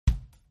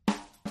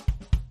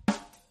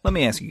Let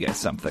me ask you guys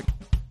something.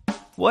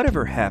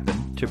 Whatever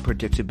happened to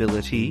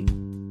predictability?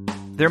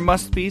 There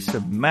must be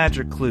some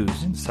magic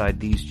clues inside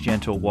these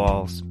gentle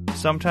walls.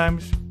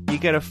 Sometimes you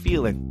get a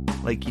feeling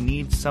like you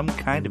need some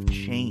kind of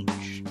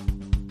change.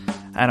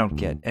 I don't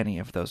get any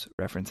of those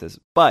references,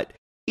 but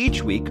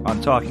each week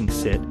on Talking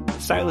Sit,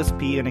 Silas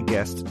P. and a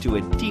guest do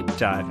a deep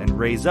dive and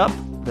raise up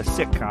the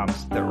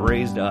sitcoms that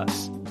raised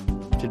us.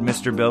 Did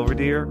Mr.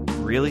 Belvedere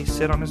really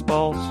sit on his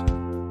balls?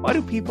 Why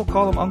do people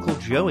call him Uncle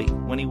Joey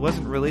when he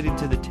wasn't related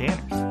to the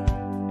Tanners?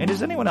 And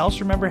does anyone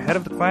else remember Head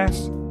of the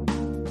Class?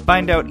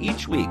 Find out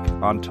each week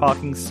on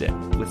Talking Sit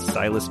with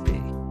Silas P.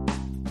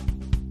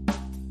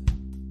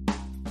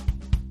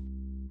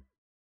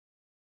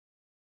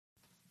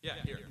 Yeah,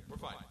 here, we're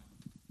fine.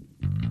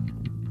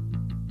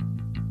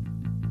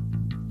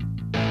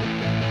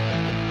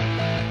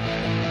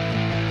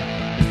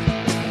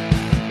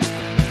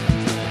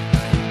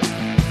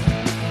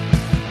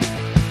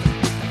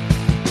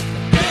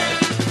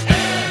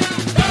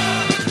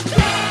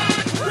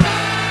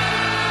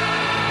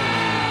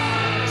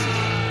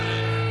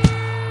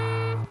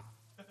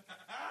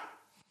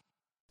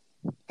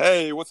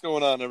 Hey, what's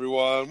going on,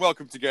 everyone?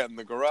 Welcome to Get in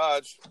the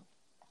Garage.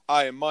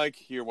 I am Mike,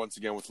 here once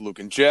again with Luke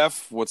and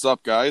Jeff. What's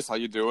up, guys? How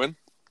you doing?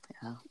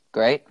 Yeah,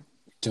 great.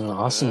 Doing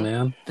awesome,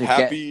 man.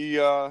 Happy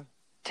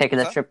taking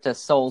a trip to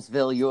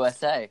Soulsville,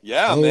 USA.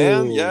 Yeah,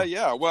 man.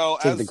 Yeah. Well,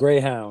 take the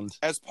Greyhound.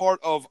 As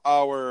part of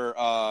our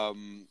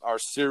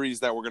series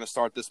that we're going to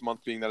start this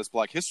month, being that it's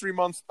Black History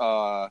Month,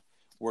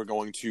 we're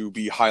going to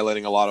be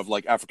highlighting a lot of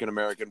like African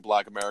American,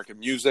 Black American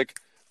music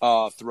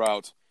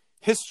throughout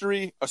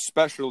history,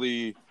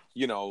 especially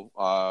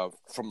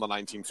from the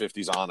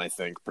 1950s on, I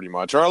think, pretty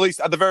much. Or at least,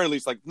 at the very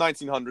least, like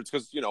 1900s,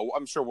 because,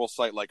 I'm sure we'll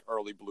cite, like,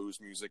 early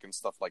blues music and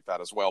stuff like that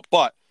as well.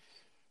 But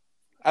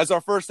as our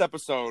first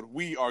episode,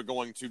 we are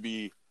going to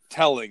be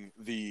telling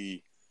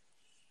the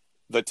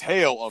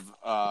tale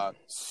of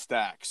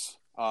Stax.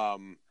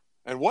 And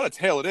what a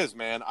tale it is,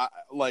 man.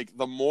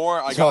 The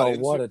more I got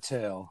into what a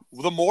tale.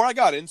 The more I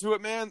got into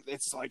it, man,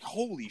 it's like,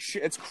 holy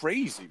shit, it's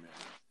crazy, man.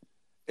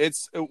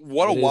 It's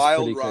what a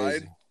wild ride.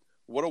 Crazy.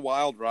 What a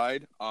wild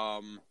ride.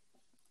 I'm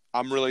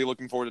really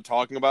looking forward to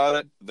talking about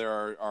it.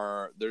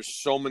 There's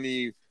so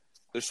many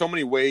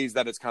ways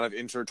that it's kind of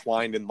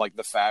intertwined in like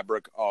the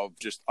fabric of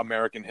just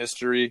American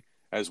history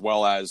as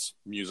well as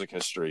music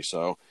history.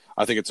 So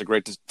I think it's a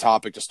great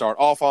topic to start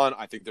off on.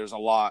 I think there's a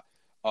lot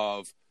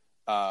of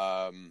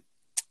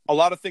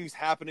things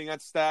happening at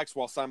Stax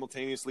while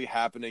simultaneously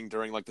happening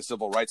during like the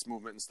civil rights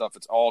movement and stuff.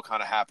 It's all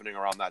kind of happening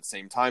around that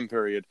same time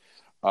period.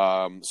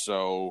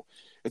 So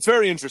it's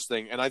very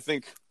interesting, and I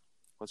think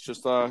let's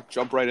just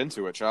jump right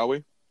into it, shall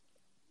we?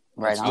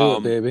 Right on.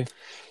 Let's do it, baby.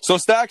 So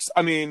Stax,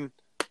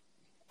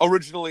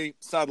 originally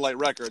Satellite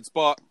Records,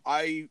 but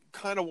I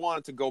kind of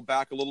wanted to go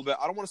back a little bit.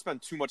 I don't want to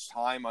spend too much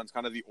time on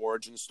kind of the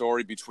origin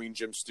story between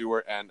Jim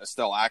Stewart and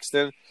Estelle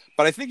Axton,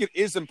 but I think it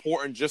is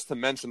important just to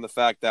mention the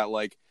fact that,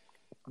 like,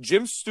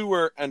 Jim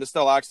Stewart and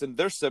Estelle Axton,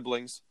 they're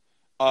siblings.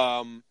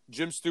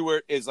 Jim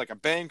Stewart is like a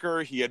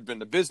banker. He had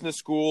been to business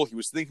school. He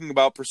was thinking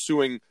about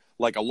pursuing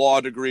like a law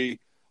degree.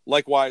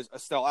 Likewise,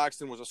 Estelle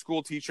Axton was a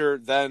school teacher,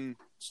 then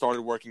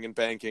started working in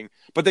banking.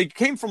 But they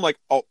came from like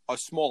a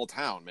small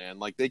town, man.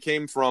 Like they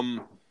came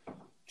from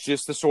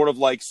just a sort of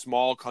like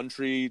small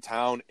country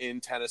town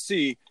in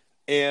Tennessee.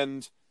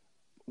 And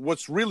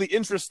what's really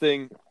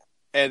interesting,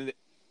 and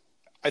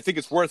I think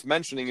it's worth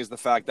mentioning, is the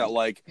fact that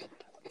like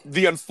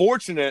the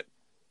unfortunate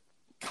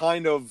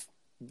kind of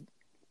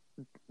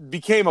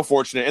became a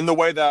fortunate in the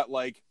way that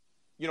like,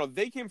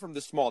 they came from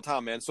this small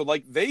town, man. So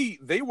like they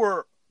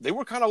were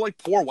kind of like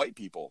poor white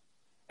people.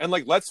 And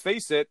like, let's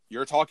face it,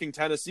 you're talking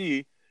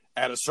Tennessee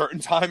at a certain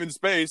time in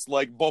space,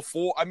 like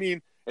before,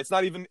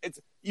 it's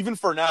even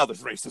for now,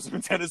 there's racism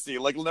in Tennessee,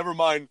 like never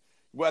mind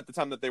at the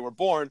time that they were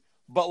born.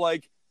 But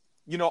like,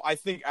 I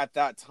think at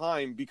that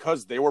time,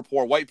 because they were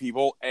poor white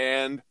people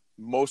and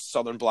most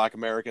Southern Black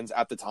Americans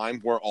at the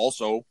time were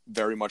also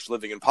very much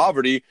living in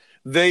poverty,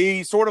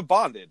 they sort of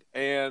bonded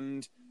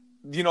and,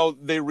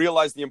 they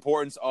realized the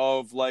importance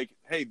of like,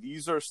 hey,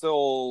 these are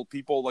still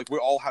people, like we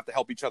all have to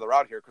help each other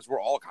out here because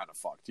we're all kind of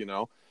fucked,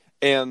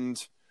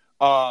 and,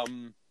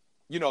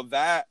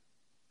 that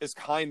is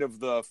kind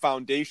of the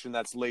foundation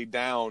that's laid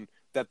down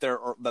that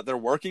they're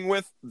working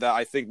with that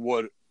I think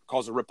would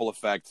cause a ripple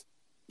effect,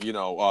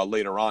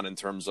 later on in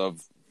terms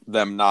of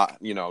them not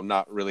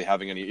really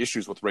having any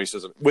issues with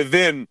racism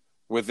within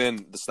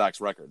the Stax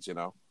Records,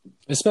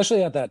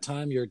 Especially at that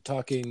time, you're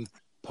talking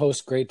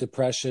post Great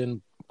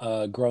Depression,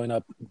 growing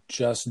up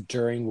just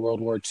during World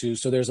War II.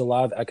 So there's a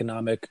lot of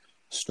economic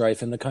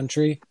strife in the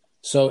country.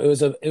 So it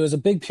was a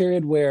big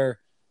period where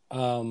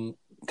kind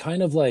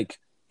of like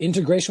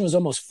integration was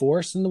almost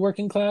forced in the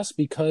working class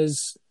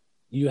because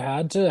you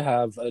had to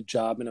have a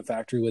job in a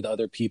factory with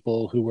other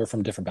people who were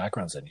from different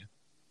backgrounds than you.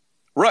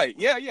 Right.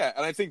 Yeah.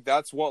 And I think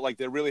that's what, like,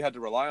 they really had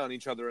to rely on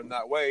each other in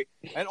that way.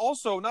 And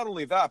also, not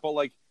only that, but,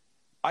 like,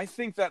 I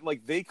think that,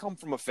 like, they come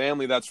from a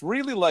family that's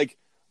really, like,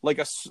 like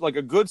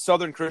a good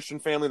Southern Christian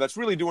family that's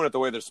really doing it the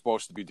way they're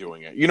supposed to be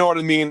doing it. You know what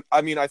I mean?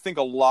 I mean, I think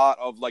a lot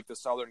of like the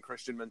Southern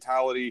Christian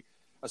mentality,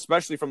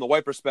 especially from the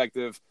white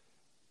perspective,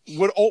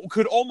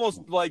 could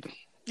almost like,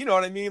 you know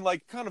what I mean?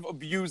 Like kind of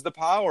abuse the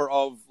power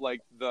of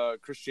like the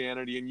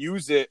Christianity and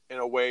use it in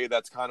a way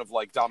that's kind of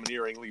like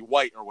domineeringly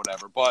white or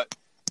whatever. But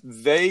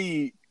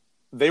they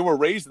were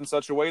raised in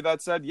such a way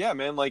that said, yeah,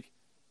 man, like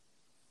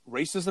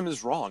racism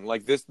is wrong.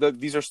 Like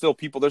these are still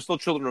people. They're still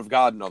children of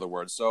God, in other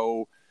words.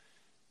 So,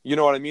 you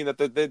know what I mean? That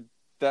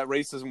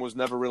racism was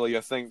never really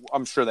a thing.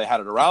 I'm sure they had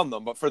it around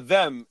them, but for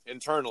them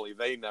internally,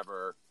 they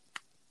never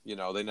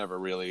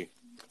really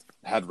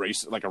had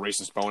like a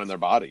racist bone in their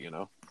body, you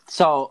know?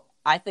 So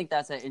I think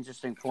that's an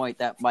interesting point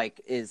that Mike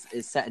is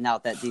setting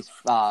out, that these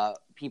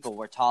people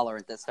were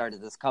tolerant that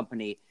started this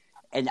company.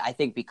 And I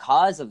think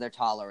because of their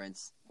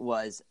tolerance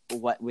was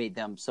what made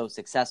them so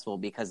successful,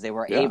 because they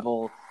were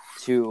able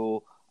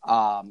to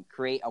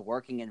create a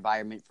working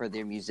environment for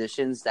their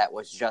musicians that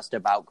was just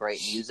about great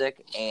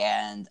music.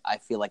 And I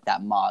feel like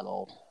that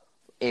model,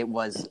 it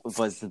was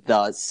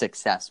the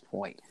success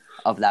point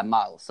of that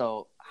model.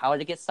 So how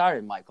did it get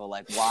started, Michael?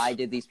 Like, why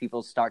did these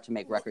people start to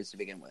make records to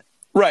begin with?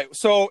 Right.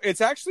 So it's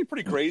actually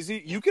pretty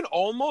crazy. You can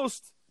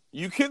almost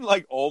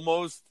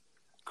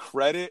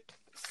credit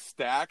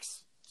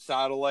Stax,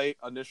 Satellite,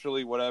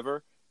 initially,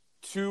 whatever,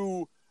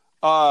 to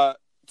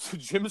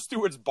Jim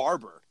Stewart's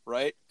barber,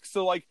 right?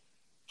 So like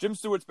Jim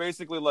Stewart's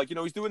basically like, you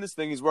know, he's doing this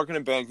thing, he's working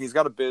in banking, he's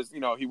got a biz, you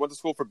know, he went to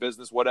school for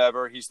business,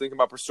 whatever. He's thinking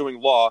about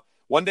pursuing law.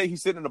 One day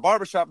he's sitting in a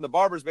barbershop and the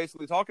barber's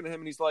basically talking to him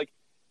and he's like,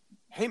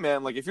 hey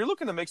man, like if you're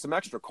looking to make some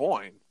extra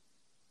coin,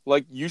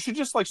 like you should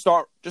just like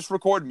just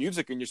record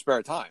music in your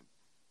spare time.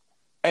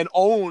 And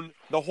own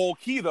the whole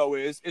key though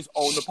is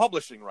own the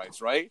publishing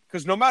rights, right?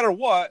 Because no matter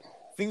what,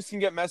 things can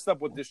get messed up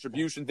with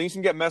distribution. Things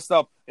can get messed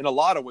up in a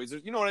lot of ways.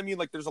 You know what I mean?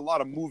 Like there's a lot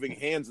of moving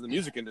hands in the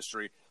music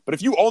industry. But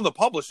if you own the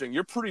publishing,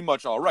 you're pretty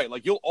much all right.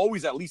 Like you'll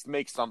always at least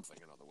make something,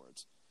 in other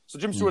words. So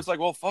Jim Stewart's like,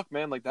 well, fuck,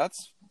 man. Like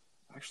that's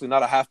actually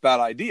not a half bad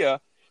idea.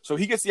 So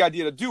he gets the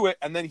idea to do it.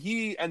 And then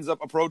he ends up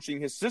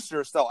approaching his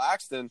sister, Estelle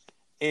Axton.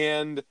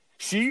 And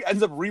she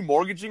ends up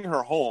remortgaging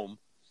her home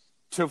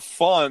to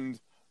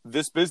fund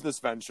this business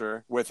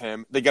venture with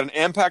him. They get an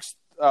Ampex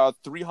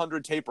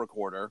 300 tape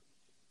recorder.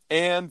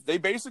 And they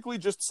basically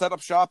just set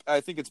up shop, I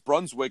think it's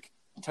Brunswick,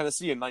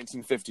 Tennessee in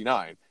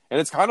 1959.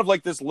 And it's kind of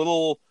like this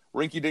little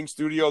rinky-dink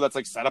studio that's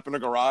like set up in a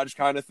garage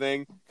kind of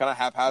thing, kind of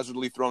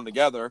haphazardly thrown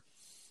together.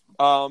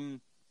 And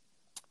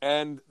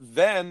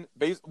then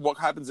what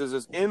happens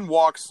is in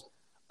walks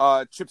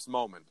Chips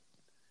Moman.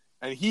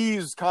 And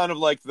he's kind of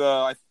like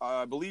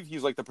I believe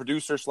he's like the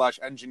producer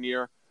 /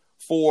 engineer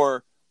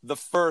for the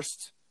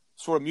first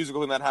sort of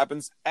musical thing that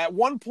happens. At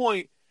one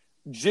point,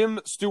 Jim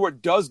Stewart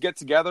does get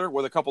together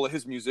with a couple of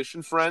his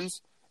musician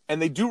friends,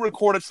 and they do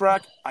record a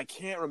track. I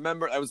can't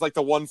remember. It was like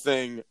the one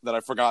thing that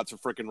I forgot to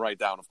freaking write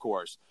down, of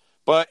course.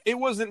 But it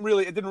didn't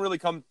really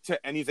come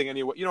to anything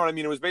anyway. You know what I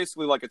mean? It was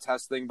basically like a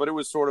test thing, but it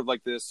was sort of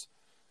like this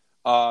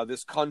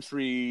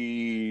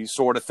country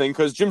sort of thing,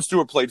 because Jim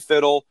Stewart played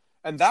fiddle,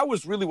 and that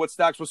was really what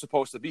Stax was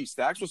supposed to be.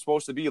 Stax was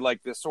supposed to be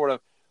like this sort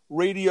of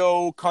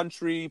radio,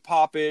 country,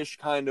 pop-ish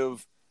kind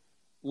of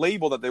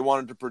label that they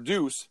wanted to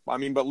produce. I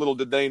mean, but little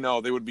did they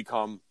know they would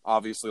become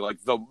obviously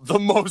like the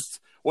most,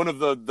 one of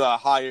the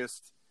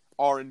highest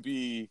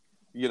R&B,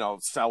 you know,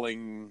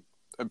 selling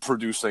and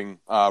producing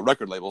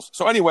record labels.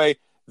 So anyway,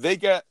 they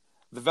get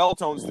the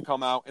Veltones to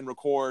come out and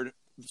record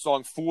the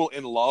song Fool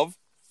in Love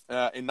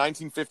in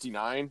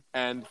 1959.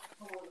 And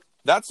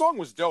that song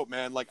was dope,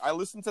 man. Like I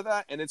listened to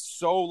that and it's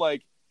so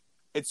like,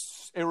 it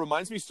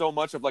reminds me so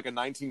much of like a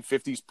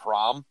 1950s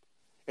prom.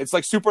 It's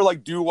like super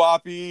like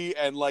doo-woppy,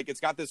 and like it's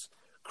got this,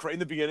 in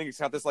the beginning, it's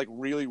got this like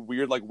really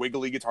weird, like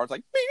wiggly guitar. It's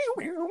like,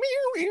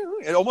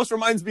 it almost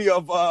reminds me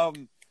of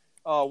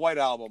White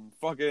Album,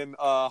 fucking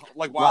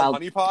like Wild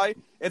Honey Pie.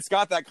 It's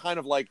got that kind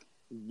of like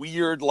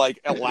weird, like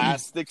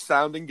elastic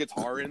sounding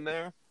guitar in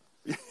there.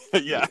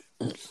 Yeah.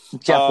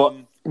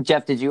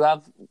 Jeff, did you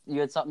had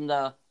something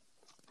to?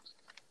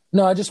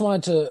 No, I just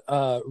wanted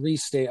to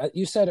restate.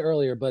 You said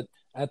earlier, but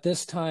at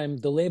this time,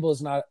 the label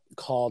is not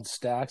called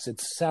Stax.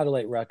 It's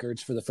Satellite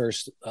Records for the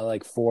first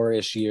like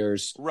 4-ish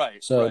years.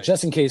 Right. So right.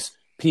 Just in case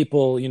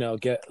people, you know,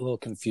 get a little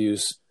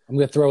confused, I'm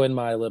going to throw in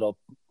my little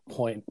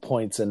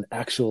points and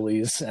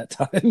actualies at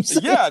times.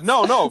 Yeah,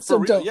 no, for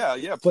real. Yeah,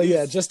 please. But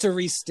yeah, just to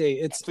restate,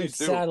 it's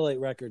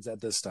Satellite Records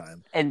at this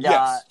time. And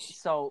yes.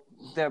 So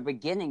the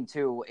beginning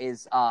too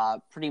is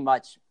pretty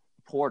much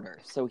Porter.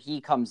 So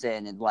he comes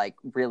in and like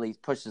really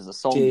pushes the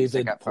soul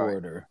music at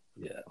Porter.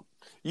 Yeah.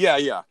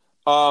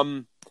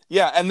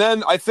 Yeah, and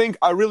then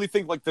I really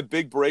think like the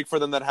big break for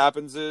them that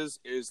happens is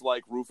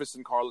like Rufus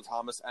and Carla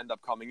Thomas end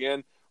up coming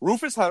in.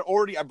 Rufus had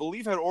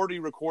already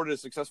recorded a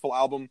successful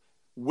album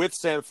with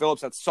Sam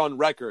Phillips at Sun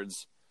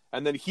Records,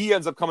 and then he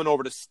ends up coming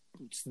over to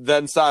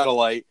then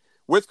Satellite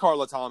with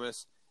Carla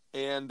Thomas,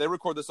 and they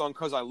record the song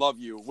 "'Cause I Love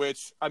You,"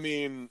 which I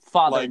mean,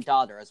 father and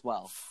daughter as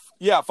well.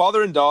 Yeah,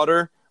 father and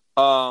daughter.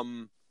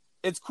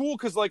 It's cool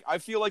because like I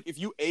feel like if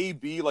you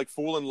A/B like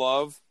 "Fool in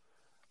Love"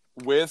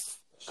 with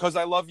 'Cause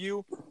I Love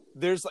You,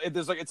 there's like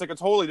it's like a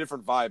totally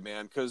different vibe,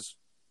 man. Because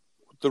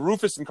the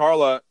Rufus and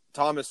Carla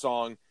Thomas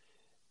song,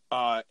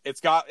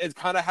 it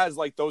kind of has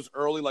like those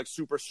early like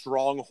super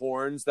strong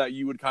horns that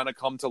you would kind of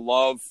come to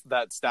love.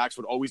 That Stax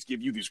would always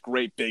give you these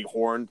great big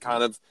horn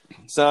kind of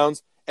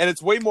sounds, and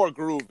it's way more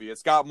groovy.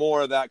 It's got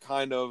more of that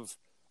kind of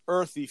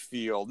earthy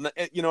feel,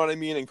 you know what I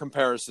mean, in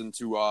comparison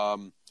to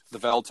the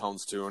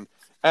Veltones tune,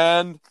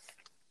 and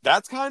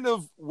that's kind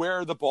of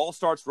where the ball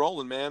starts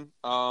rolling, man.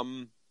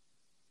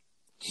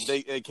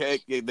 They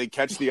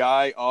catch the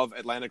eye of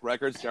Atlantic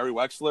Records, Jerry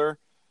Wexler.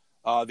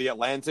 The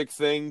Atlantic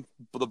thing,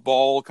 the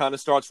ball kind of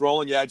starts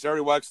rolling. Yeah,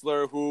 Jerry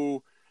Wexler,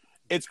 who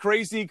it's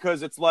crazy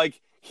because it's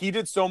like he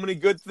did so many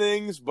good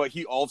things, but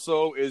he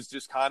also is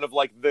just kind of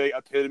like the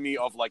epitome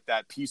of like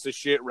that piece of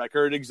shit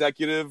record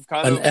executive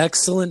kind of. An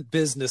excellent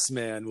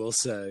businessman, we'll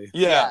say.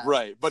 Yeah,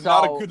 right, but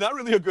not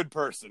really a good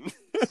person.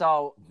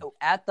 So,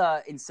 at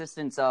the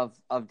insistence of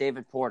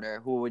David Porter,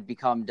 who would be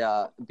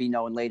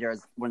known later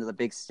as one of the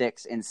big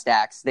sticks in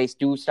Stax, they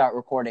do start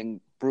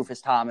recording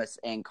Rufus Thomas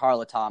and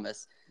Carla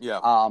Thomas.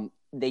 Yeah.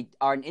 They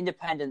are an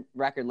independent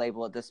record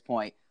label at this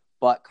point,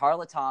 but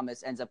Carla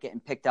Thomas ends up getting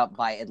picked up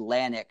by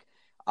Atlantic.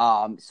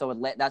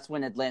 That's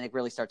when Atlantic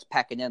really starts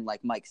pecking in,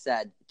 like Mike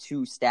said,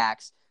 to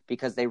Stax,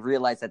 because they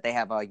realize that they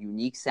have a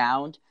unique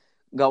sound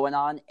going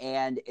on,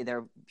 and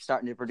they're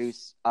starting to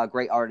produce a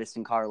great artist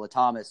in Carla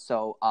Thomas.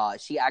 So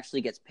she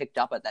actually gets picked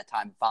up at that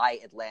time by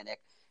Atlantic,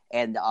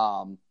 and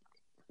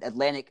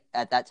Atlantic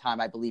at that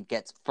time, I believe,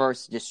 gets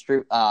first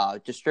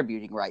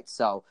distributing rights.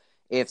 So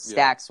if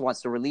Stax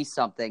wants to release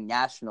something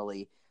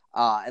nationally,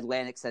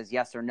 Atlantic says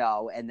yes or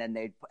no, and then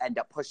they end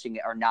up pushing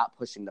it or not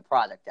pushing the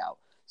product out.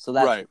 So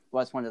that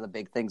was one of the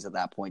big things at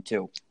that point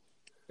too.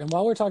 And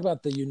while we're talking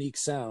about the unique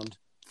sound,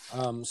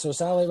 so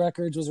Satellite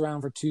Records was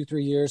around for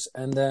 2-3 years,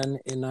 and then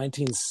in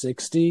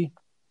 1960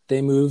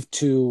 they moved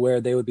to where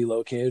they would be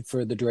located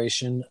for the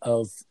duration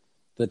of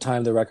the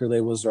time the record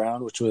label was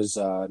around, which was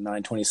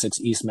 926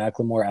 East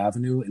Macklemore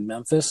Avenue in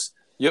Memphis.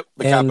 Yep,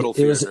 the Capitol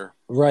Theater.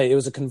 It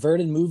was a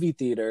converted movie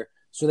theater,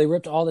 so they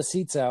ripped all the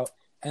seats out,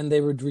 and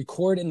they would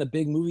record in the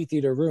big movie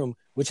theater room,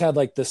 which had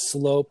like the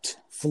sloped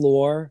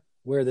floor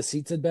where the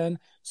seats had been.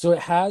 So it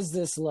has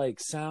this like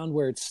sound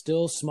where it's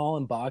still small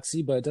and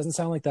boxy, but it doesn't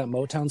sound like that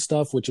Motown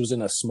stuff, which was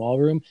in a small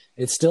room.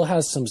 It still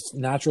has some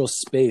natural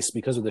space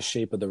because of the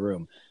shape of the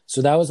room.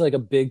 So that was like a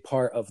big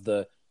part of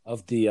the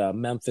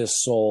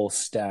Memphis soul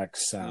Stax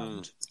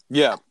sound.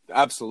 Yeah,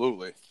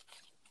 absolutely.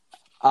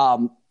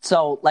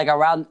 So like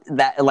around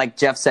that, like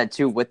Jeff said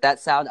too, with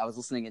that sound, I was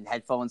listening in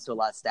headphones to a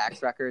lot of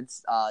Stax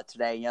records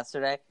today and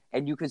yesterday,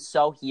 and you could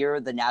so hear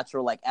the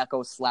natural like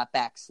echo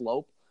slapback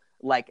slope,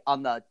 like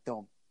on the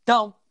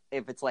dum.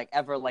 If it's like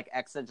ever like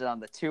accented on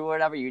the 2 or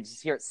whatever, you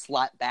just hear it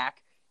slap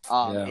back.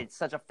 It's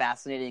such a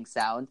fascinating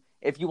sound.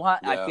 If you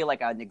want, I feel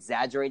like an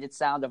exaggerated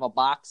sound of a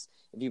box.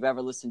 If you've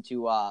ever listened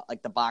to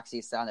like the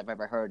boxiest sound I've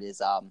ever heard is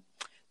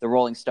the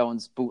Rolling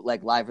Stones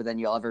bootleg Liver Than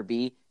You'll Ever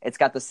Be. It's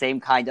got the same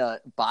kind of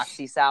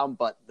boxy sound,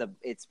 but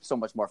it's so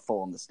much more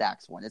full in the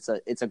Stax one.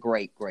 It's a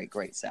great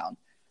sound.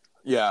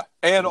 Yeah,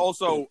 and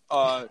also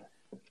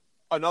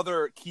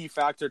another key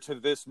factor to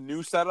this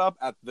new setup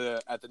at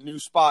the new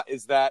spot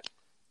is that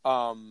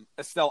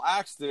Estelle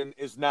Axton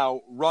is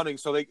now running.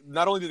 So they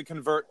not only did they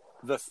convert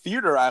the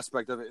theater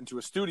aspect of it into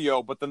a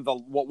studio, but then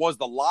what was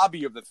the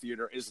lobby of the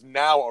theater is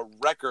now a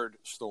record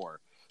store.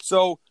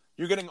 So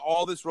you're getting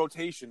all this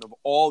rotation of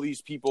all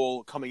these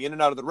people coming in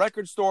and out of the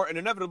record store, and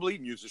inevitably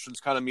musicians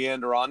kind of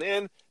meander on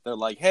in. They're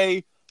like,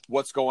 hey,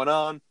 what's going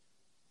on?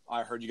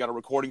 I heard you got a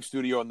recording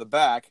studio in the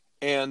back.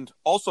 And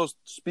also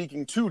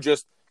speaking to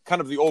just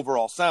kind of the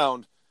overall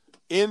sound,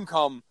 in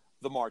come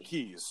the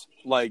Marquis.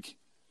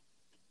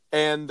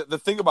 And the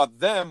thing about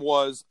them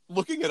was,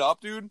 looking it up,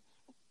 dude,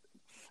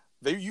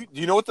 do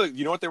you know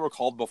what they were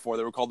called before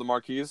they were called the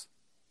Marquis?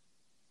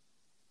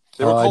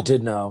 I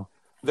did know.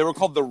 They were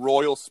called the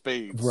Royal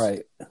Spades.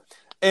 Right.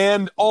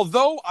 And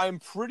although I'm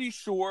pretty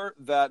sure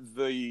that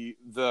the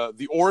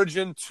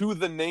origin to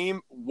the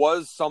name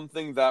was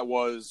something that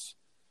was,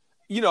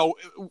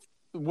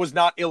 was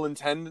not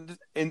ill-intended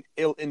in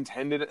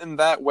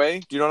that way.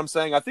 Do you know what I'm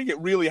saying? I think it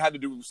really had to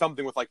do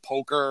something with like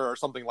poker or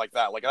something like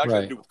that. Like it actually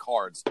had to do with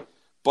cards.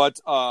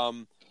 But,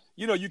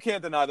 you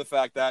can't deny the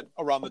fact that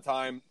around the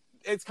time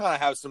it's kind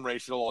of has some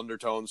racial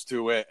undertones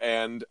to it.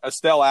 And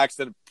Estelle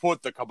Axton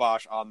put the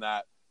kibosh on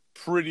that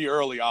pretty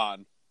early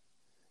on.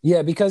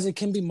 Yeah, because it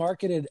can be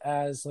marketed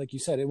as, like you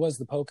said, it was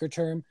the poker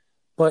term,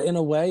 but in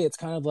a way it's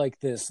kind of like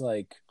this,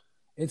 like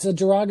it's a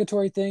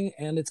derogatory thing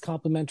and it's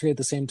complimentary at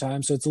the same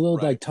time. So it's a little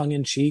like tongue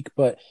in cheek,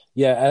 but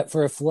yeah,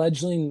 for a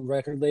fledgling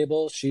record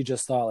label, she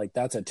just thought like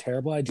that's a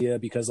terrible idea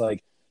because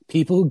like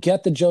people who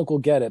get the joke will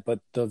get it, but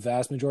the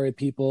vast majority of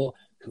people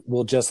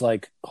will just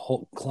like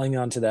cling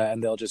on to that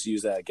and they'll just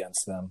use that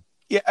against them.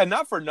 Yeah, and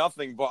not for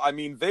nothing, but I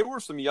mean, they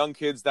were some young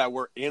kids that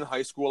were in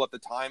high school at the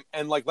time.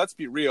 And like, let's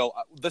be real,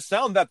 the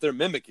sound that they're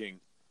mimicking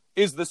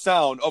is the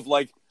sound of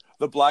like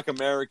the Black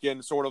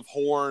American sort of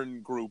horn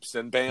groups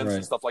and bands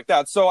and stuff like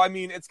that. So, I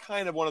mean, it's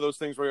kind of one of those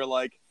things where you're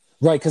like,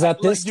 Right, because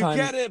at this you time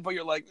get it, but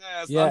you're like,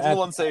 it's a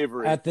little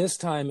unsavory. At this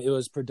time, it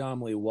was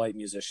predominantly white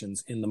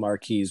musicians in the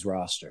Marquis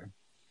roster.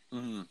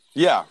 Mm-hmm.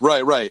 Yeah,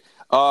 right.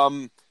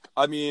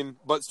 I mean,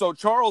 but so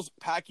Charles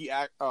Packy,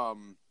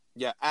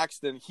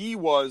 Axton, he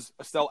was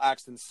Estelle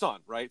Axton's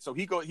son, right? So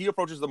he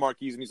approaches the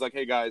Marquis and he's like,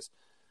 hey guys,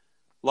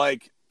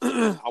 like,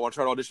 I want to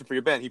try to audition for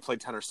your band. He played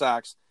tenor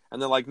sax,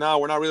 and they're like, no,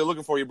 we're not really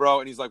looking for you, bro.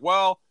 And he's like,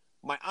 well,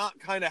 my aunt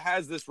kind of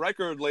has this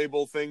record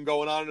label thing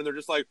going on, and they're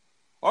just like,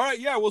 all right,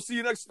 yeah, we'll see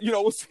you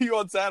we'll see you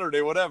on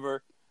Saturday,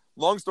 whatever.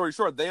 Long story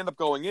short, they end up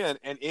going in,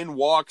 and in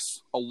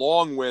walks,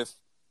 along with,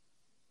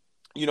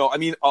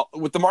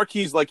 with the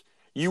Marquis, like,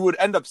 you would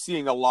end up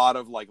seeing a lot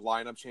of, like,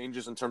 lineup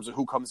changes in terms of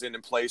who comes in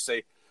and plays,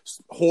 say,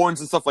 horns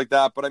and stuff like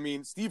that. But, I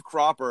mean, Steve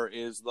Cropper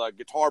is the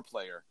guitar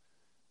player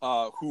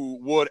who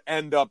would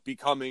end up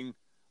becoming,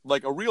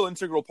 like, a real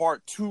integral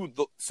part to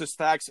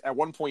Stax. At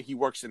one point, he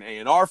works in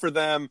A&R for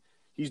them.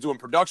 He's doing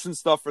production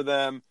stuff for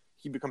them.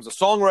 He becomes a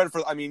songwriter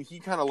he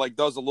kind of like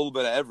does a little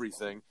bit of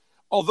everything.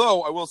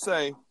 Although I will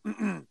say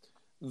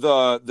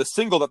the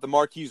single that the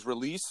Marquis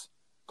release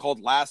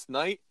called Last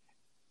Night,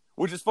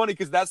 which is funny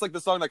because that's like the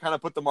song that kind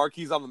of put the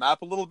Marquis on the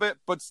map a little bit.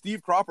 But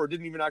Steve Cropper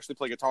didn't even actually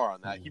play guitar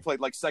on that. He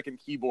played like second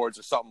keyboards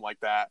or something like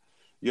that,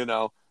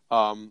 So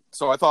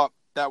I thought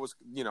that was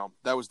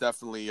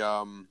definitely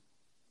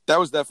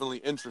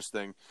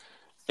interesting.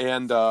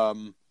 And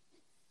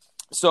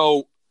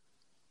so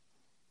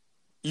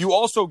you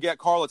also get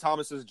Carla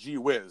Thomas's Gee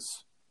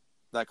Whiz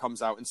that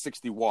comes out in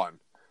 1961.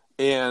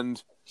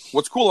 And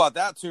what's cool about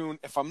that tune,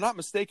 if I'm not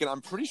mistaken,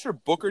 I'm pretty sure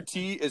Booker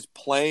T is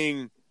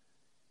playing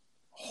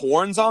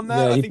horns on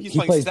that. Yeah, I think he's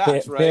playing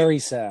sax, right? Barry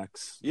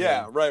sax.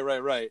 Yeah,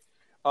 right.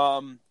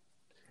 And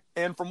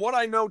from what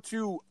I know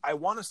too, I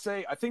want to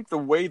say, I think the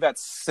way that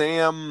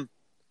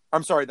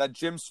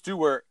Jim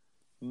Stewart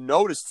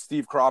noticed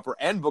Steve Cropper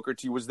and Booker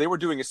T was they were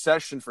doing a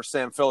session for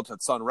Sam Phillips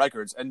at Sun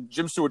Records, and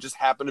Jim Stewart just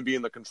happened to be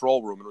in the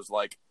control room and was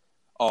like,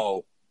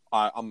 "Oh,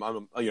 I'm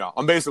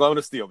basically going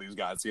to steal these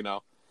guys," He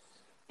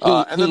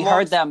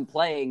heard them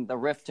playing the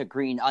riff to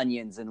Green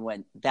Onions and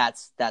went,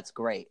 "That's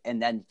great,"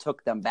 and then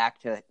took them back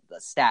to the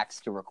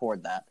Stax to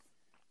record that.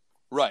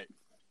 Right.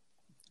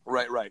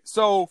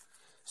 So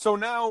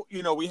now,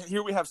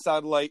 we have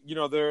Satellite,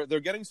 they're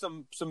getting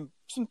some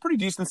pretty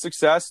decent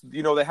success.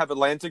 They have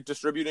Atlantic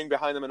distributing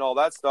behind them and all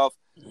that stuff.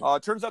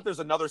 Turns out there's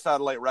another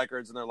Satellite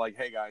Records and they're like,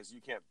 hey guys,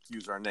 you can't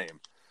use our name.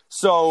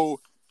 So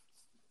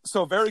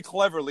very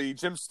cleverly,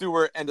 Jim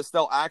Stewart and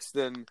Estelle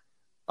Axton,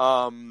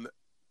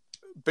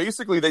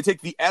 basically they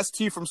take the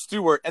ST from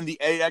Stewart and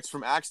the AX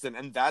from Axton,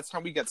 and that's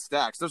how we get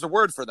Stax. There's a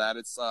word for that.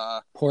 It's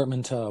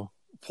portmanteau.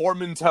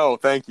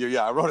 Thank you.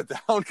 Yeah, I wrote it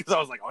down because I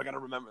was like, I got to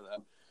remember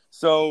that.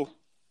 So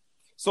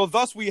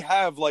thus we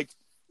have Stax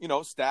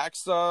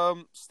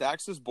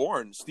is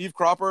born. Steve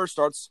Cropper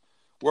starts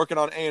working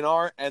on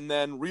A&R, and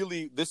then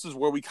really this is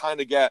where we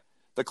kind of get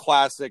the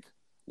classic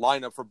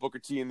lineup for Booker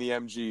T and the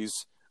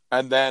MGs,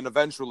 and then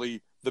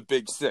eventually the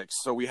Big Six.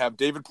 So we have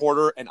David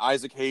Porter and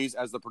Isaac Hayes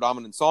as the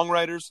predominant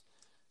songwriters.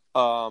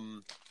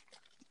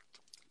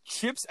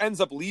 Chips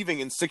ends up leaving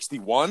in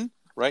 1961,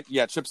 right?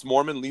 Yeah, Chips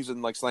Moorman leaves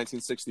in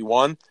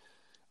 1961.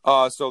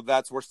 So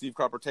that's where Steve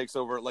Cropper takes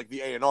over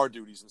the A&R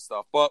duties and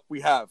stuff. But we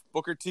have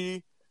Booker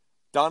T,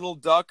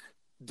 Donald Duck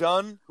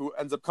Dunn, who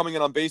ends up coming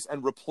in on bass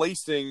and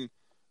replacing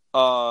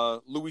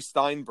Louis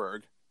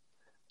Steinberg.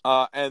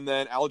 And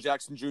then Al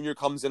Jackson Jr.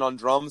 comes in on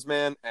drums,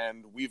 man.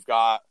 And we've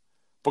got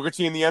Booker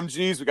T and the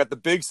MGs. We got the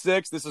Big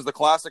Six. This is the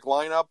classic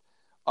lineup.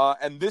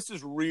 And this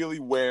is really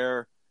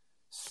where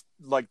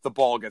the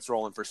ball gets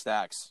rolling for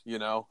Stax,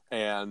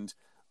 And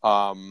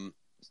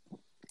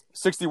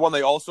 1961,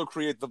 they also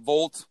create the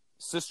Volt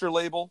sister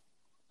label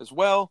as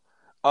well,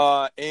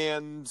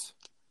 and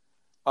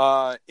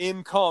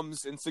in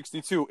comes in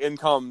 1962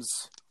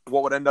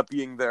 what would end up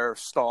being their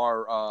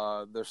star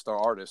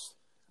artist.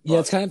 Yeah,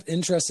 it's kind of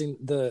interesting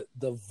the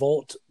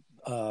Volt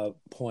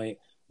point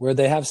where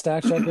they have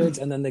Stax Records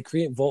and then they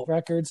create Volt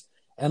Records,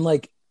 and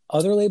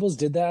other labels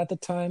did that at the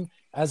time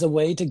as a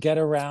way to get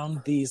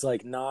around these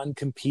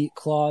non-compete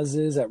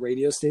clauses at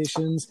radio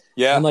stations,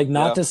 and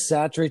not to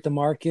saturate the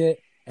market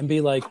and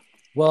be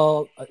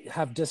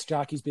have disc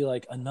jockeys be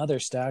another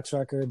Stax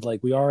record.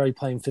 We are already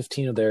playing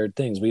 15 of their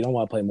things. We don't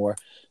want to play more.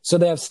 So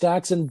they have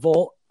Stax and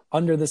Volt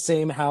under the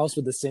same house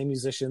with the same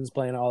musicians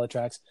playing all the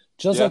tracks.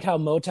 Just like how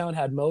Motown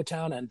had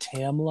Motown and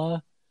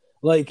Tamla,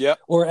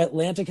 or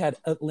Atlantic had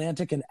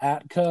Atlantic and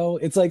Atco.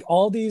 It's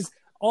all these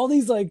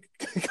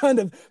kind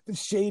of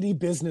shady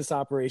business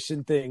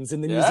operation things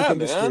in the music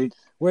industry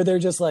where they're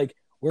just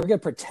we're going to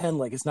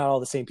pretend it's not all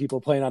the same people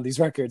playing on these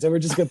records, and we're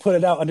just going to put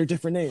it out under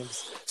different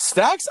names.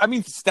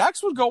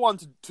 Stax would go on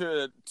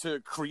to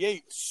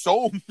create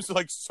so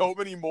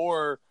many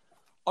more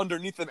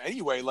underneath them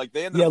anyway.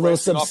 They ended up little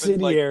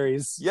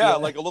subsidiaries. They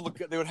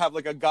would have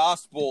a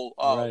gospel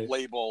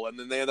label, and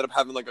then they ended up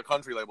having a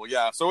country label.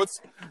 Yeah, so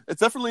it's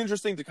definitely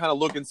interesting to kind of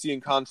look and see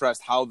and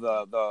contrast how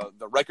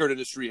the record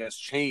industry has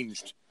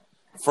changed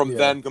from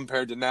then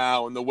compared to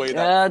now, and the way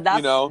that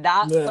that's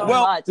not so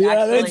much.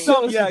 Actually,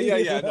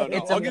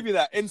 No, I'll give you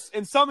that.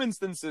 In some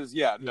instances,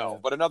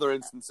 but in other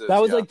instances,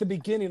 that was like the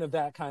beginning of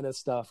that kind of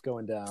stuff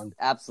going down.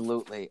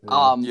 Absolutely.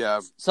 Yeah.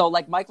 So,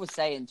 like Mike was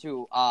saying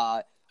too,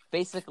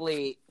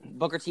 basically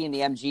Booker T and the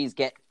MGs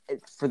get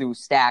through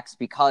Stax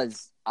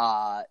because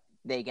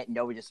they get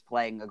noticed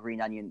playing a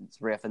Green Onions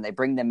riff, and they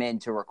bring them in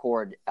to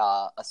record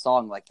a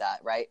song like that,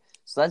 right?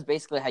 So that's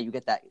basically how you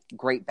get that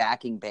great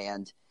backing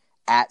band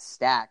at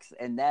Stax.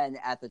 And then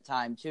at the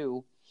time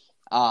too,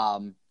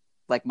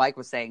 like Mike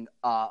was saying,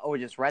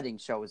 Otis Redding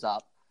shows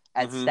up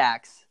at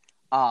Stax,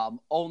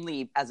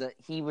 only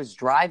he was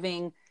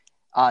driving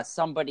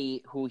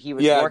somebody who he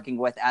was working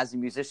with as a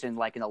musician,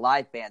 like in a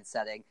live band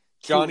setting.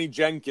 Johnny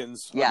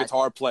Jenkins, a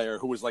guitar player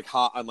who was like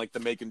hot on like the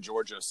Macon,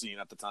 Georgia scene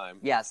at the time.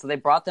 Yeah, so they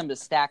brought them to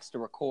Stax to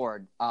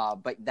record,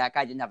 but that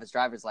guy didn't have his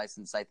driver's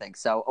license, I think.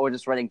 So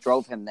Otis Redding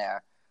drove him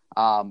there.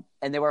 And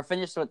they were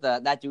finished with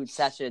that dude's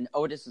session.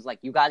 Otis was like,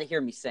 "You got to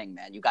hear me sing,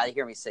 man. You got to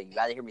hear me sing. You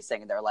got to hear me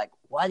sing." And they're like,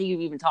 "What are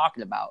you even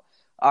talking about?"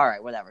 All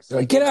right, whatever.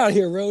 So get out of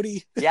here,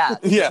 Rhodey. Yeah.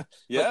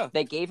 Yeah.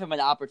 They gave him an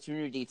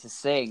opportunity to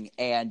sing.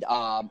 And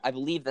I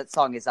believe that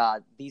song is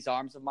These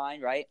Arms of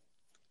Mine, right?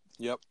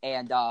 Yep.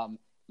 And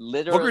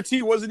literally, Booker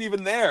T wasn't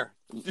even there.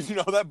 Did you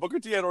know that? Booker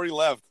T had already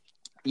left.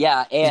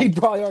 Yeah, and he'd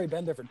probably already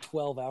been there for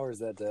 12 hours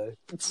that day.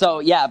 So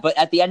yeah, but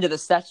at the end of the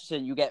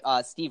session, you get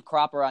Steve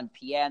Cropper on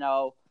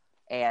piano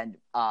and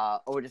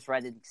Otis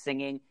Redding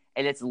singing,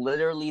 and it's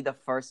literally the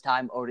first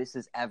time Otis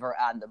is ever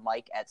on the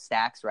mic at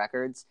Stax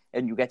Records,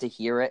 and you get to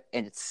hear it,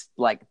 and it's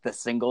like the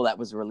single that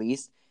was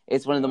released.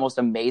 It's one of the most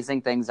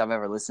amazing things I've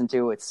ever listened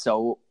to. It's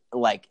so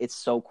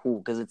cool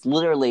because it's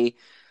literally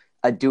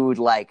a dude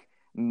like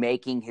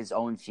making his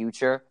own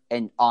future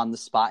and on the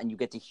spot, and you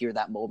get to hear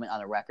that moment on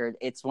a record.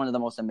 It's one of the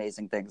most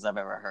amazing things I've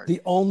ever heard.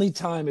 The only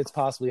time it's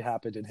possibly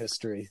happened in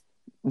history.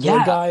 Yeah.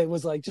 The guy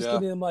was like, just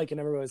give me the mic, and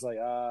everybody was like,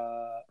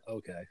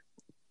 okay.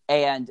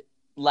 And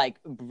like,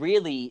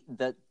 really,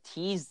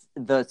 he's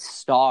the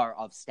star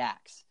of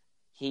Stax.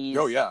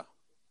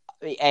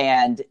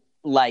 And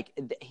like,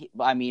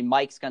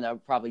 Mike's gonna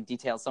probably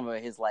detail some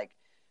of his like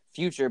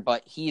future,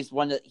 but he's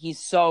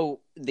so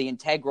the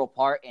integral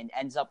part and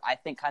ends up, I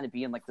think, kind of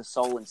being like the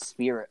soul and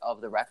spirit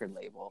of the record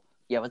label.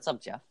 Yeah, what's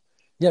up, Jeff?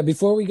 Yeah,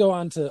 before we go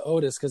on to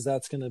Otis, because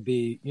that's going to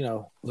be,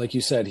 like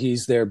you said,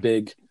 he's their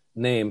big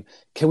name.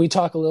 Can we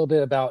talk a little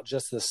bit about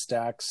just the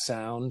Stax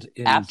sound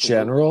in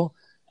general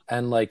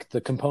and like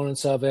the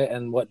components of it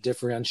and what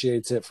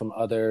differentiates it from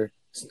other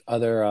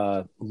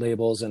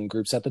labels and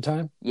groups at the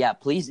time? Yeah,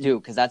 please do,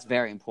 because that's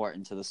very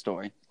important to the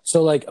story.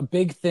 So like a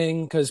big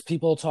thing, because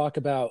people talk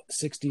about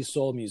 60s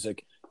soul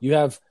music, you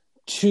have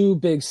two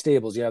big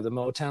stables. You have the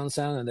Motown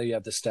sound and then you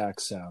have the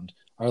Stax sound,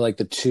 are like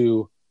the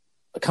two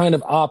kind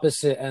of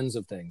opposite ends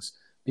of things.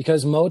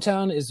 Because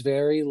Motown is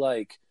very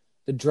like,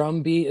 the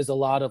drum beat is a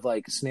lot of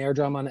like snare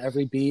drum on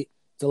every beat.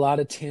 It's a lot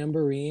of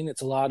tambourine.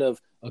 It's a lot of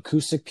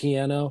acoustic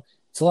piano.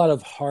 It's a lot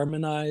of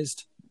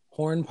harmonized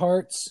horn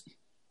parts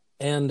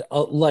and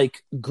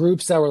like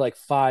groups that were like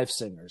 5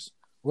 singers.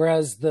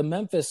 Whereas the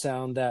Memphis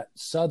sound, that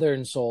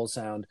Southern soul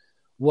sound,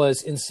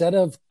 was instead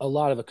of a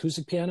lot of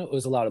acoustic piano, it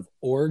was a lot of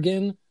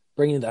organ,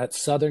 bringing that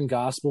Southern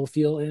gospel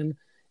feel in.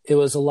 It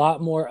was a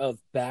lot more of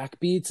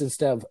backbeats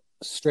instead of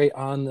straight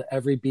on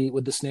every beat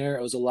with the snare.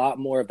 It was a lot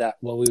more of that,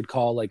 what we would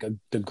call like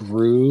the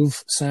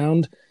groove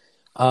sound.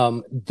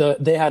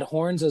 They had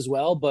horns as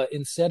well, but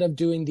instead of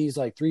doing these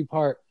like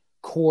 3-part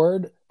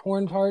chord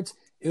horn parts,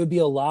 it would be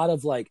a lot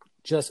of like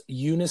just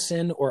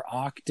unison or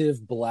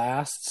octave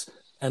blasts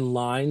and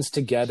lines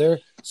together.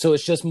 So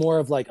it's just more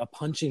of like a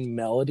punching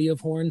melody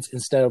of horns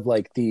instead of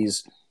like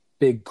these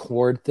big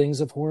chord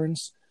things of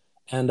horns.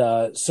 And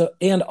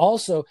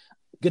also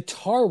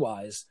guitar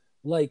wise,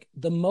 like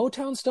the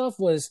Motown stuff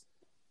was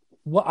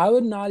what I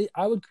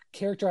would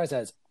characterize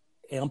as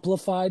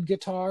amplified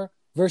guitar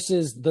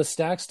versus the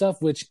Stax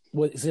stuff, which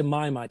was in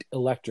my mind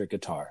electric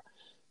guitar.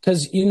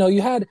 Because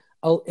you had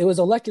it was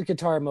electric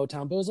guitar in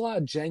Motown, but it was a lot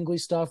of jangly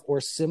stuff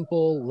or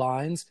simple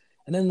lines.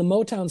 And then the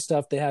Motown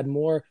stuff, they had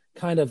more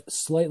kind of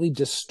slightly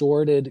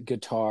distorted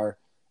guitar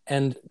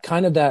and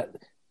kind of that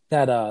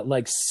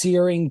like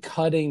searing,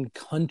 cutting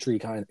country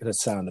kind of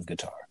sound of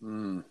guitar.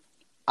 Mm.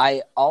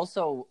 I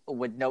also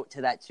would note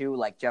to that too,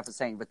 like Jeff was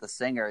saying with the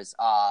singers,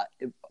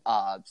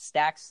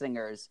 Stax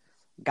singers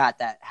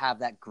have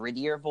that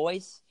grittier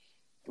voice,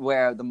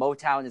 where the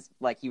Motown is,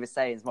 like he was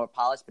saying, is more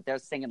polished, but they're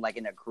singing like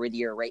in a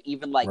grittier rate.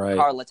 Even like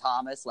Carla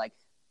Thomas, like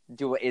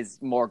is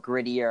more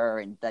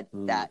grittier and that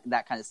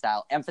kind of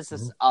style.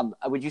 Emphasis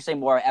would you say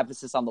more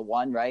emphasis on the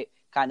one, right?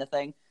 Kind of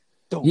thing.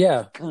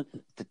 Yeah.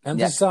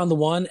 Emphasis on the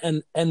one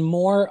and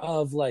more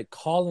of like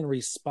call and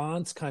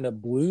response kind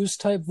of blues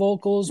type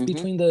vocals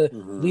between the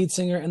lead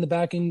singer and the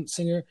backing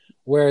singer.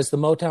 Whereas the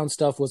Motown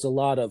stuff was a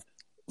lot of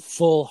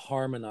full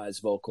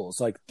harmonized vocals.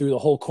 Like through the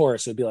whole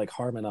chorus, it would be like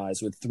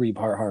harmonized with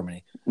 3-part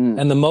harmony.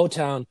 And the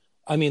Motown,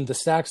 the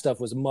Stax stuff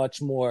was much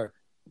more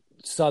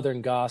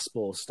Southern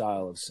gospel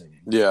style of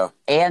singing. Yeah.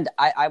 And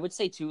I would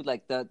say too,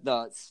 like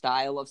the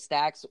style of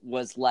Stax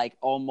was like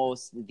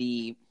almost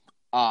the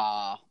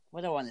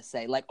what do I want to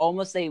say? Like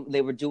almost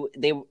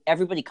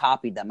everybody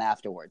copied them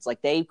afterwards.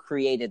 Like they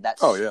created that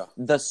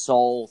the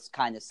soul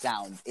kind of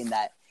sound in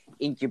that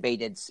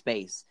incubated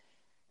space.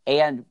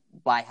 And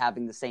by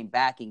having the same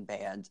backing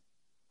band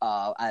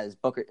as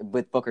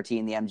Booker T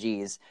and the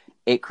MGs,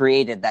 it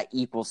created that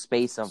equal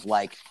space of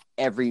like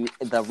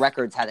the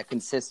records had a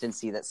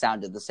consistency that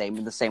sounded the same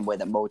in the same way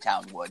that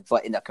Motown would,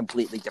 but in a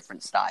completely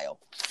different style.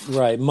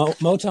 Right.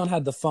 Motown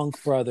had the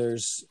Funk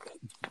Brothers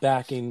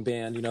backing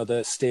band,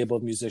 the stable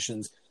of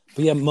musicians.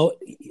 But yeah,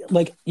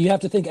 like you have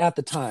to think at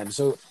the time.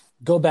 So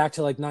go back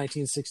to like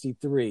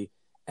 1963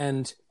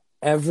 and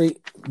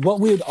what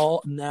we would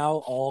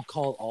all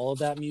call all of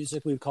that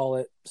music, we'd call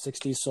it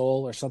 60s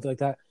soul or something like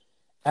that.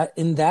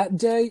 In that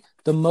day,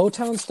 the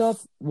Motown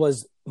stuff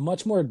was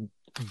much more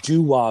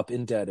doo-wop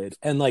indebted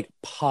and like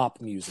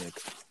pop music,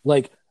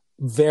 like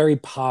very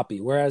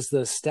poppy. Whereas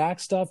the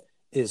Stax stuff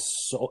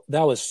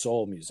that was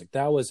soul music.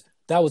 That was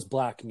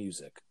black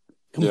music.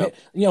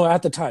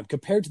 At the time,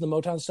 compared to the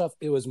Motown stuff,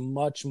 it was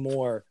much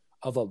more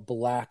of a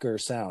blacker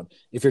sound.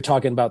 If you're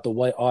talking about the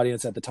white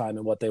audience at the time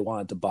and what they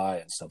wanted to buy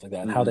and stuff like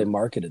that, and how they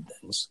marketed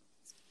things.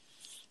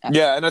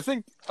 Yeah, and I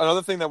think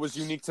another thing that was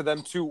unique to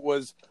them too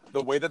was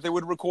the way that they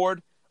would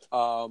record.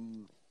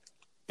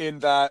 In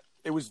that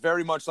it was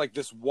very much like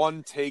this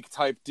one take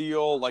type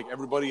deal. Like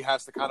everybody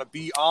has to kind of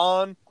be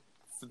on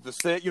the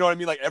set. You know what I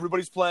mean? Like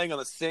everybody's playing on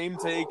the same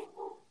take.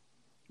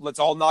 Let's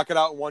all knock it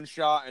out in one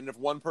shot. And if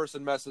one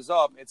person messes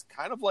up, it's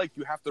kind of like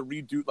you have to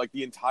redo, like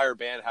the entire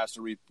band has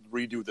to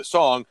redo the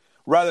song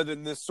rather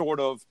than this sort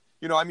of,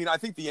 I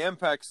think the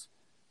Ampex,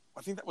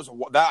 I think that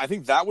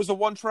was a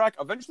one track.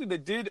 Eventually they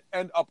did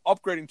end up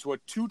upgrading to a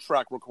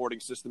 2-track recording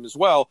system as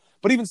well.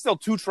 But even still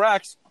 2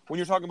 tracks when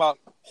you're talking about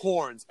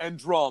horns and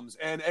drums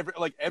and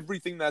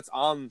everything that's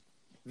on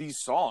these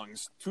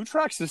songs, 2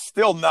 tracks is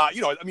still not,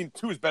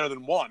 2 is better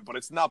than 1, but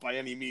it's not by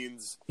any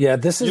means. Yeah,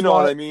 this is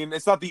what I mean?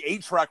 It's not the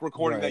 8-track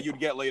recording that you'd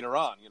get later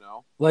on,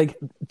 Like,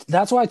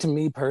 that's why to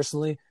me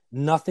personally,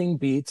 nothing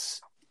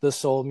beats the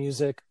soul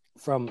music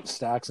from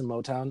Stax and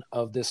Motown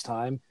of this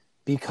time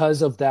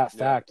because of that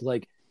fact.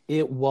 Like,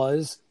 it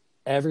was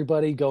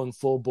everybody going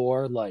full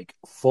bore, like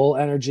full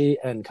energy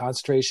and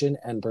concentration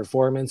and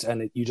performance,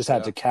 and you just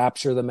had to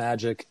capture the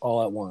magic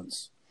all at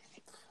once.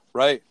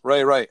 Right.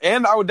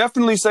 And I would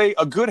definitely say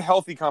a good,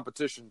 healthy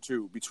competition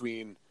too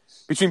between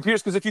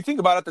peers. Because if you think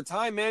about it, at the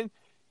time, man,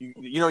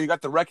 you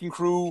got the Wrecking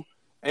Crew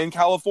in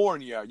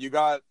California. You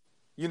got,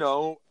 you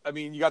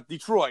got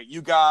Detroit.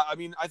 You got, I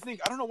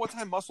don't know what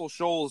time Muscle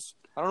Shoals.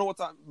 I don't know what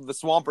time the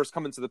Swampers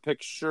come into the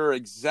picture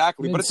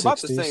exactly, but it's about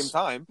the same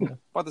time.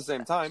 About the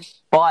same time.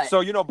 But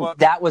so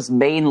that was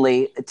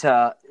mainly,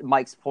 to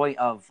Mike's point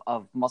of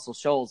Muscle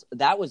Shoals,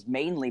 that was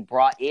mainly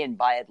brought in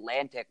by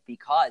Atlantic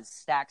because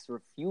Stax's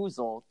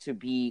refusal to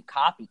be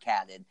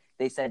copycatted.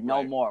 They said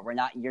no more.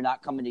 You're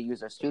not coming to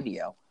use our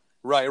studio.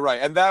 Right,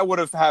 and that would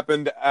have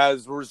happened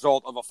as a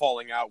result of a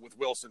falling out with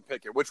Wilson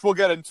Pickett, which we'll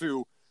get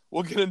into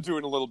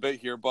in a little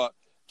bit here. But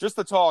just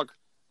to talk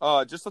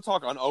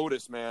on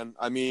Otis, man.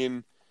 I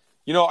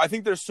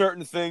think there's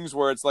certain things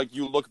where it's like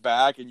you look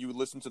back and you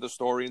listen to the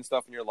story and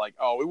stuff and you're like,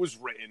 oh, it was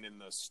written in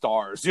the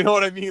stars. You know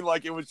what I mean?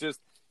 Like it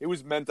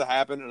was meant to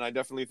happen. And I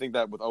definitely think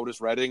that with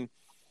Otis Redding,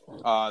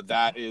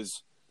 that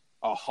is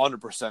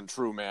 100%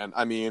 true, man.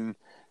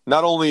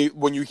 Not only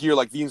when you hear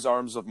like These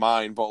Arms of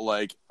Mine, but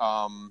like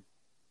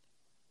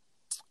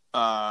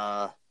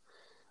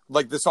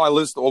this song I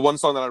list, or one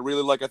song that I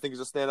really like, I think is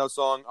a standout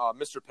song,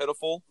 Mr.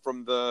 Pitiful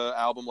from the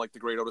album, like the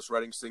great Otis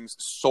Redding sings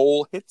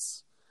Soul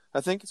Hits, I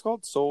think it's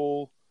called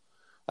Soul.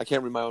 I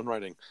can't read my own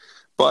writing,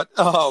 but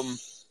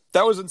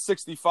that was in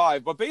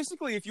 65. But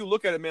basically, if you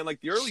look at it, man,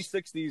 like the early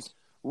 60s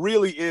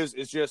really is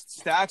just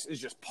Stax is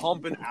just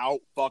pumping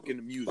out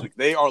fucking music.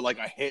 They are like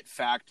a hit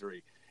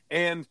factory.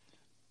 And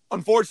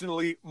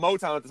unfortunately,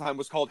 Motown at the time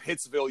was called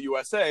Hitsville,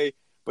 USA.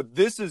 But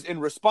this is in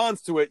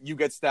response to it, you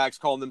get Stax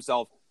calling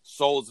themselves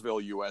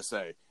Soulsville,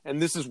 USA.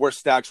 And this is where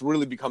Stax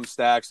really becomes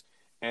Stax.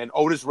 And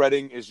Otis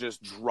Redding is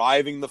just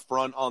driving the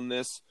front on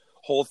this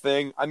whole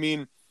thing.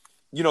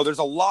 There's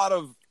a lot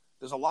of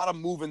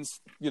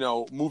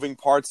moving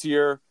parts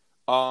here.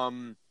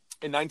 In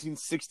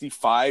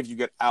 1965, you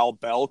get Al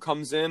Bell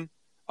comes in.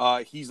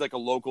 He's like a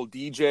local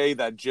DJ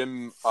that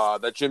Jim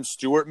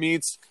Stewart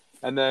meets.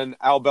 And then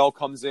Al Bell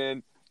comes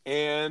in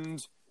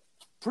and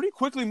pretty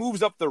quickly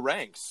moves up the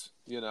ranks.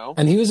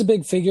 And he was a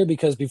big figure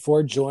because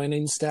before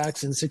joining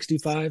Stax in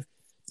 65,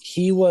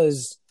 he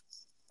was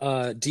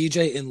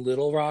DJ in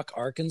Little Rock,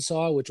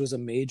 Arkansas, which was a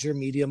major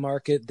media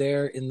market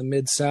there in the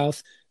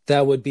Mid-South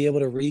that would be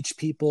able to reach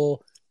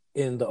people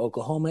in the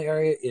Oklahoma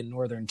area, in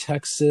northern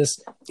Texas,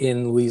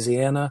 in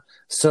Louisiana.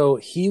 So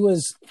he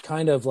was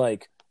kind of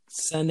like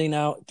sending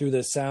out through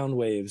the sound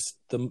waves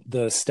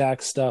the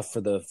Stax stuff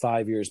for the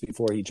 5 years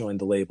before he joined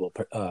the label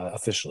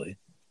officially.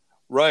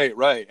 Right.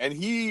 And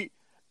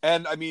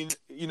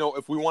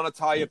if we want to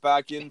tie it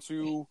back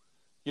into,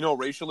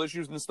 racial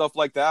issues and stuff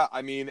like that,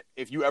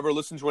 if you ever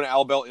listen to an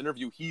Al Bell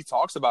interview, he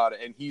talks about it.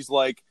 And he's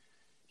like,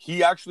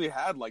 he actually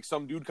had like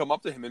some dude come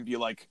up to him and be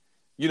like,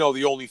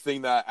 the only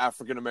thing that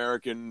African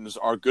Americans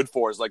are good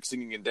for is like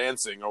singing and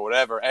dancing or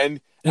whatever.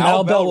 And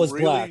Al Bell was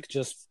black,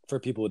 just for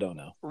people who don't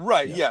know.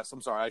 Right. Yeah. Yes.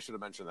 I'm sorry. I should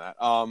have mentioned that.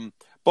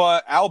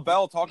 But Al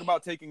Bell, talk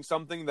about taking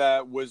something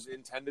that was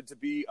intended to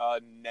be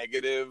a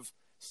negative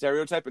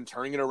stereotype and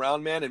turning it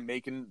around, man, and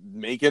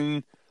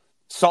making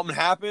something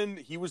happen.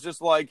 He was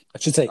just like, I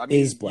should say,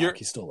 is black.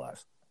 He's still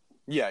alive.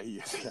 Yeah, he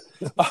is.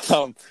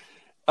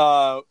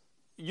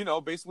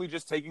 Basically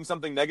just taking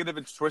something negative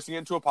and twisting it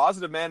into a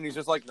positive, man. And he's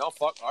just like, no,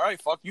 fuck. All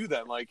right, fuck you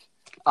then. Like,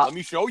 let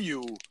me show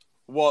you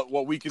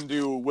what we can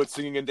do with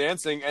singing and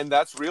dancing. And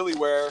that's really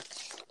where,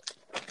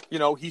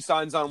 he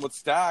signs on with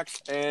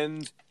Stax.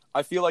 And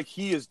I feel like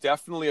he is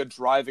definitely a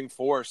driving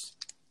force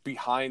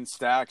behind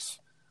Stax.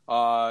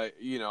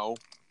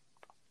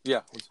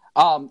 Yeah.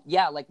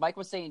 Like Mike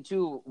was saying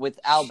too, with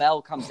Al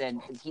Bell comes in,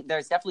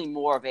 there's definitely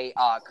more of a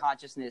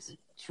consciousness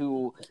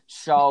to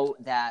show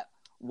that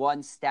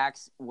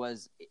Stax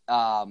was,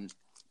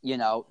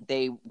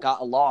 they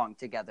got along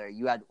together.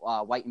 You had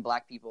white and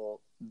black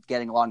people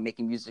getting along,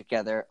 making music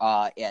together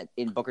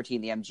in Booker T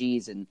and the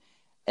MGs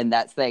and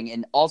that thing.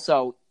 And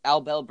also,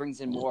 Al Bell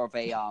brings in more of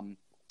a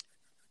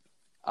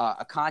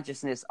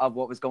consciousness of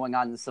what was going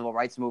on in the civil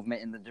rights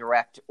movement and the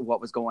direct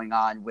what was going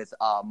on with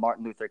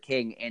Martin Luther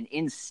King. And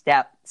in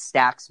step,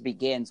 Stax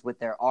begins with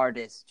their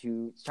artists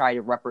to try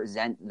to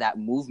represent that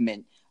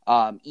movement.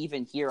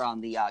 Even here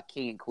on the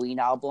King and Queen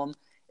album,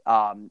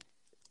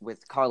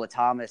 with Carla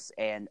Thomas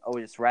and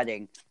Otis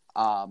Redding,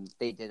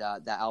 they did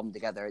that album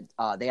together.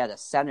 They had a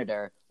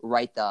senator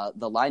write the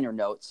liner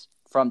notes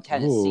from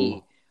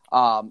Tennessee.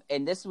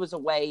 And this was a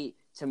way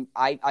to,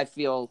 I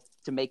feel,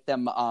 to make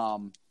them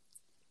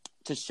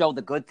to show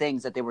the good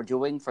things that they were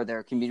doing for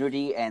their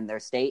community and their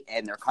state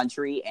and their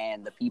country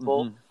and the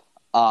people.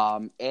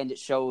 And it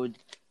showed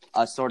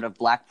a sort of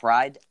black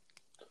pride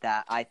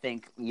that I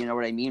think,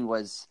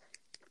 was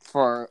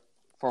for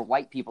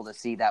white people to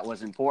see that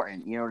was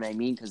important. You know what I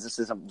mean? Because this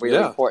is a really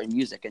important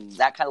music. And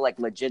that kind of like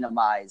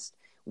legitimized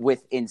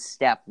in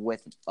step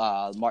with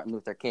Martin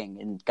Luther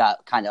King and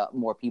got kind of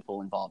more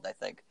people involved, I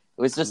think.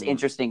 It was just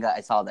interesting that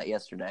I saw that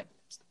yesterday.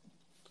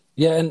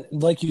 Yeah, and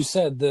like you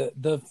said,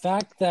 the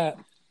fact that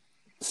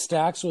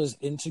Stax was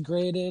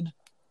integrated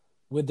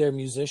with their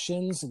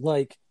musicians,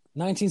 like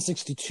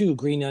 1962,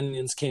 Green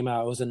Onions came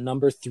out. It was a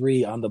number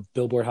 3 on the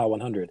Billboard Hot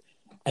 100.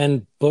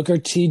 And Booker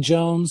T.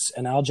 Jones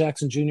and Al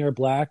Jackson Jr. are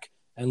black,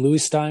 and Louis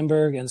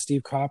Steinberg and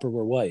Steve Cropper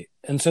were white.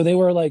 And so they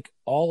were like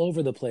all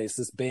over the place,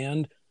 this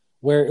band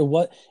where it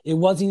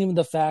wasn't even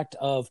the fact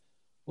of,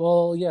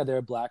 well, yeah, they're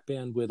a black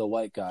band with a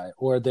white guy,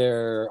 or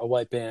they're a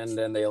white band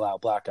and they allow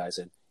black guys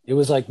in. It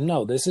was like,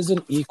 no, this is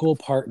an equal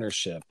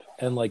partnership.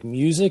 And like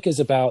music is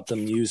about the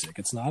music.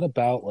 It's not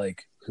about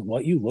like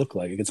what you look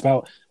like. It's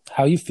about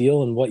how you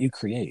feel and what you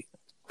create.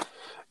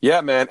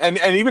 Yeah, man. And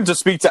even to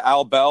speak to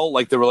Al Bell,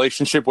 like the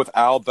relationship with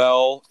Al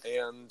Bell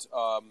and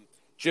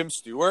Jim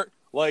Stewart,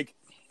 like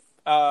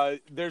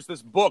there's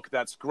this book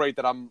that's great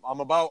that I'm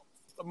about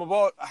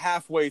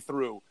halfway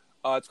through.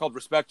 It's called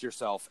Respect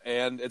Yourself,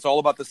 and it's all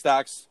about the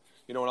Stax,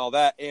 and all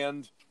that.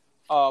 And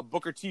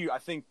Booker T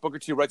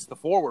writes the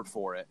foreword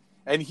for it.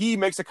 And he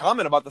makes a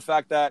comment about the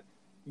fact that,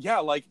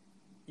 like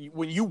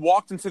when you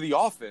walked into the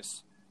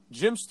office,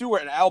 Jim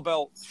Stewart and Al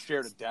Bell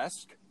shared a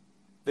desk.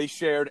 They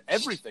shared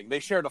everything. They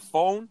shared a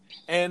phone.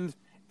 And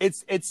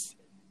it's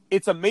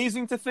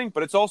amazing to think,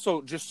 but it's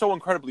also just so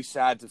incredibly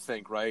sad to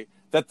think, right?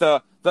 That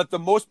the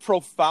most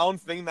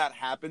profound thing that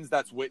happens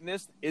that's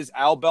witnessed is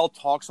Al Bell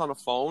talks on a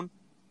phone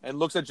and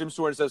looks at Jim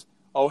Stewart and says,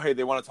 oh, hey,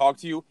 they want to talk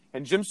to you.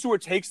 And Jim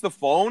Stewart takes the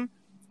phone,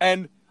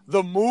 and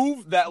the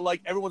move that,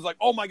 like, everyone's like,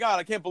 oh, my God,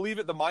 I can't believe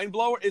it, the mind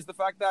blower, is the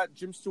fact that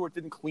Jim Stewart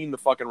didn't clean the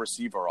fucking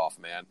receiver off,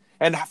 man.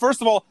 And first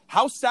of all,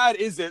 how sad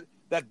is it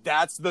that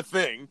that's the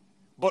thing?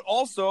 But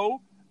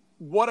also,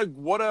 what a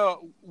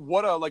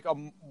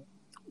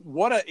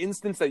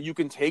instance that you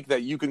can take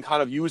that you can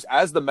kind of use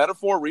as the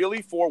metaphor,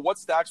 really, for what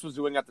Stax was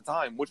doing at the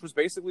time, which was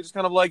basically just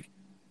kind of like,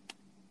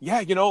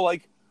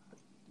 like,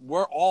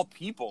 we're all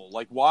people.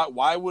 Like,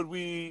 why would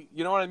we,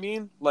 you know what I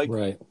mean? Like,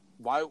 right.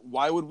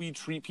 Why would we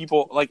treat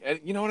people like,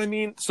 you know what I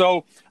mean?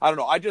 So I don't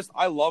know.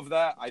 I love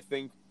that. I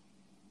think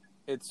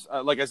it's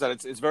like I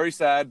said, it's very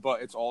sad,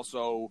 but it's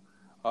also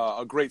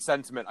a great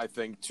sentiment, I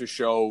think, to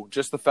show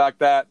just the fact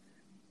that,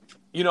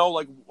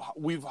 like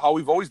we've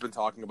always been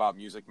talking about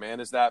music, man,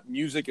 is that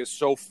music is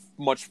so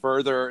much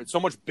further, it's so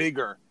much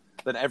bigger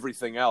than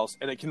everything else,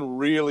 and it can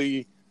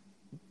really,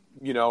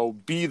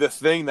 be the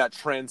thing that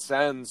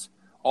transcends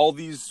all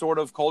these sort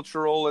of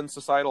cultural and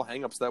societal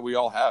hangups that we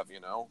all have,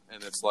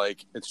 and it's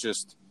like, it's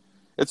just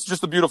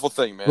a beautiful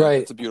thing, man.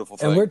 Right. It's a beautiful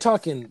thing. And we're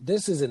talking,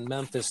 this is in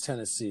Memphis,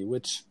 Tennessee,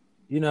 which,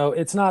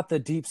 it's not the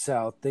deep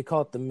South. They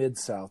call it the mid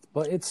South,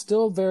 but it's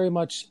still very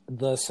much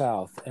the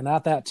South. And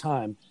at that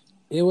time,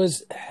 it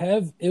was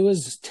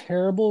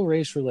terrible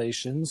race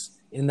relations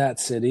in that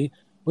city,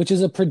 which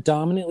is a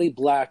predominantly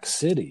black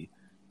city.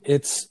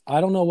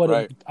 I don't know what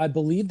right. I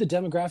believe the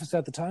demographics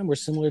at the time were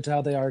similar to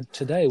how they are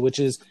today, which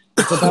is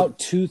it's about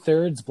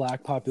 2/3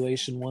 black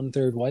population,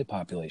 1/3 white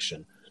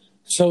population.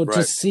 So right.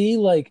 to see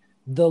like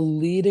the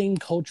leading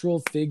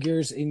cultural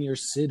figures in your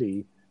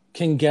city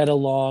can get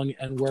along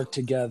and work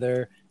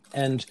together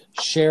and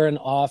share an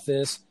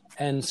office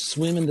and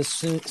swim in the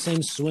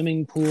same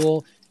swimming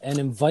pool and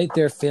invite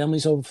their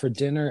families over for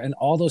dinner and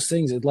all those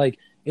things.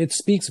 It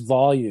speaks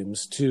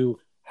volumes to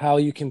how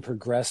you can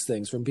progress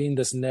things from being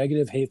this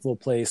negative, hateful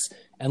place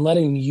and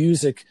letting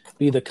music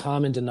be the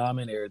common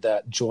denominator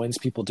that joins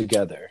people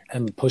together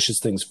and pushes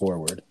things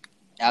forward.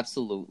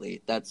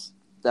 Absolutely. That's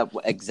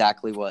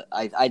exactly what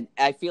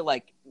I feel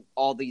like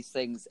all these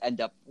things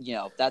end up,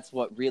 that's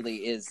what really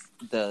is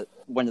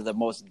one of the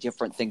most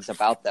different things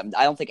about them.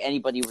 I don't think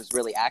anybody was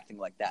really acting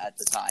like that at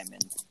the time.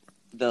 And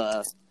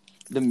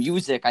the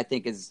music, I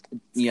think, is,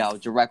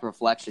 direct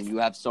reflection. You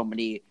have so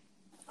many,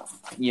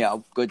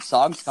 good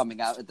songs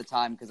coming out at the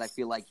time because I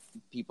feel like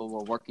people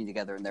were working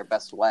together in their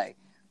best way.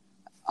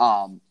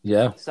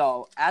 Yeah.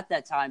 So at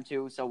that time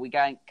too, so we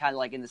got kind of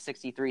like in the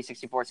 63,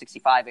 64,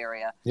 65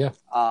 area. Yeah.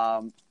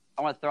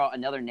 I want to throw out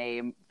another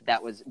name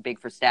that was big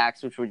for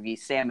Stax, which would be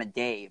Sam and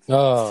Dave.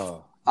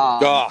 Oh.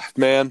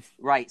 Man.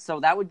 Right. So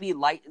that would be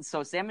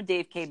so Sam and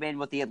Dave came in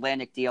with the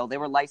Atlantic deal. They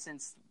were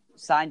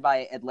signed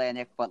by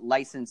Atlantic, but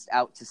licensed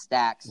out to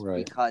Stax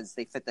because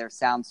they fit their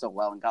sound so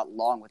well and got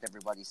along with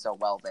everybody so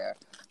well there.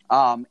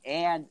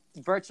 And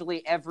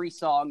virtually every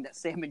song that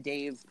Sam and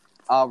Dave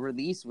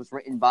released was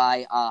written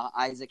by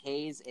Isaac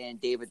Hayes and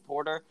David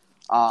Porter,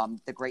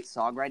 the great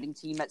songwriting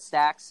team at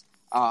Stax.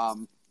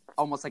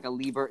 Almost like a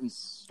Liebert and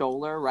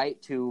Stoller,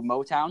 right, to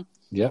Motown.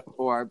 Yeah.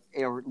 Or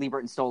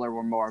Liebert and Stoller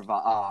were more of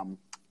a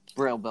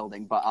Brill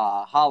building, but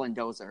Holland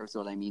Dozer is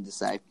what I mean to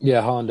say.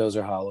 Yeah, Holland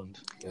Dozer, Holland.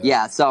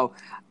 Yeah, so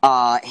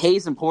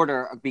Hayes and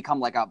Porter become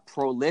like a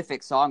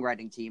prolific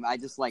songwriting team. I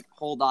just like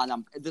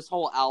this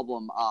whole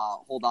album,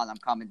 Hold On, I'm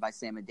Coming by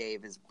Sam and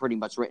Dave is pretty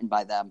much written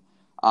by them.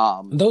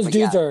 Those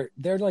dudes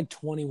they're like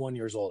 21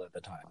 years old at the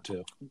time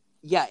too.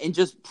 Yeah, and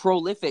just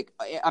prolific.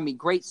 I mean,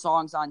 great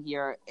songs on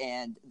here,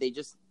 and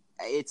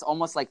it's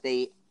almost like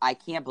I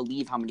can't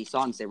believe how many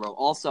songs they wrote.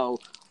 Also,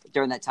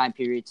 during that time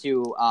period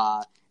too,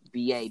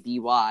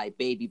 B.A.B.Y.,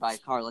 Baby by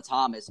Carla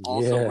Thomas,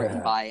 also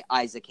written by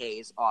Isaac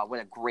Hayes. What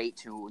a great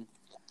tune.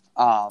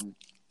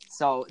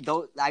 So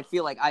I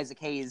feel like Isaac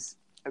Hayes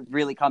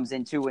really comes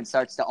in too and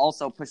starts to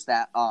also push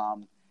that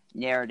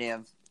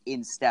narrative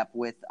in step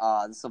with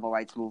the civil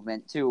rights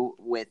movement too,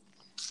 with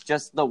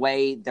just the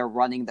way they're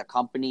running the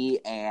company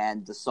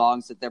and the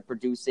songs that they're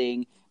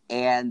producing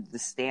and the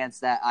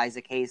stance that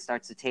Isaac Hayes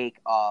starts to take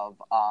of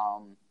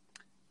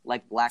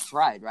like Black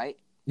Pride, right?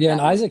 Yeah,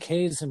 and Isaac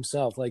Hayes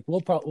himself, like we'll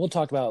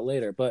talk about it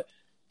later, but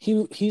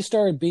he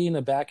started being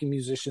a backing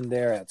musician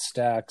there at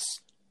Stax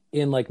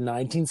in like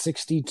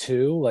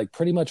 1962, like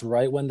pretty much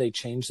right when they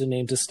changed the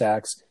name to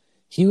Stax.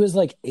 He was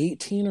like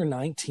 18 or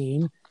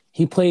 19.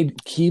 He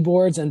played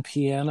keyboards and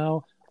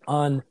piano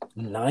on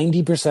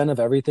 90% of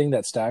everything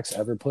that Stax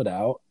ever put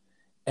out.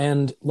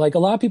 And like a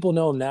lot of people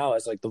know him now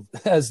as like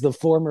as the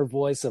former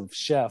voice of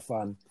Chef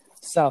on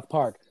South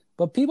Park,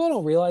 but people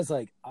don't realize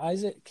like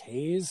Isaac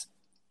Hayes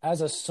as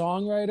a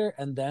songwriter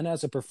and then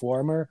as a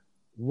performer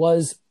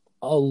was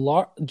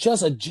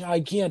just a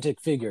gigantic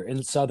figure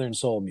in Southern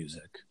soul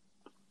music.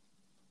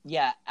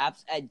 Yeah,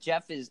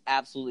 Jeff is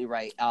absolutely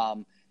right.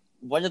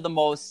 One of the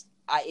most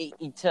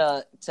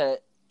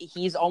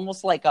he's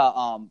almost like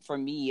for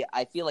me,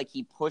 I feel like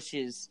he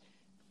pushes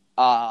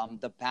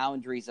the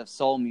boundaries of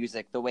soul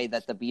music the way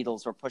that the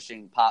Beatles were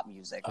pushing pop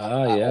music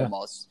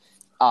almost.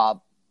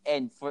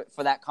 And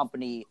for that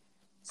company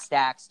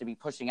Stax to be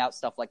pushing out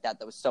stuff like that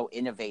was so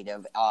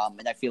innovative,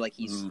 and I feel like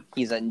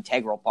he's an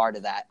integral part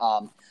of that.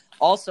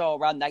 Also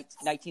around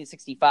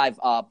 1965,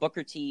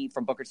 Booker T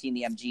from Booker T and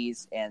the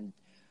MGs, and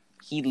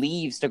he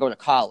leaves to go to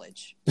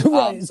college.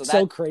 Right,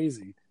 so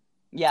crazy.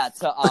 Yeah,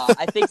 to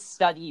I think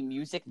study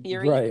music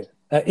theory. Right,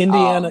 at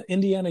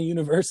Indiana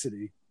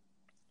University.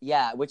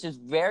 Yeah, which is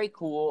very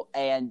cool,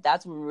 and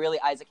that's when really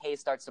Isaac Hayes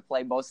starts to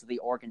play most of the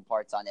organ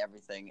parts on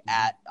everything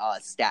at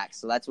Stax.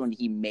 So that's when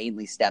he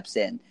mainly steps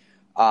in.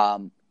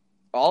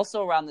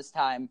 Also around this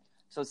time,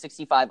 so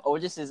 65,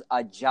 Otis is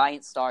a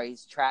giant star.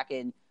 He's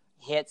tracking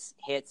hits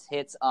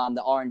on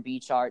the R&B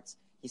charts.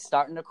 He's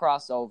starting to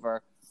cross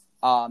over.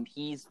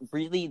 He's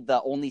really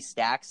the only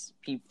Stax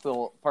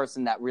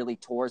person that really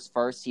tours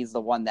first. He's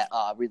the one that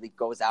really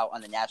goes out on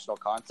the national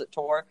concert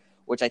tour,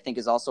 which I think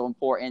is also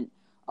important.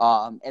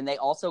 And they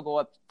also go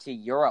up to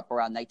Europe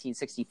around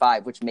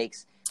 1965, which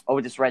makes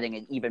Otis Redding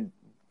an even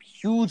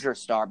huger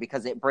star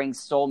because it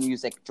brings soul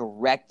music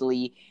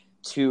directly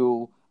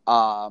to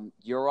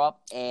Europe,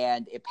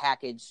 and it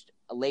packaged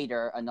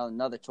later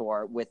another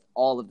tour with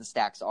all of the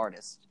Stax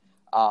artists.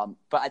 But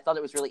I thought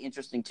it was really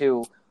interesting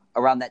too.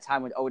 Around that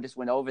time when Otis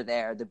went over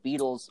there, the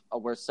Beatles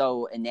were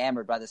so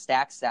enamored by the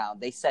Stax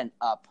sound, they sent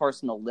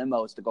personal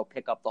limos to go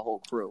pick up the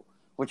whole crew,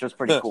 which was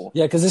pretty cool.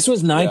 Yeah, because this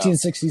was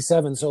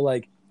 1967, so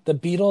like the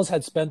Beatles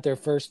had spent their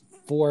first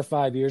 4 or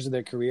 5 years of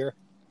their career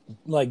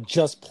like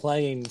just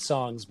playing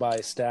songs by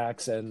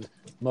Stax and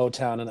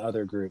Motown and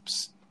other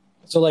groups.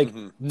 So like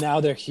now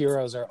their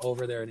heroes are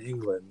over there in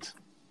England.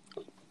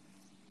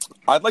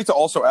 I'd like to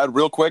also add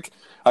real quick.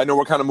 I know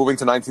we're kind of moving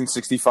to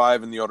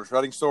 1965 in the Otis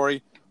Redding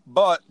story,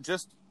 but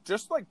just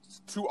like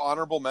two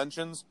honorable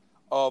mentions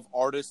of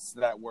artists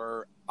that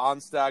were on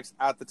Stax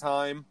at the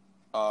time,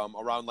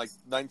 around like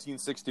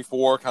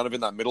 1964, kind of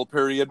in that middle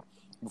period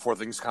before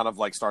things kind of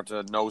like start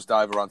to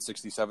nosedive around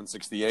 67,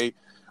 68.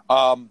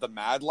 The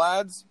Mad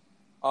Lads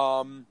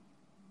was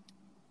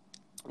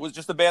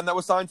just a band that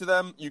was signed to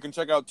them. You can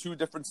check out two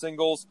different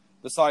singles,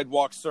 The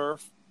Sidewalk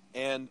Surf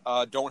and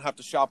Don't Have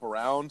to Shop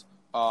Around.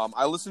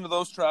 I listened to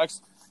those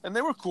tracks, and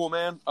they were cool,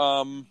 man.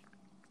 I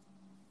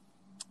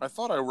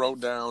thought I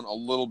wrote down a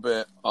little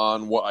bit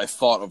on what I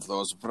thought of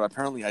those, but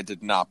apparently I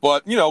did not.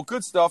 But, you know,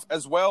 good stuff,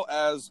 as well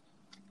as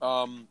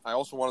I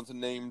also wanted to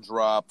name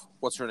drop,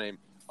 what's her name?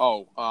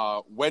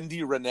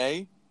 Wendy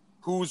Renee,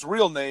 whose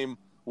real name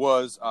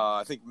was,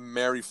 I think,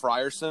 Mary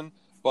Frierson,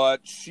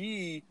 but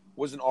she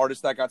was an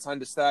artist that got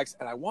signed to Stax,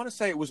 and I want to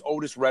say it was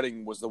Otis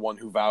Redding was the one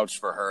who vouched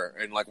for her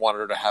and, like, wanted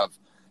her to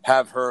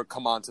have her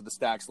come onto the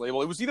Stax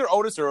label. It was either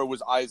Otis or it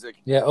was Isaac.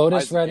 Yeah,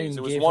 Otis Isaac Redding Hayes.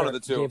 It was one of the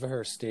two. Gave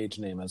her stage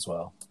name as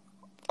well.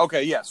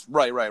 Okay, yes,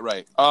 right.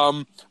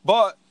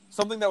 But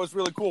something that was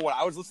really cool when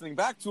I was listening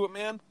back to it,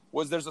 man,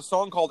 was there's a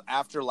song called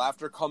After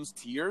Laughter Comes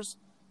Tears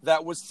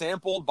that was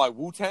sampled by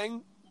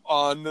Wu-Tang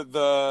on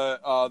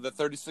the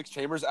 36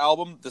 Chambers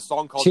album. The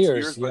song called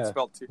Tears, but it's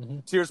spelled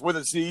Tears with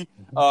a C.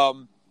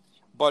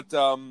 But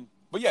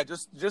yeah,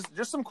 just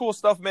some cool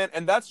stuff, man.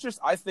 And that's just,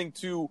 I think,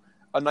 too,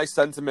 a nice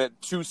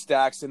sentiment to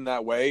Stax in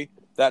that way.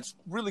 That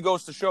really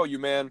goes to show you,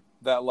 man,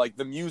 that like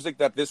the music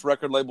that this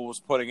record label was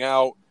putting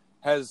out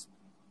has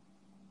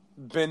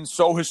been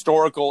so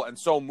historical and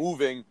so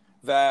moving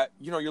that,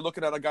 you know, you're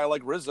looking at a guy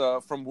like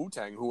RZA from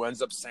Wu-Tang who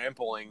ends up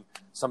sampling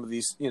some of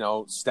these, you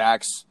know,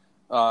 Stax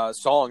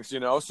songs, you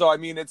know. So I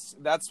mean,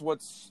 that's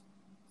what's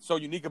so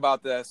unique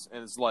about this,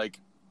 and it's like,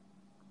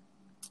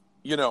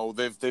 you know,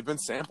 they've been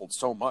sampled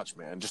so much,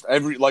 man. Just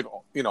every, like,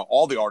 you know,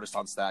 all the artists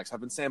on Stax have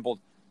been sampled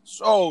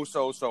so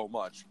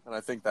much, and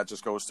I think that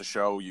just goes to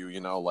show you,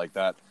 you know, like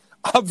that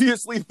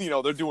obviously, you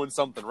know, they're doing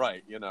something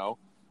right, you know.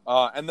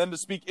 And then to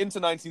speak into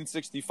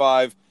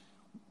 1965,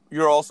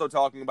 you're also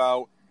talking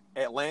about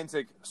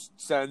Atlantic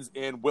sends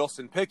in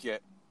Wilson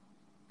Pickett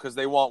because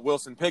they want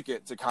Wilson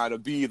Pickett to kind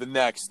of be the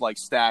next, like,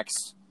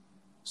 Stax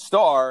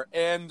star.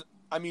 And,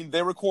 I mean, they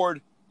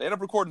end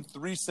up recording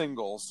 3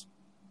 singles.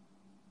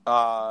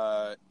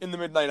 In the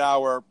Midnight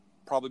Hour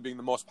probably being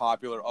the most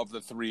popular of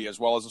the 3, as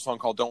well as a song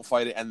called Don't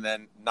Fight It, and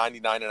then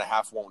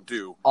 99.5 Won't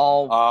Do.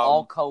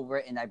 All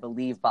co-written, I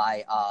believe,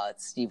 by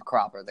Steve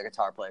Cropper, the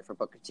guitar player for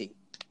Booker T.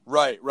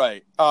 Right.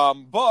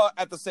 But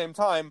at the same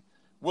time,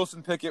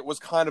 Wilson Pickett was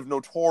kind of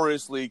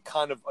notoriously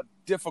kind of a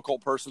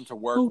difficult person to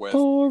work with,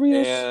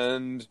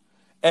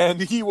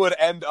 and he would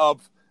end up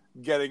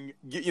getting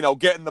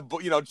the,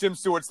 you know, Jim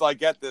Stewart's like,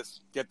 get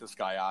this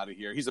guy out of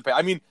here. He's a pain.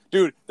 I mean,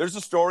 dude, there's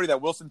a story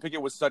that Wilson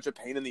Pickett was such a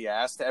pain in the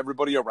ass to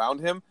everybody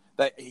around him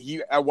that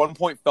he at one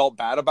point felt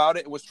bad about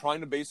it and was trying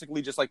to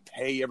basically just like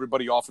pay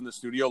everybody off in the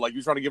studio. Like, he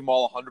was trying to give them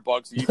all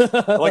 $100 each.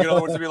 Like, in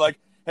other words, to be like,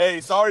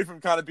 hey, sorry for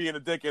kind of being a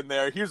dick in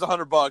there. Here's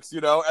 $100,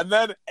 you know? And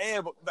then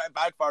that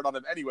backfired on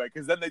them anyway,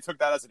 because then they took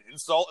that as an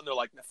insult, and they're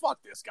like, fuck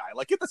this guy.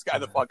 Like, get this guy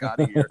the fuck out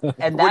of here.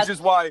 And which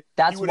is why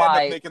he would end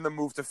up making the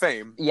move to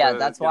fame. Yeah,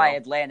 that's why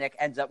Atlantic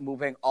ends up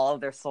moving all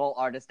of their soul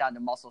artists down to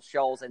Muscle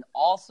Shoals, and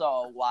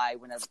also why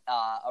when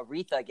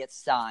Aretha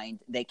gets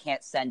signed, they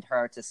can't send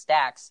her to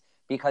Stax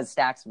because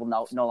Stax will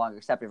no longer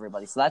accept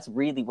everybody. So that's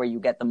really where you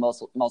get the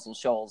Muscle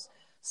Shoals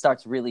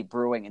starts really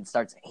brewing and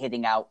starts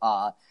hitting out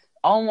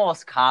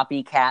almost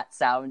copycat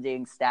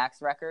sounding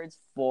Stax records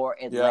for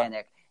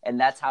Atlantic. Yeah. And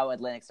that's how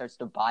Atlantic starts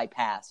to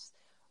bypass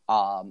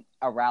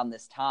around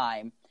this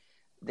time.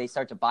 They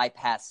start to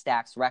bypass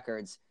Stax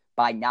records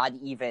by not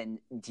even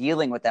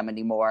dealing with them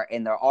anymore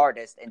in their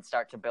artists and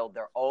start to build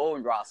their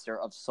own roster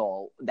of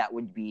soul that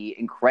would be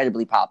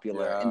incredibly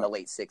popular in the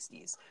late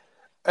 60s.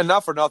 And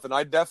not for nothing,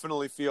 I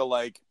definitely feel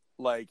like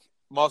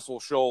Muscle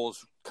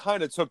Shoals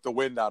kind of took the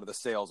wind out of the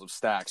sails of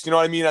Stax. You know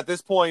what I mean? At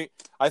this point,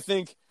 I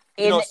think,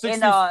 in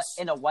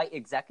a white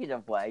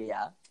executive way,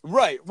 yeah.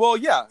 Right. Well,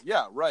 yeah,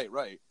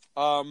 right.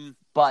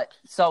 But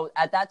so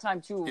at that time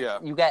too,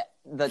 you get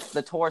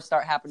the tours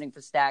start happening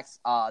for Stax.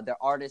 Their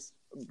artist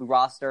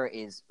roster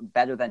is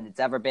better than it's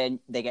ever been.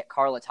 They get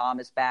Carla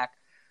Thomas back,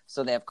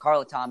 so they have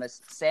Carla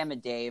Thomas, Sam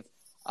and Dave.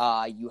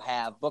 You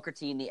have Booker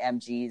T and the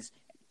MGs,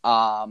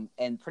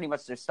 and pretty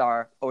much their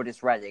star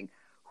Otis Redding,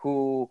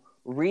 who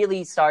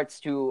really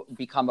starts to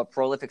become a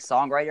prolific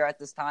songwriter at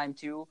this time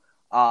too.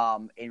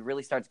 And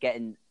really starts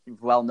getting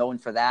well known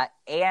for that.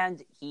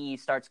 And he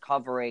starts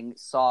covering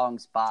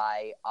songs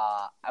by,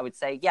 I would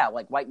say,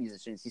 like white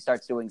musicians. He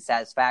starts doing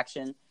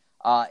Satisfaction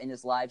in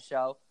his live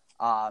show.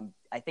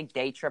 I think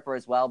Day Tripper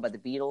as well by the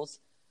Beatles.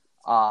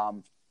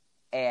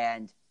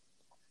 And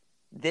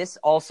this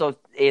also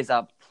is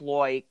a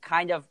ploy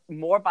kind of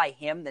more by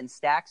him than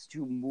Stax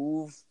to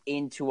move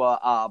into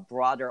a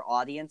broader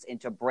audience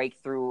and to break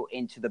through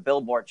into the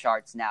Billboard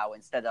charts now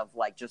instead of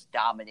like just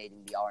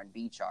dominating the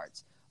R&B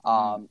charts.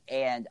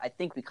 And I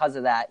think because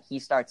of that, he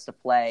starts to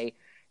play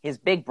his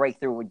big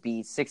breakthrough would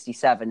be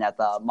 67 at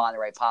the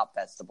Monterey Pop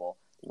Festival,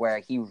 where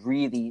he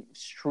really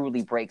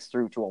truly breaks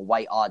through to a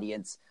white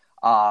audience,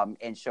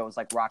 and shows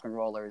like rock and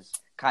rollers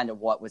kind of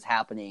what was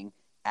happening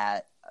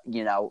at,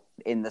 you know,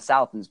 in the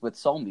South with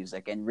soul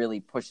music, and really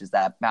pushes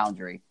that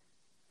boundary.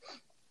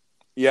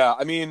 Yeah,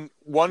 I mean,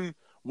 one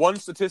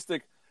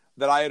statistic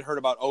that I had heard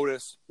about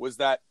Otis was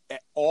that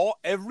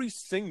every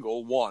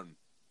single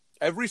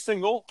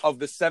of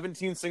the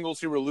 17 singles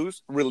he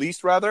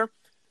released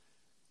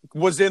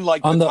was in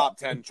like the top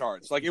 10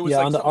 charts. Like it was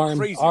like something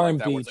crazy like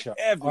that. Like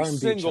every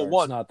single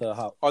one, not the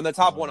hot, on the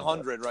top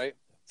 100, right?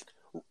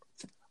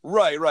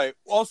 Right.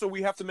 Also,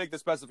 we have to make the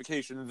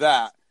specification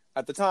that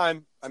at the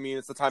time, I mean,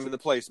 it's the time and the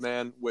place,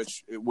 man.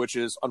 Which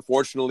is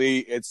unfortunately,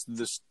 it's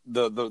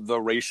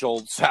the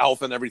racial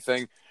South and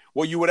everything.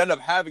 What you would end up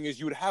having is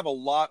you would have a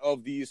lot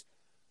of these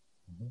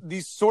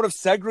sort of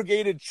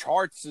segregated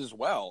charts as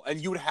well,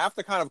 and you would have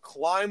to kind of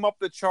climb up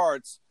the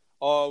charts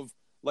of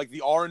like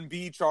the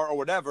R&B chart or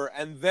whatever,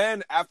 and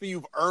then after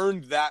you've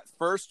earned that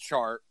first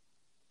chart,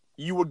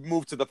 you would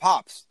move to the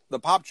pop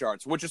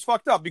charts, which is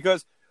fucked up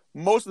because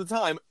most of the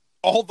time,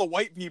 all the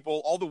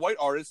white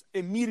artists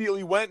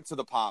immediately went to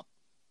the pop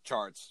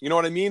charts. You know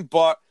what I mean?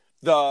 But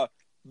the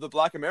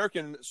Black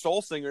American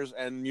soul singers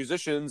and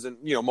musicians and,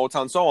 you know,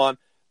 Motown and so on,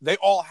 they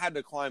all had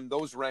to climb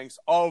those ranks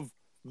of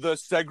the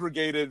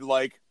segregated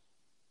like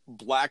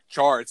black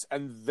charts,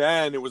 and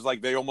then it was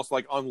like they almost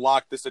like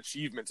unlocked this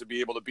achievement to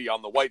be able to be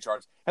on the white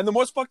charts. And the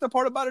most fucked up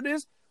part about it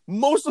is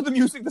most of the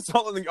music that's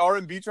on the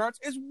R&B charts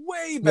is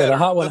way better. Yeah, the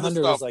Hot than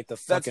 100 was like the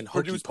fucking that's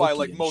produced by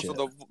like most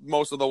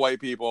of the white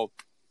people.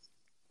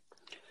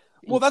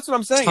 Well, that's what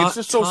I'm saying. It's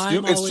just so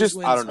stupid. It's just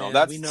wins, I don't know.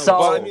 That's so.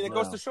 But I mean, it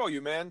goes to show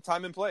you, man.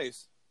 Time and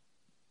place.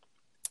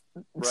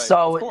 Right.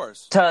 So of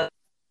course. To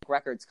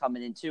records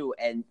coming in too,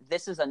 and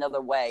this is another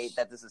way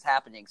that this is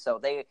happening. So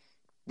they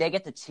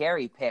get to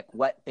cherry pick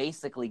what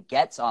basically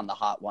gets on the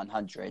Hot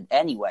 100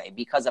 anyway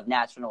because of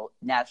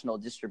national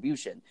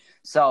distribution.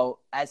 So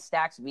as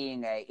Stax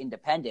being a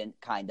independent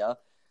kinda,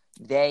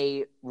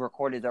 they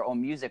recorded their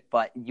own music,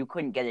 but you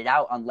couldn't get it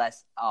out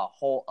unless a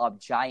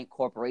giant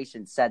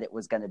corporation said it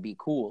was going to be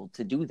cool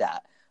to do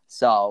that.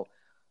 So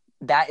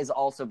that is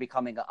also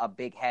becoming a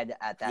big head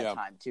at that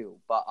time too.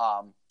 But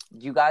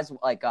you guys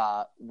like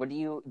what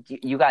do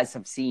you guys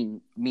have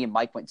seen? Me and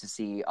Mike went to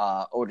see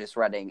Otis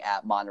Redding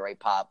at Monterey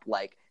Pop.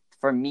 Like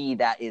for me,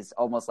 that is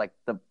almost like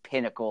the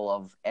pinnacle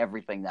of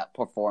everything, that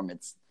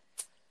performance.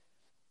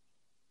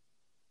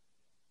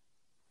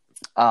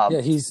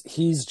 He's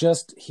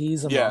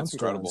a monster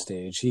incredible. on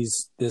stage.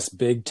 He's this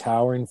big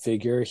towering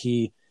figure.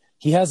 He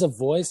has a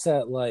voice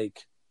that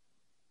like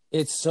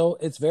it's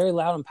very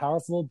loud and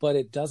powerful, but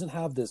it doesn't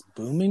have this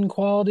booming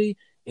quality.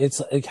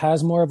 It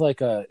has more of like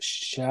a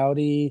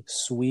shouty,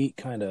 sweet,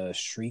 kind of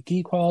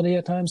shrieky quality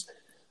at times.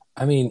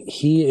 I mean,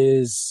 he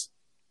is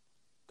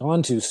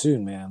gone too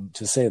soon, man,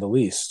 to say the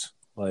least.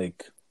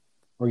 Like,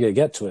 we're gonna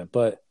get to it,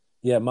 but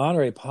yeah,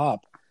 Monterey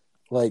Pop,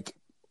 like,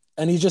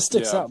 and he just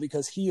sticks out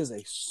because he is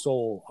a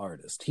soul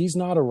artist. He's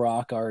not a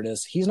rock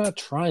artist. He's not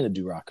trying to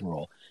do rock and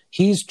roll.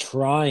 He's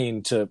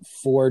trying to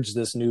forge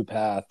this new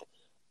path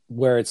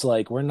where it's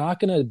like, we're not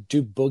gonna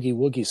do boogie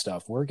woogie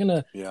stuff. We're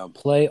gonna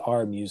play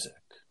our music.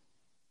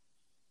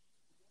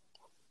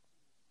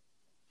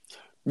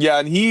 Yeah,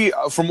 and he,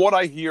 from what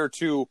I hear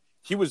too,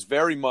 he was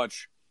very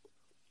much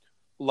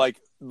like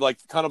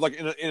kind of like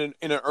in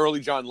an early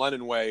John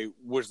Lennon way,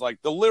 was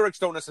like the lyrics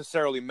don't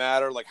necessarily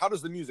matter. Like, how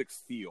does the music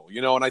feel,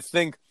 you know? And I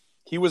think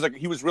he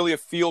was really a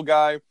feel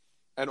guy,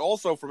 and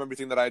also from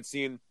everything that I had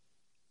seen,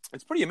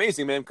 it's pretty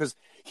amazing, man, because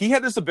he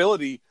had this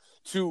ability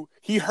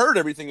he heard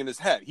everything in his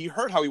head. He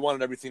heard how he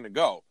wanted everything to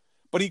go,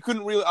 but he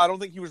couldn't really. I don't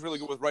think he was really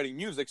good with writing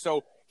music,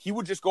 so he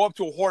would just go up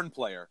to a horn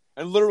player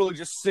and literally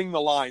just sing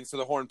the lines to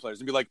the horn players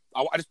and be like,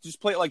 I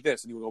just play it like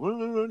this. And he would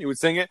go, he would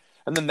sing it.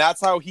 And then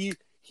that's how he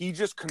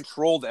just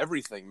controlled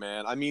everything,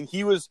 man. I mean,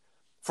 he was,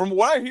 from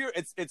what I hear,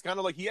 it's kind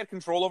of like he had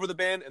control over the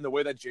band in the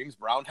way that James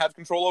Brown had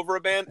control over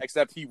a band,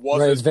 except he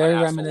wasn't. Right, it's very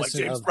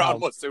reminiscent like of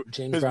how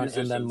James Brown musicians.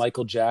 And then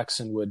Michael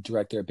Jackson would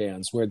direct their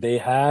bands, where they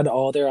had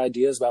all their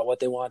ideas about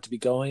what they wanted to be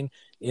going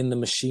in the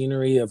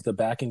machinery of the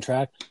backing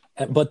track,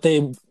 but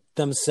they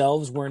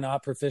themselves were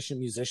not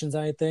proficient musicians,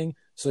 I think.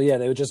 So yeah,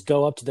 they would just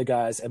go up to the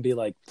guys and be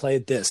like, play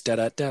this, da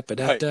da da da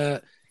da da,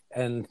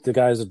 and the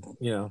guys would,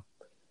 you know,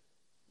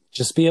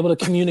 just be able to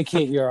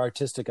communicate your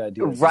artistic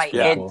ideas. Right,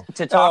 and cool.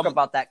 To talk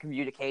about that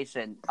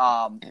communication,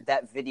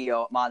 that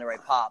video at Monterey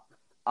Pop,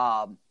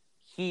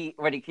 he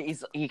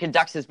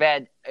conducts his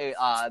band,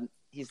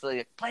 he's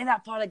like, play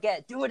that part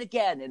again, do it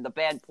again, and the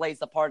band plays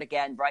the part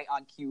again right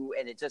on cue,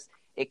 and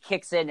it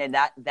kicks in, and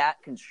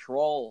that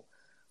control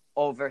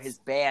over his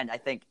band, I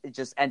think it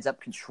just ends up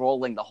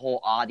controlling the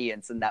whole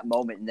audience in that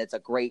moment. And it's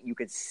you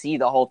could see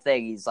the whole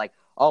thing. He's like,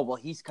 oh, well,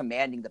 he's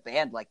commanding the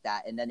band like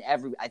that. And then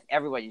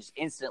everybody just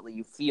instantly,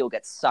 you feel,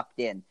 gets sucked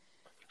in.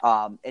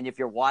 And if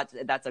you're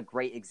watching, that's a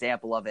great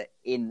example of it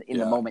in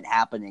the moment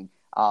happening.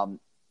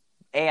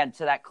 And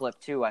to that clip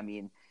too, I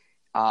mean,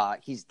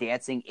 he's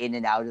dancing in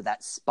and out of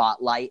that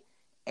spotlight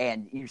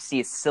and you see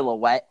his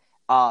silhouette.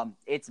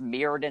 It's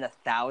mirrored in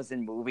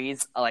 1,000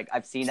 movies. Like,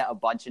 I've seen it a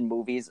bunch in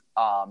movies.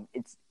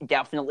 It's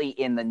definitely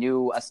in the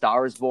new A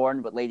Star Is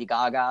Born with Lady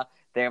Gaga.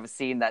 They have a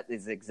scene that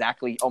is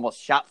exactly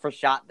almost shot for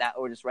shot that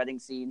Otis Redding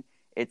scene.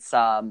 It's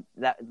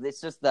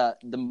it's just the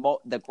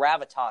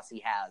gravitas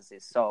he has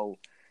is so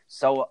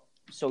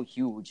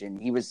huge,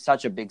 and he was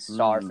such a big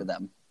star for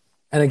them.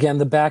 And again,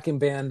 the backing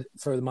band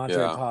for the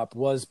Monterey Pop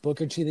was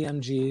Booker T, the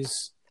MGs,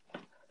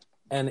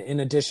 and in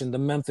addition, the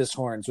Memphis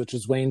Horns, which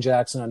was Wayne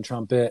Jackson on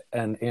trumpet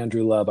and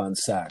Andrew Lubb on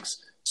sax.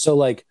 So,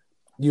 like,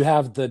 you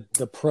have the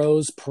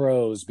pros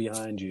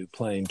behind you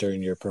playing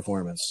during your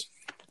performance.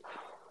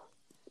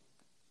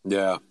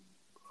 Yeah.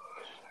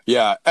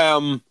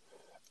 And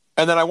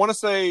then I want to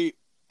say,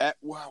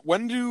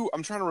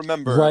 I'm trying to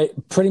remember. Right,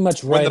 pretty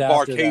much right the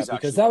after Bar-Kays that,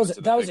 because that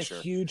was a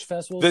huge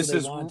festival. So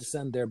they wanted to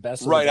send their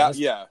best. Right out,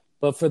 yeah.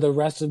 But for the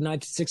rest of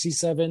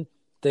 1967,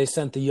 they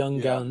sent the Young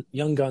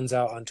Guns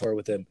out on tour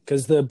with him,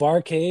 because the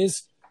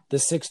Bar-Kays, the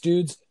 6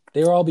 dudes,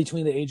 they were all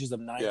between the ages of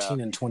 19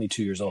 and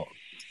 22 years old.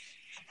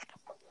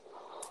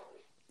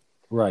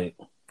 Right.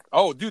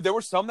 Oh, dude, there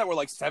were some that were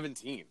like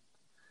 17.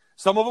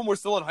 Some of them were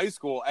still in high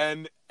school,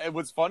 and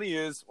what's funny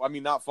is, I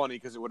mean, not funny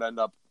because it would end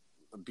up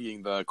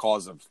being the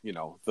cause of,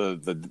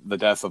 the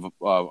death of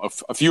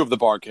a few of the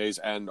Bar-Kays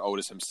and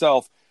Otis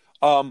himself,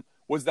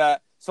 was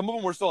that some of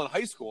them were still in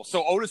high school.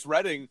 So Otis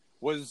Redding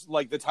was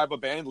like the type of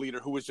band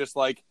leader who was just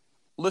like,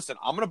 listen,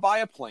 I'm going to buy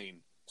a plane.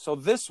 So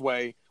this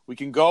way we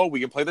can go, we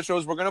can play the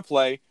shows we're going to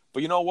play.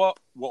 But you know what?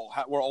 We'll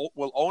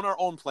own our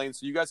own plane,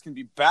 so you guys can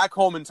be back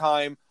home in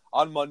time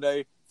on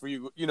Monday for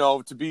you,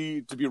 to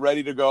be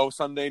ready to go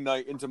Sunday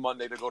night into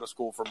Monday to go to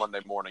school for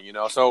Monday morning,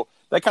 So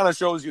that kind of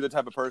shows you the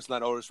type of person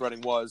that Otis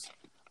Redding was,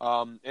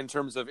 in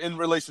terms of, in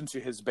relation to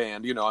his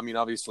band, I mean,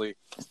 obviously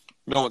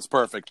no one's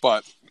perfect,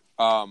 but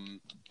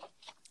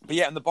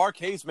yeah, and the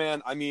Bar-Kays,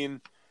 man, I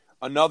mean,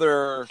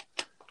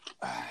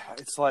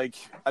 it's like,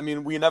 I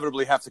mean, we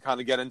inevitably have to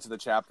kind of get into the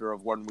chapter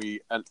of when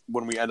we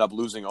end up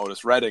losing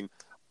Otis Redding,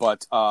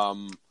 but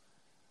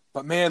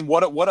man,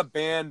 what a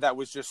band that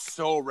was just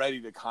so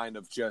ready to kind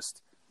of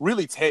just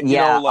really take,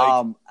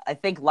 I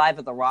think Live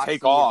at the Roxy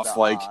take off,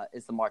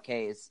 is the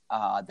Bar-Kays,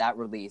 that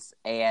release,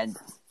 and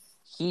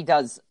he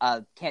does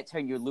Can't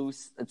Turn You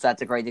Loose.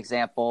 That's a great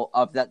example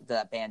of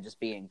that band just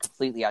being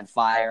completely on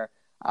fire.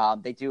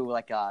 They do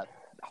like a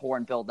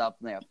horn build up,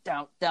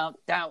 down, down,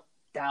 down,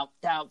 down,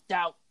 down,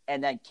 down,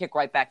 and then kick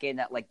right back in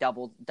at like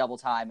double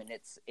time, and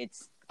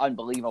it's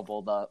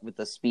unbelievable with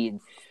the speed.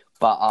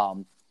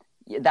 But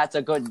that's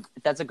a good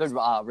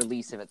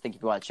release. If you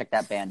want to check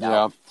that band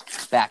out,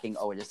 backing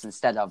Otis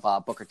instead of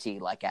Booker T,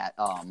 like at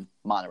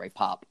Monterey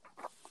Pop.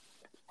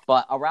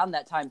 But around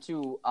that time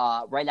too,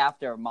 right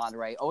after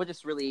Monterey,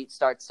 Otis really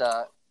starts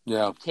to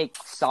take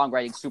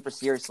songwriting super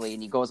seriously,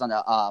 and he goes on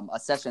a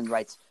session and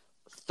writes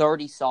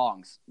 30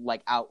 songs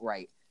like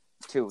outright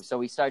too. So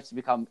he starts to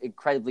become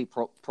incredibly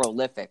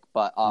prolific.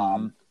 But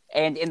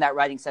and in that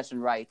writing session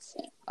writes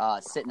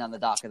Sitting on the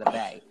Dock of the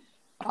Bay.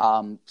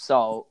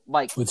 So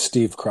Mike with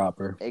Steve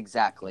Cropper.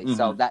 Exactly. Mm-hmm.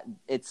 So that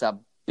it's a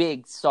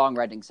big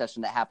songwriting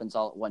session that happens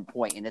all at one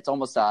point, and it's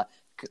almost a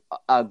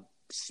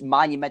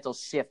monumental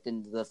shift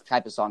in the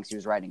type of songs he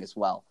was writing as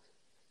well.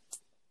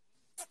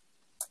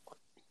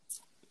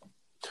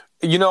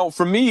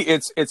 For me,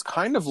 it's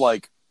kind of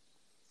like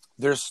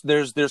there's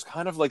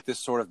kind of like this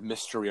sort of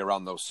mystery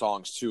around those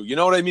songs too. You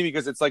know what I mean?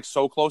 Because it's like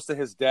so close to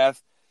his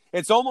death.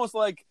 It's almost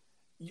like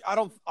I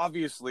don't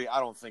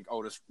think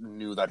Otis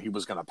knew that he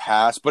was going to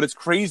pass, but it's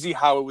crazy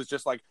how it was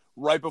just like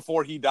right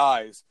before he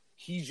dies,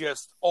 he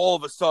just all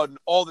of a sudden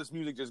all this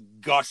music just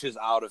gushes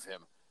out of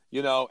him.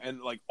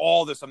 And like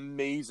all this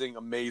amazing,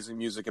 amazing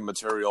music and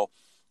material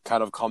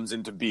kind of comes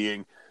into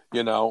being,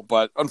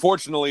 but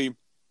unfortunately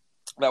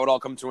that would all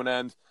come to an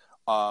end.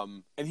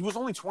 And he was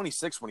only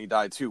 26 when he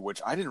died too,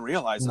 which I didn't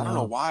realize. No. I don't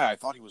know why I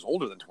thought he was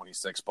older than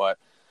 26, but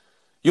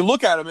you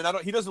look at him and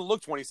he doesn't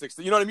look 26.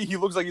 You know what I mean? He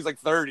looks like he's like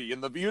 30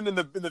 even in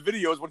the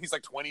videos when he's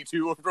like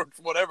 22 or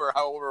whatever,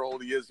 however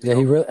old he is. He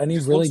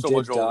really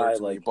did die,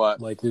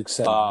 like Luke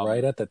said,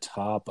 right at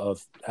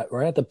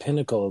the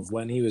pinnacle of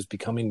when he was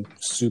becoming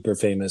super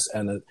famous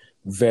and a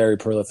very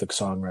prolific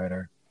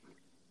songwriter.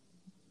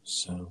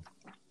 So,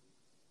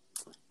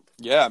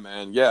 yeah,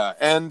 man, yeah,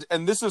 and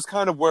this is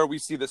kind of where we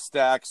see the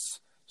Stax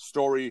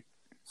story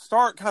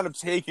start kind of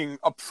taking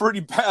a pretty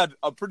bad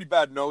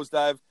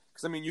nosedive.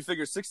 Because, I mean, you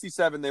figure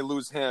 67, they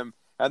lose him.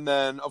 And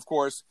then, of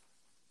course,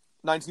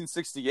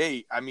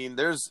 1968, I mean,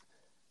 there's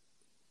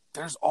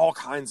all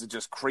kinds of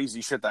just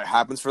crazy shit that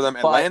happens for them.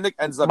 Atlantic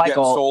ends up getting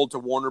sold to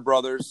Warner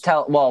Brothers.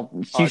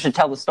 You should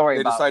tell the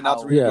story about decide not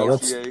to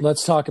renegotiate. Yeah,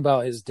 let's talk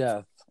about his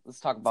death. Let's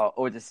talk about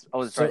Otis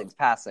Redding's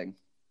passing.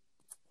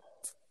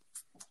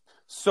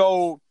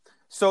 So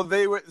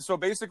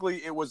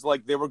basically, it was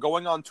like they were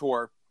going on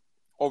tour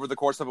over the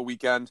course of a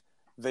weekend.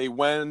 They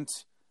went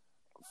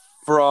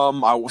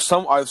from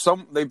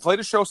they played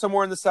a show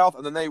somewhere in the South,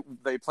 and then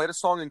they played a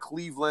song in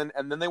Cleveland,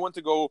 and then they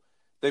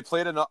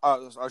played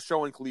a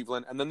show in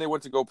Cleveland, and then they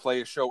went to go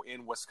play a show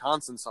in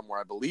Wisconsin somewhere,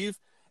 I believe.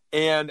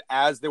 And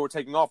as they were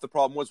taking off, the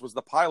problem was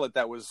the pilot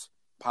that was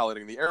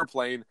piloting the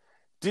airplane,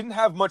 didn't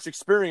have much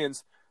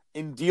experience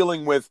in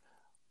dealing with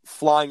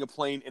flying a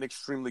plane in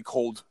extremely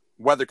cold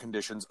weather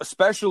conditions,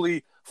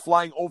 especially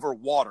flying over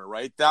water,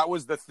 right? That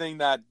was the thing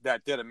that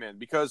did him in,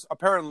 because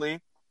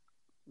apparently,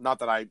 not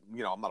that I'm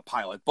not a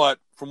pilot, but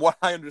from what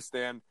I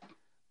understand,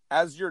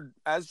 as you're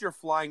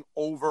flying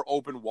over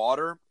open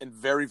water in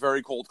very,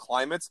 very cold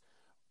climates,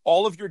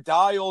 all of your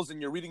dials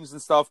and your readings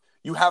and stuff,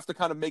 you have to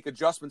kind of make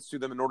adjustments to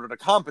them in order to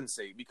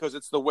compensate, because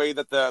it's the way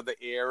that the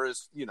air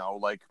is,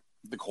 like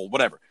the cold,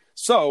 whatever.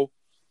 So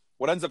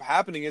what ends up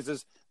happening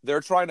is they're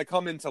trying to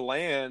come into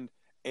land,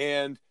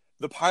 and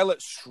the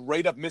pilot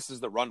straight up misses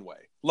the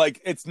runway.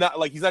 Like, it's not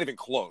like he's not even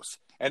close,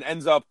 and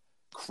ends up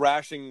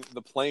crashing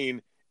the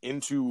plane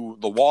into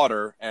the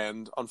water,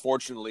 and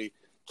unfortunately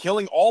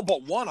killing all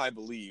but one, I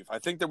believe. I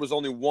think there was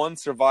only one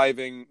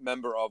surviving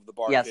member of the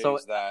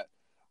Bar-Kays that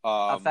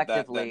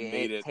effectively that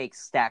made it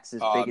takes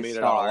Stax' biggest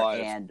star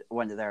and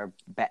one of their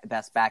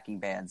best backing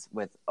bands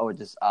with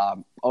Otis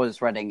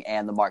Redding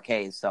and the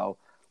Bar-Kays. So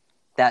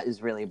that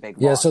is really a big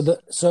loss. Yeah,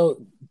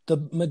 so the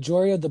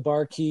majority of the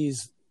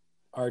Bar-Kays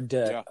are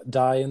dead,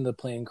 die in the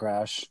plane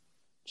crash.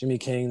 Jimmy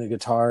King, the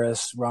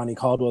guitarist, Ronnie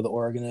Caldwell, the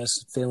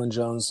organist, Phelan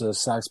Jones, the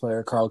sax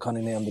player, Carl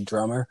Cunningham, the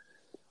drummer.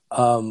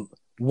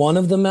 One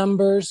of the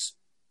members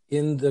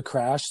in the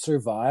crash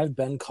survived,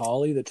 Ben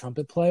Cauley, the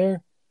trumpet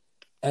player.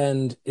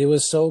 And it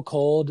was so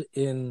cold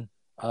in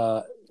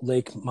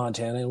Lake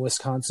Montana in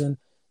Wisconsin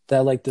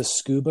that like the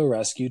scuba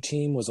rescue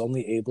team was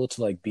only able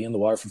to like be in the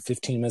water for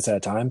 15 minutes at a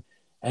time.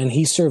 And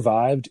he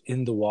survived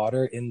in the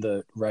water in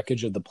the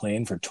wreckage of the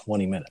plane for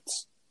 20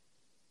 minutes.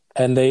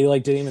 And they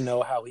like didn't even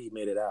know how he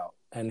made it out.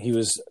 And he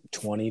was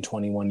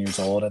 21 years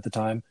old at the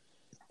time.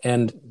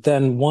 And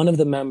then one of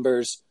the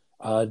members,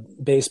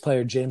 bass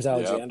player James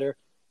Alexander,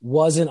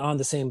 wasn't on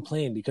the same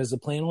plane because the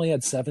plane only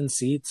had 7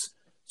 seats.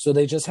 So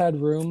they just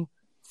had room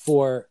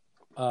for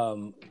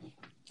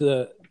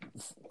the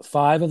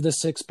 5 of the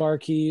 6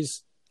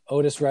 Bar-Kays,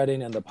 Otis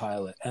Redding, and the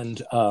pilot,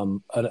 and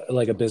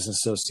a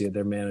business associate,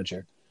 their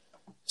manager.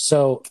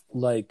 So,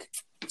 like,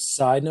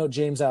 side note,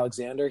 James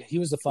Alexander, he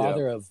was the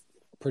father of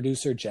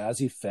producer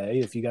Jazzy Faye,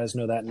 if you guys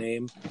know that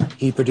name.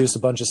 He produced a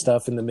bunch of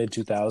stuff in the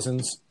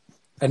mid-2000s.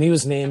 And he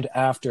was named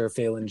after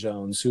Phelan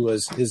Jones, who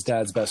was his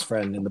dad's best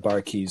friend in the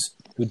Bar-Kays,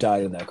 who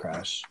died in that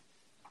crash.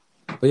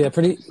 But yeah,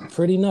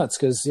 pretty nuts,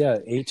 because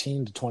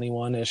 18 to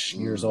 21-ish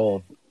years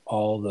old,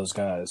 all of those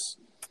guys.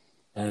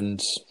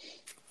 And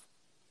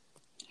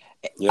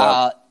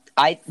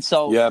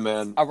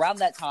man. Around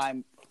that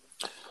time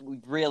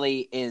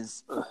really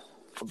is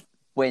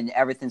when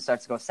everything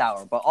starts to go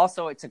sour. But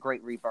also it's a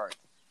great rebirth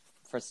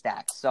for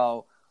Stax.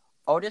 So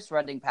Otis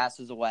Redding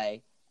passes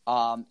away,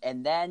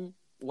 and then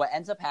what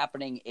ends up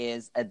happening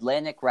is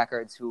Atlantic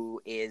Records,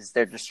 who is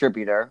their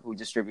distributor, who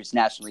distributes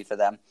nationally for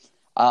them,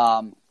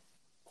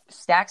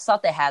 Stax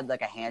thought they had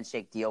like a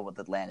handshake deal with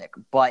Atlantic,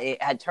 but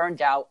it had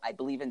turned out, I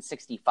believe in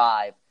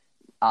 65,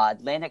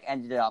 Atlantic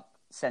ended up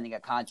sending a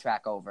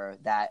contract over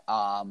that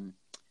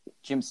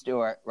Jim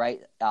Stewart,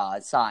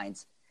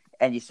 signs,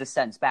 and he just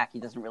sends back. He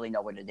doesn't really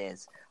know what it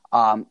is.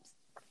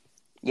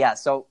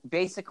 So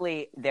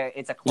basically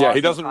it's a clause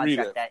he doesn't in the read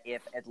contract it. that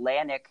if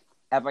Atlantic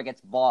ever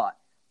gets bought,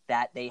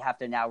 that they have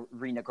to now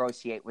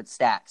renegotiate with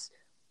Stax.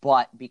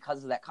 But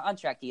because of that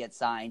contract he had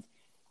signed,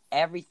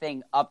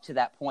 everything up to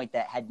that point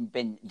that had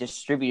been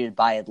distributed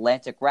by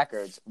Atlantic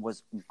Records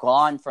was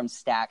gone from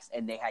Stax,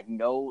 and they had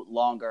no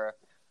longer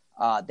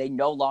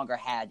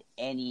had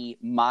any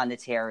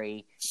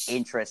monetary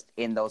interest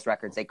in those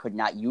records. They could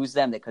not use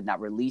them. They could not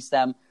release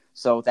them.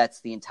 So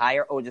that's the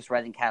entire Otis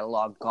Redding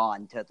catalog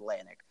gone to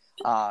Atlantic.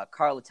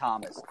 Carla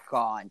Thomas,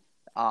 gone.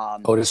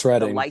 Otis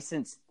Redding. The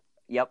license,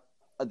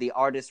 the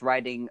artist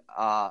writing,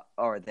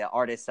 or the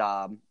artist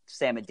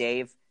Sam and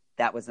Dave,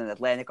 that was an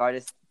Atlantic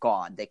artist,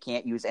 gone. They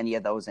can't use any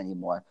of those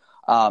anymore.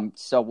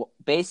 So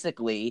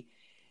basically,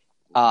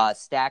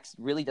 Stax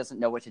really doesn't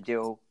know what to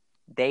do.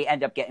 They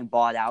end up getting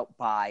bought out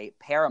by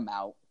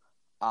Paramount,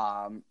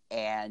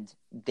 and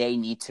they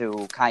need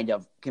to kind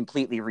of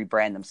completely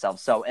rebrand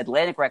themselves. So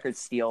Atlantic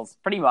Records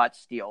pretty much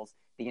steals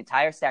the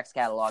entire Stax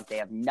catalog. They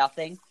have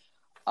nothing.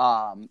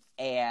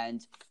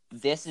 And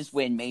this is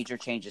when major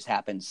changes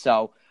happen.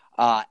 So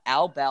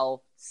Al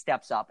Bell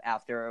steps up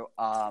after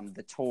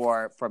the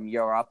tour from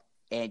Europe,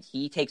 and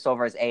he takes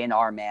over as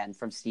A&R man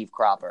from Steve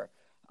Cropper.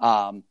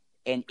 And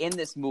in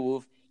this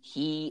move,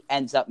 he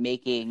ends up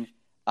making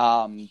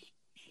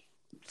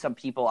some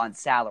people on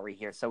salary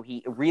here. So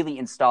he really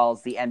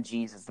installs the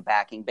MGs as the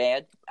backing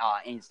band,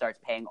 and he starts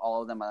paying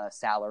all of them a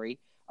salary.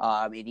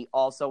 And he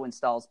also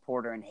installs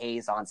Porter and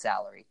Hayes on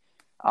salary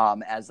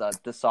as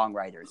the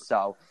songwriters.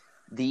 So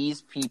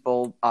these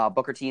people,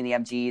 Booker T and the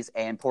MGs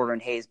and Porter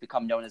and Hayes,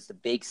 become known as the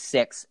Big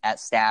Six at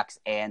Stax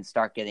and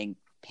start getting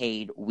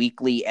paid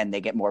weekly, and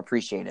they get more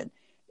appreciated.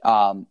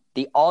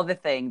 The other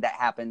thing that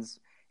happens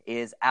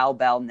is Al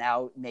Bell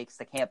now makes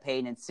the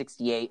campaign in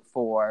 68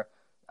 for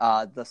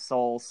the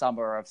Soul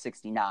Summer of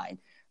 69,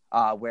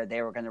 where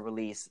they were going to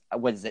release,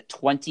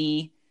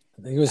 20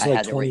 I think it was I like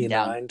had it written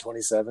down. 29,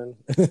 27.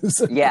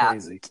 It's Yeah.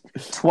 crazy.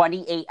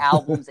 28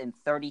 albums and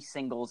 30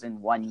 singles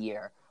in 1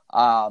 year.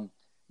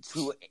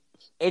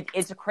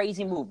 It's a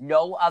crazy move.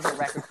 No other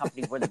record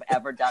company would have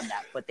ever done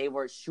that, but they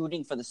were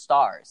shooting for the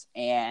stars,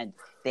 and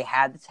they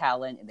had the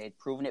talent, and they had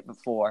proven it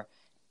before,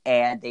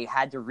 and they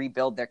had to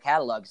rebuild their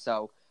catalog.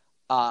 So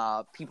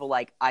people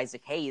like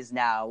Isaac Hayes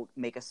now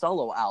make a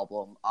solo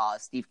album.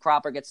 Steve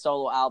Cropper gets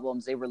solo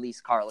albums. They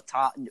release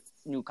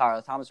new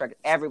Carla Thomas record.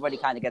 Everybody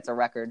kind of gets a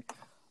record,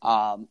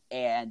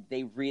 and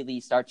they really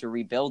start to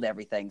rebuild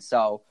everything.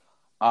 So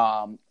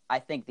I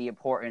think the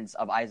importance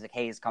of Isaac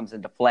Hayes comes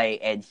into play,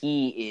 and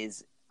he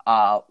is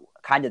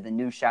kind of the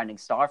new shining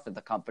star for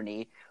the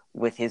company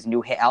with his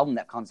new hit album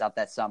that comes out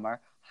that summer,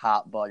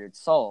 Hot Buttered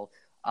Soul.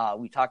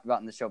 We talked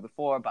about in the show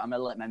before, but I'm going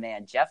to let my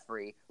man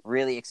Jeffrey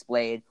really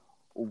explain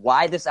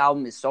why this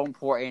album is so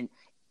important,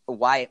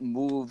 why it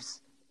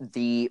moves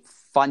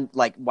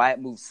why it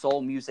moves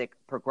soul music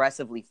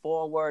progressively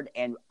forward,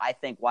 and I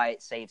think why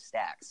it saves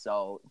Stax.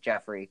 So,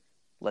 Jeffrey,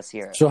 let's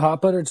hear it. So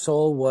Hot Buttered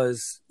Soul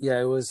was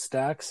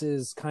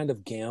Stax's kind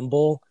of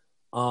gamble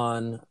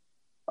on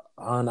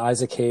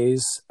Isaac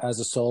Hayes as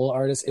a solo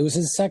artist. It was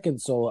his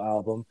second solo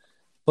album,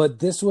 but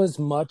this was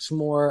much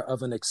more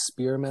of an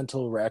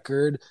experimental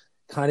record,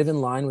 kind of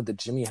in line with the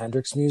Jimi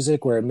Hendrix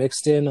music, where it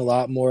mixed in a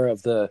lot more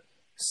of the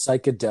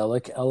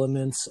psychedelic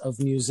elements of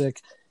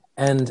music.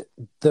 And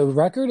the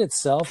record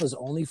itself is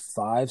only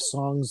 5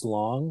 songs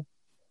long,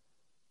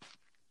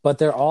 but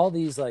they're all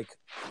these like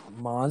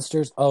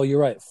monsters. Oh, you're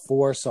right,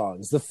 4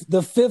 songs. The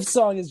 5th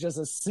song is just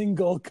a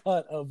single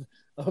cut of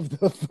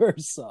the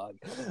first song.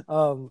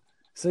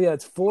 So yeah,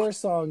 it's 4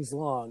 songs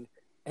long,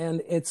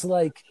 and it's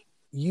like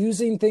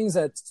using things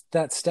that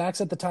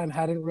Stax at the time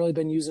hadn't really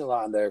been using a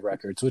lot on their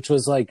records, which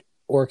was like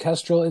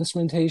orchestral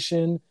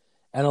instrumentation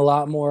and a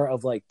lot more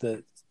of like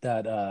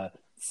that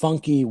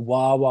funky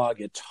wah-wah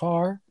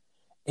guitar.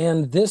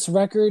 And this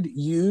record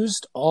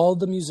used all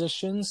the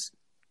musicians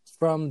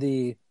from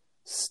the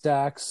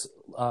Stax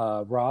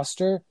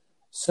roster.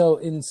 So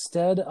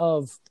instead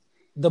of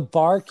the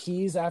Bar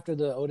Keys after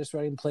the Otis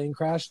Redding plane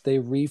crash, they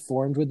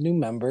reformed with new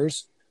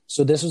members.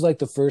 So this was like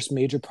the first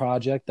major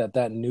project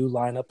that new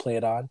lineup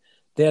played on.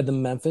 They had the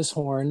Memphis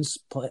Horns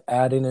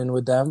adding in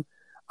with them.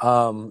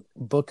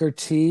 Booker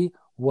T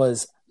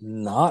was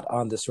not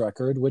on this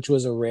record, which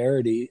was a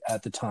rarity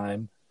at the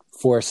time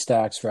for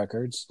Stax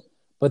Records.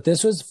 But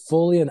this was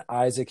fully an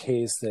Isaac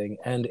Hayes thing.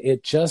 And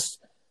it just,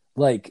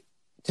 like,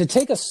 to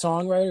take a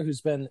songwriter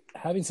who's been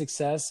having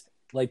success,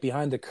 like,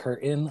 behind the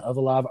curtain of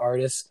a lot of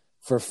artists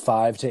for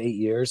 5 to 8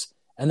 years,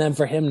 and then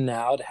for him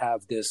now to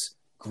have this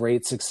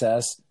great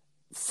success,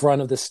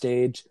 front of the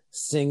stage,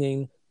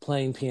 singing,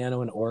 playing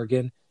piano and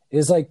organ,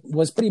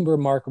 was pretty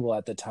remarkable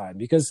at the time,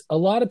 because a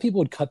lot of people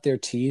would cut their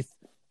teeth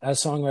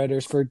as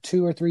songwriters for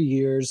 2 or 3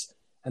 years,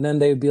 and then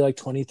they would be like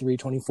 23,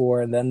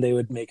 24, and then they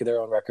would make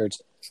their own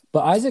records.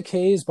 But Isaac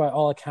Hayes, by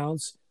all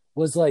accounts,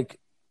 was like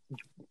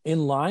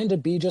in line to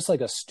be just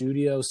like a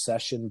studio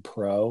session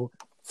pro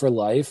for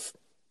life.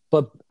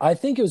 But I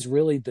think it was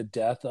really the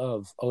death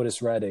of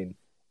Otis Redding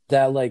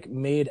that like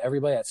made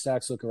everybody at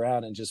Stax look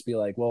around and just be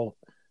like, well,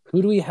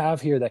 who do we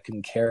have here that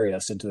can carry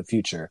us into the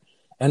future?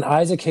 And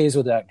Isaac Hayes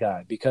was that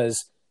guy,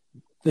 because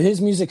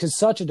his music is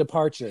such a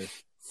departure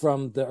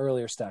from the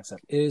earlier Stax stuff.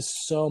 It is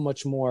so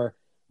much more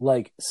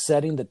like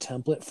setting the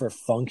template for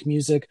funk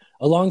music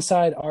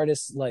alongside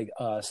artists like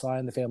Sly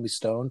and the Family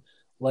Stone.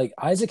 Like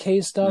Isaac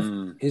Hayes stuff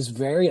is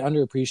very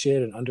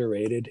underappreciated and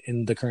underrated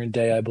in the current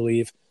day, I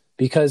believe,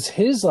 because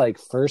his like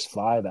first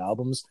 5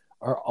 albums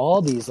are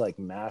all these like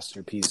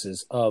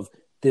masterpieces of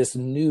this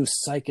new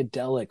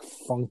psychedelic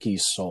funky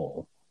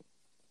soul.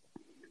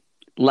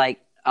 Like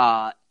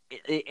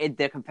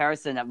the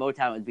comparison at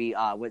Motown would be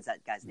what's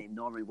that guy's name,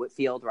 Norman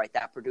Whitfield, right?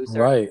 That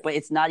producer, right? But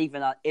it's not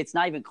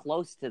even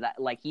close to that.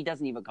 Like he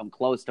doesn't even come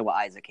close to what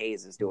Isaac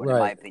Hayes is doing, in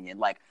my opinion.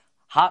 Like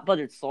Hot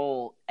Buttered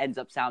Soul ends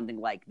up sounding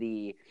like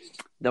the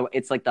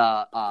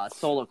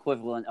soul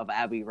equivalent of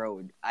Abbey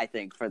Road, I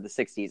think, for the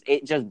 60s.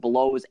 It just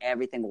blows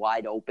everything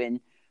wide open.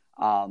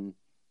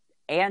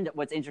 And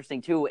what's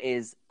interesting too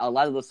is a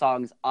lot of the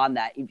songs on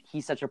that,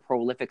 he's such a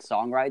prolific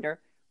songwriter,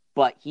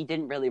 but he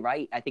didn't really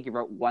write. I think he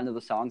wrote one of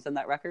the songs in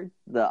that record,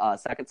 the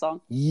second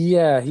song.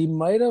 Yeah, he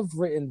might have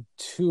written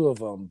 2 of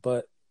them,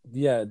 but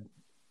yeah.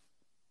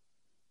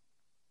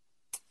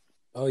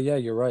 Oh yeah,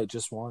 you're right.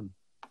 Just one.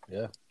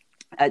 Yeah.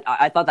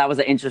 I thought that was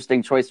an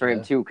interesting choice for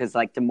him too, because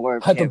like the more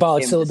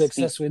hyperbolic syllabic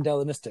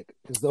sesquicentellinistic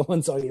is the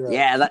one song you wrote.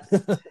 Yeah,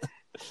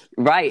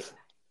 right.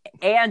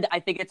 And I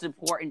think it's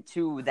important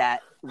too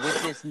that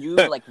with this new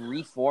like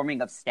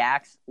reforming of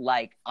Stax,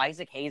 like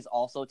Isaac Hayes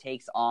also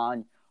takes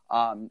on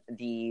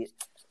the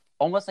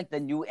almost like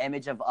the new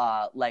image of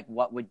like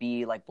what would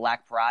be like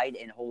Black Pride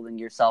and holding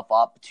yourself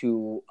up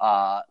to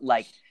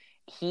like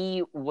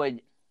he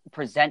would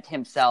present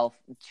himself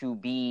to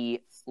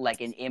be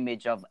like an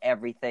image of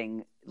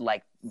everything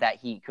like that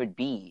he could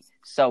be.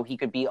 So he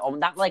could be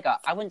not like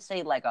I wouldn't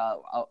say like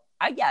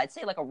I'd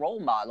say like a role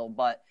model,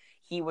 but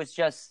he was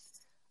just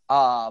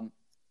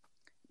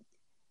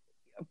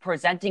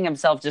presenting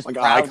himself just like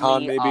an proudly,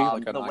 icon, maybe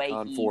like an the way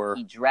icon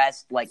he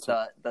dressed, like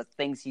the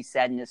things he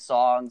said in his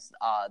songs,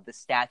 the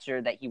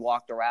stature that he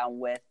walked around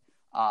with.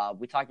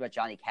 We talked about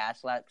Johnny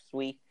Cash last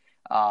week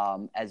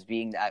as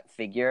being that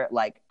figure.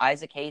 Like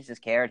Isaac Hayes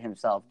just carried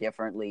himself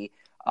differently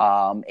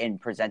and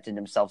presented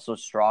himself so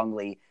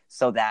strongly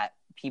so that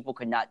people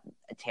could not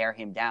tear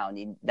him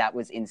down. That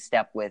was in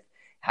step with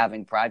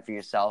having pride for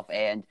yourself.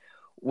 And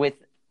with,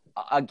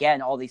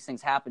 again, all these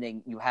things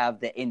happening, you have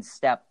the in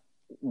step,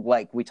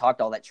 like we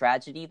talked, all that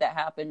tragedy that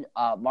happened.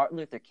 Martin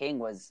Luther King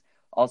was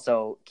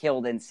also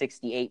killed in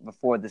 1968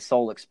 before the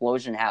Soul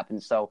explosion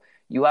happened. So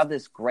you have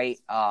this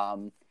great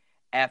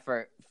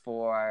effort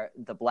for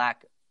the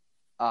Black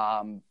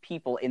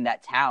people in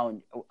that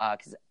town,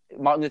 because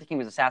Martin Luther King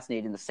was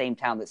assassinated in the same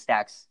town that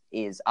Stax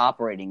is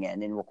operating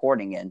in and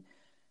recording in.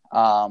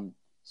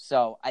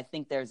 So I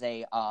think there's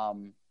a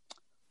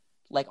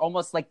like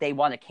almost like they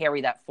want to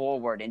carry that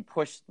forward and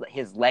push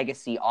his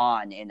legacy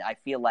on. And I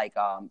feel like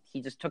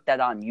he just took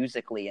that on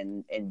musically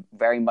and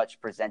very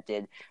much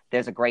presented.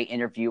 There's a great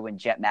interview in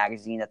Jet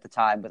Magazine at the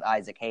time with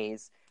Isaac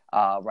Hayes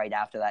right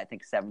after that, I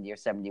think 70 or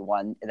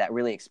 71, that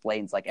really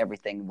explains like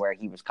everything where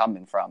he was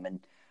coming from. And,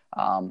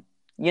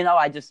 you know,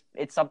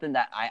 it's something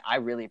that I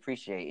really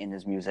appreciate in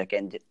his music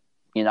and,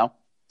 you know.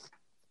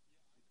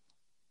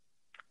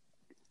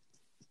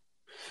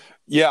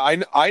 Yeah,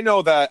 I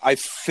know that. I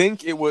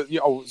think it was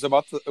it was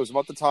about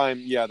the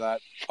time that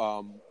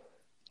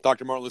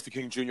Dr. Martin Luther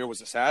King Jr. was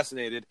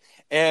assassinated,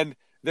 and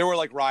there were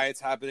like riots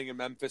happening in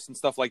Memphis and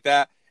stuff like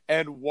that.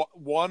 And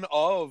one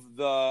of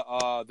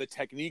the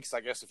techniques,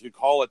 I guess if you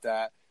call it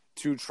that,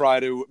 to try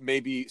to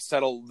maybe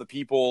settle the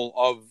people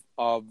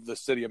of the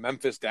city of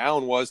Memphis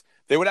down was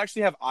they would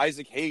actually have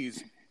Isaac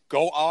Hayes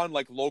go on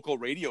like local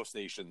radio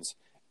stations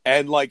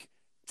and like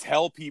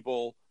tell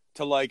people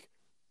to like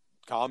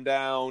calm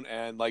down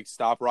and like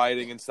stop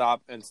rioting and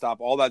stop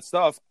all that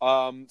stuff.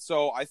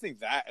 So I think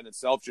that in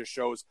itself just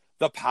shows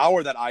the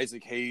power that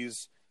Isaac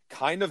Hayes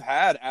kind of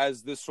had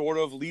as this sort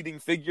of leading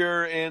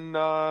figure in,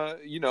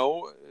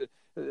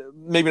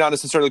 maybe not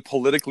necessarily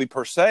politically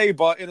per se,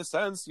 but in a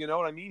sense, you know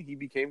what I mean? He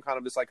became kind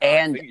of this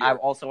iconic figure. And I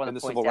also want to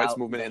point civil rights out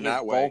movement that in his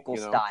that way, vocal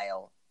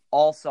style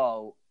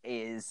also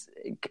is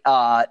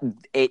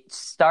it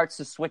starts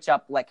to switch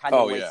up like kind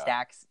of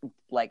Stax,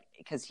 like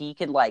because he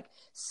can like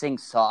sing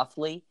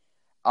softly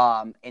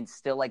and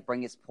still like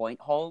bring his point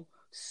home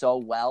so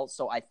well.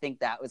 So I think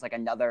that was like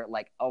another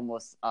like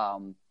almost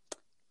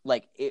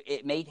like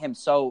it made him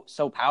so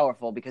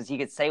powerful because he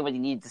could say what he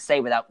needed to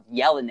say without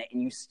yelling it,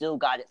 and you still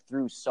got it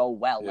through so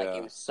well. Like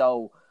it was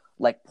so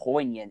like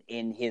poignant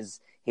in his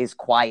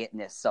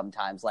quietness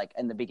sometimes. Like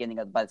in the beginning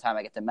by the time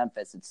I get to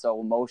Memphis, it's so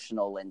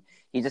emotional, and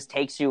he just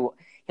takes you.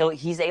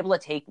 He's able to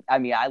take. I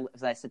mean,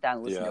 when I sit down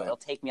and listen to it, he'll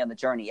take me on the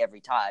journey every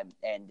time,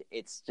 and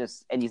it's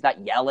just. And he's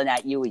not yelling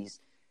at you. He's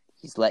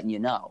letting you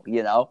know.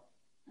 You know.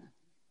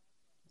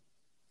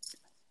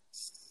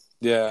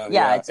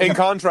 Yeah. In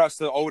contrast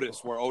to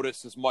Otis, where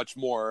Otis is much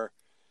more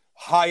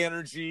high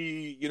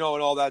energy, you know,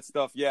 and all that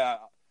stuff. Yeah.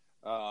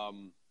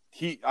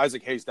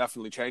 Isaac Hayes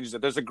definitely changes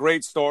it. There's a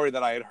great story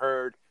that I had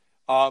heard.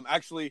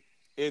 Actually,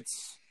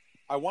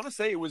 I want to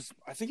say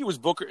I think it was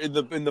Booker in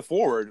the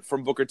forward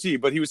from Booker T,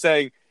 but he was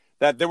saying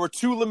that there were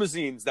two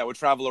limousines that would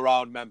travel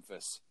around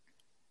Memphis,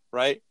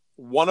 right?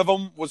 One of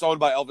them was owned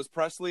by Elvis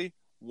Presley.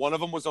 One of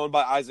them was owned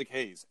by Isaac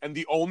Hayes. And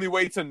the only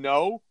way to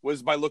know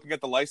was by looking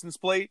at the license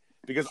plate,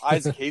 because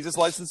Isaac Hayes'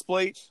 license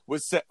plate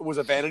was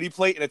a vanity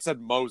plate and it said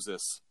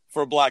Moses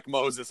for Black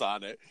Moses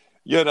on it,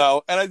 you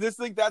know? And I just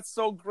think that's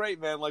so great,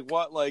 man.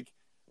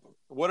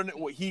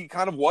 He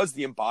kind of was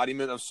the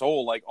embodiment of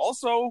soul. Like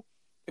also,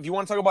 if you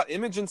want to talk about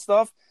image and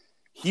stuff,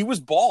 he was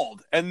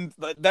bald, and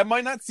that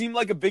might not seem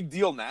like a big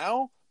deal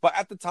now, but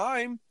at the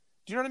time,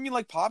 do you know what I mean?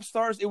 Like pop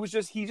stars, it was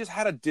he just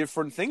had a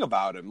different thing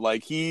about him.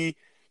 Like he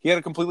had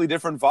a completely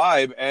different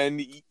vibe, and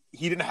he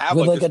didn't have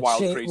like this wild,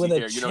 crazy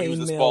hair. You know, he was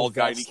this bald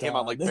guy, and he came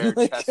out like bare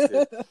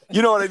chested.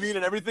 You know what I mean?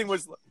 And everything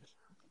was,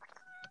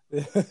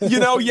 you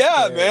know,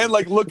 man,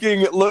 like look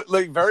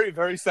like very,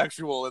 very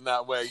sexual in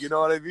that way. You know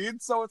what I mean?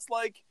 So it's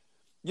like,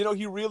 you know,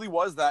 he really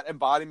was that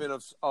embodiment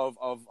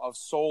of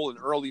soul and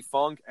early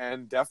funk.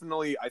 And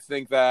definitely, I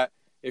think that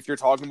if you're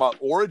talking about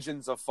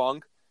origins of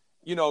funk,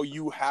 you know,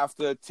 you have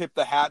to tip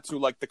the hat to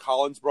like the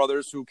Collins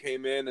brothers who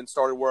came in and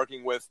started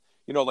working with,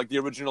 you know, like the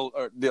original,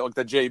 the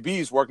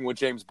JBs working with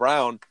James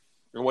Brown,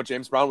 and what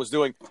James Brown was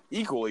doing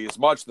equally as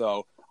much,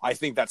 though. I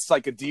think that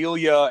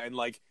psychedelia and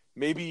like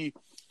maybe,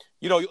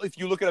 you know, if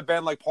you look at a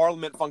band like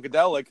Parliament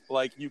Funkadelic,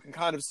 like you can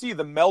kind of see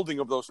the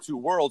melding of those two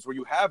worlds where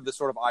you have this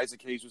sort of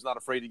Isaac Hayes who's not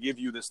afraid to give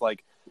you this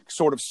like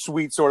sort of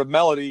sweet sort of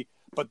melody,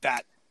 but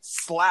that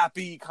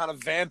slappy kind of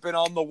vamping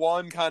on the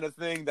one kind of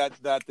thing that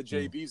the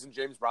JBs and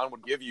James Brown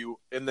would give you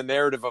in the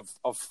narrative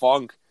of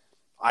funk.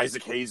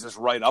 Isaac Hayes is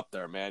right up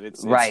there, man.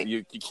 It's right.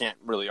 You can't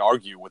really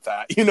argue with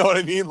that. You know what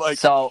I mean? Like,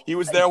 so he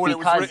was there when it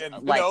was written.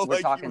 Like, you know?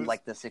 We're talking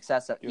like the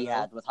success that he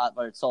had with Hot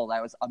Buttered Soul.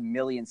 That was over $1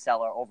 million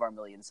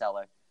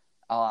seller.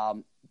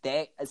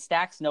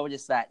 Stax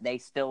noticed that they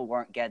still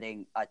weren't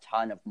getting a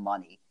ton of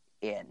money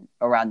in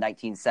around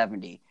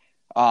 1970.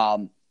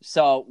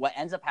 So what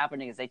ends up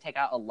happening is they take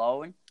out a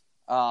loan,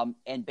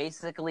 and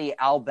basically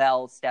Al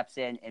Bell steps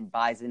in and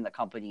buys in the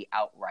company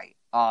outright,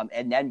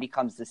 and then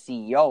becomes the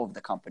CEO of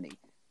the company.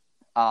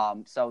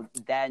 So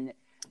then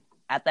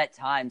at that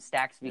time,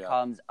 Stax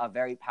becomes a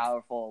very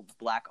powerful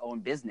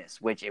Black-owned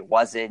business, which it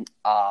wasn't.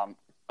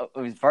 It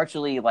was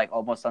virtually like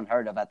almost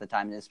unheard of at the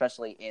time, and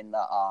especially in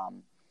the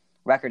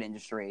record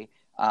industry.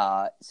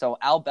 So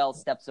Al Bell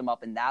steps them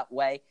up in that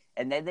way,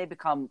 and then they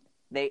become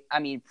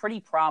pretty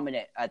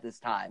prominent at this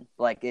time.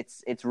 Like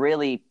it's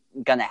really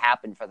gonna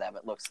happen for them,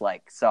 it looks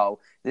like. So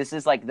this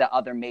is like the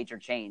other major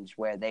change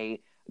where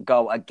they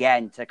go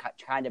again to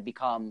kind of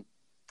become.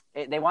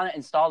 They want to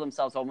install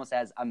themselves almost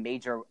as a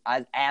major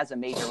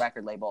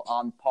record label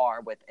on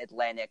par with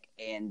Atlantic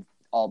and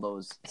all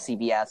those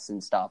CBS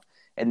and stuff.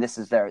 And this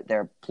is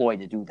their ploy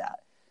to do that.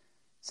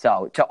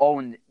 So to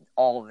own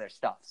all of their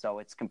stuff, so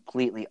it's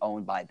completely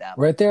owned by them.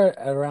 Right there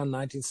at around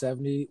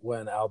 1970,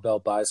 when Al Bell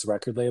buys the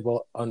record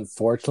label,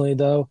 unfortunately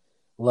though,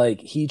 like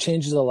he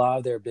changes a lot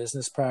of their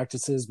business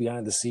practices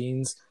behind the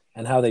scenes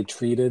and how they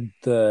treated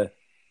the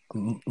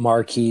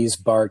marquees,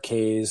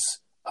 Bar-Kays,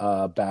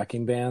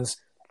 backing bands,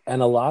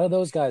 and a lot of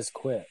those guys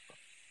quit.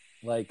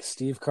 Like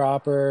Steve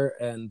Cropper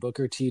and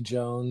Booker T.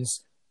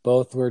 Jones,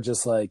 both were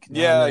just like,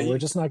 we're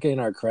just not getting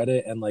our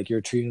credit, and like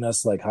you're treating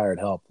us like hired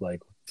help.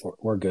 Like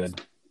we're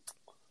good.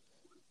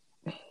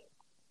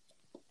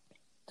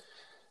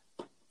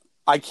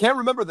 I can't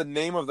remember the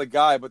name of the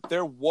guy, but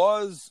there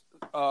was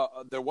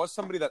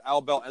somebody that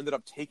Al Bell ended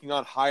up taking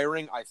on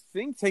hiring. I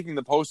think taking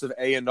the post of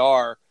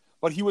A&R,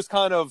 but he was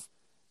kind of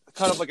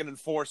like an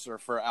enforcer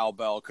for Al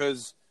Bell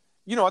because,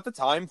 you know, at the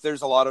time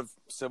there's a lot of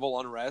civil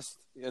unrest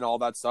and all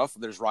that stuff.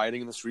 There's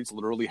rioting in the streets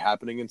literally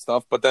happening and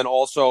stuff. But then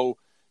also,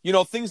 you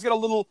know, things get a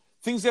little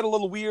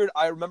weird.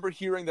 I remember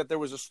hearing that there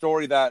was a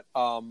story that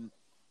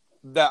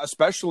that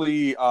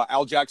especially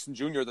Al Jackson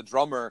Jr., the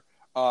drummer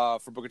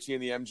for Booker T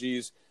and the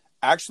MGs,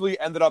 actually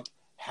ended up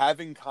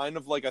having kind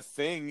of like a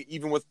thing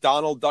even with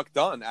Donald Duck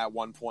Dunn at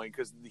one point,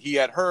 because he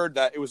had heard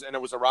that it was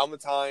around the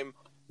time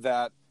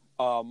that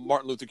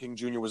Martin Luther King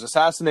Jr. was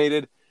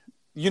assassinated.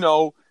 You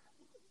know,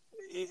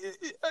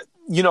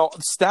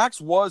 Stax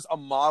was a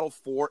model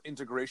for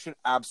integration,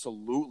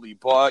 absolutely.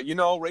 But, you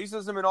know,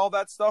 racism and all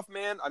that stuff,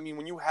 man, I mean,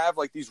 when you have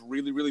like these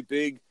really, really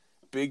big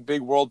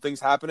world things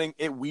happening,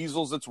 it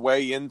weasels its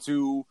way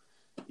into,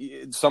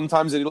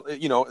 sometimes it,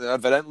 you know,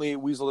 evidently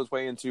it weasels its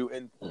way into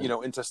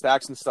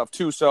Stax and stuff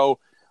too. So,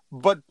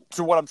 but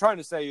to what I'm trying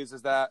to say is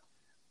that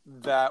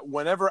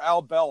whenever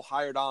Al Bell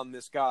hired on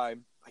this guy,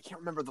 I can't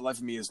remember the life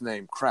of me his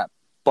name,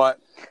 but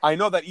I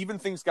know that even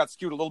things got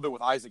skewed a little bit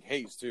with Isaac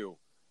Hayes too.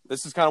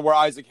 This is kind of where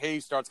Isaac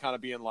Hayes starts kind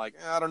of being like,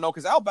 I don't know,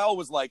 because Al Bell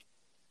was like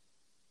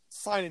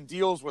signing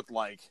deals with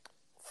like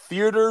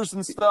theaters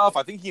and stuff.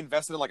 I think he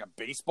invested in like a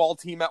baseball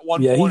team at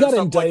one point. He got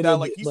or indicted. Like that.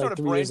 Like he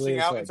started branching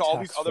out into all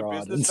these other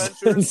business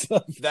ventures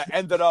that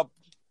ended up.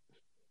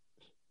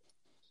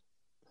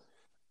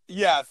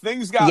 Yeah,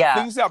 things got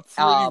pretty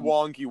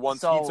wonky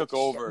once he took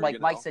over. Like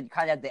Mike said,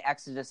 kind of the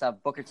exodus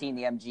of Booker T and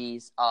the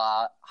MGs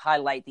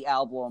highlight the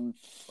album,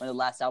 one of the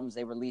last albums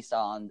they released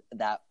on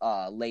that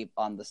on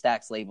the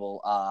Stax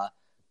label.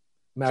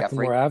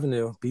 Macklemore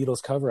Avenue,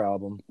 Beatles cover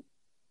album.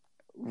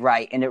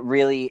 Right, and it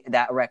really,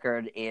 that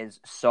record is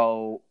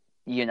so,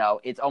 you know,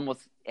 it's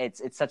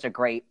such a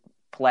great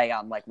play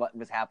on like what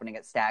was happening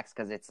at Stax,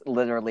 because it's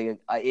literally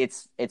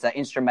it's an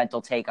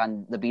instrumental take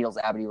on the Beatles'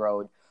 Abbey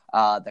Road.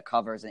 The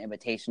covers and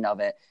imitation of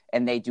it,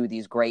 and they do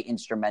these great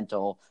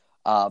instrumental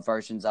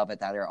versions of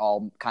it that are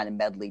all kind of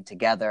medleyed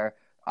together.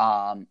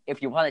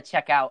 If you want to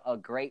check out a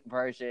great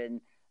version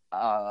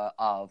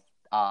of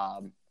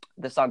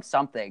the song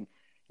Something,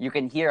 you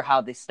can hear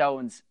how the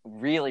Stones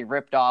really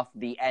ripped off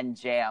the end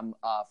jam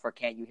for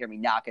Can't You Hear Me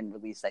Knockin',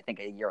 released I think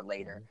a year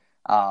later.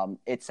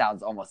 It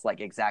sounds almost like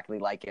exactly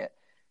like it.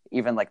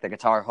 Even like the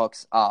guitar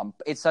hooks.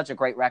 It's such a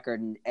great record,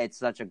 and it's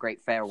such a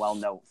great farewell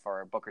note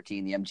for Booker T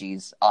and the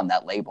MGs on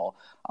that label.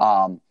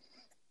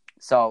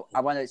 So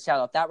I want to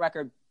shout out that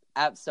record.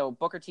 So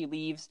Booker T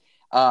leaves,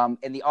 and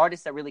the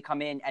artists that really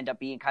come in end up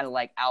being kind of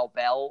like Al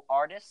Bell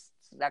artists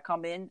that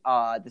come in.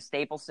 The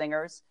Staple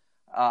Singers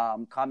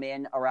come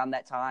in around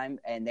that time,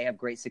 and they have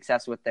great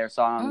success with their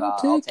song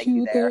I'll Take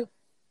You There.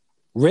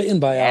 Written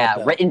by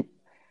Al Bell.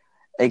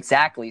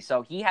 Exactly.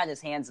 So he had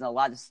his hands in a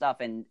lot of stuff,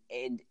 and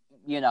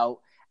you know,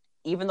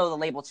 even though the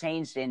label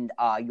changed and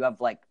you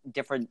have like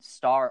different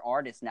star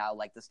artists now,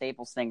 like the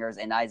Staple Singers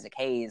and Isaac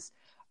Hayes,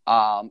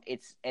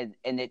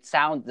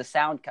 the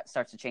sound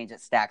starts to change at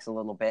Stax a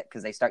little bit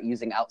because they start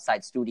using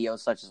outside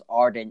studios such as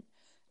Ardent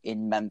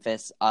in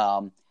Memphis.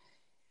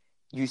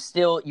 You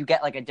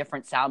get like a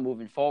different sound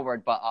moving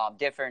forward, but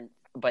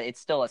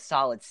it's still a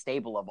solid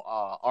stable of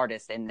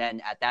artists. And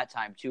then at that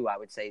time too, I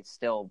would say it's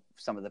still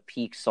some of the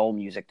peak soul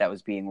music that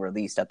was being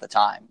released at the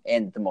time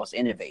and the most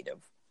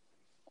innovative.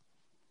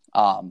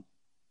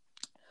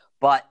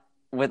 But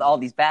with all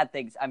these bad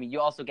things, I mean,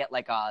 you also get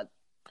like a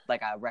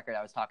record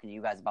I was talking to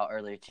you guys about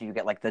earlier too. You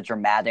get like the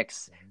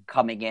Dramatics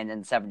coming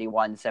in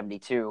 71,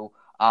 72,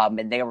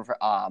 and they were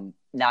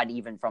not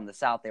even from the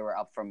South; they were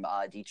up from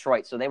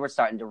Detroit. So they were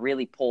starting to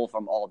really pull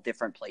from all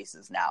different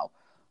places now.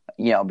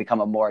 Become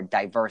a more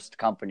diverse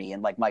company,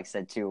 and like Mike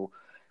said too,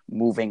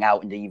 moving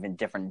out into even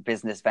different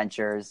business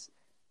ventures.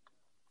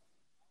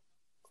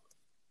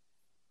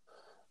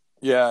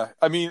 Yeah,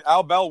 I mean,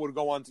 Al Bell would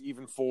go on to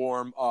even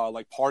form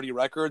like Party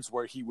Records,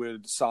 where he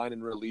would sign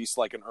and release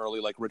like an early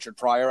like Richard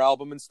Pryor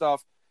album and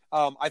stuff.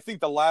 I think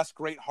the last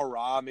great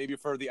hurrah, maybe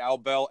for the Al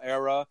Bell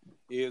era,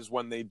 is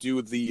when they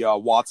do the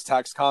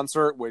Wattstax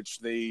concert, which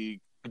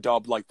they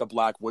dubbed like the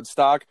Black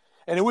Woodstock,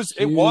 and it was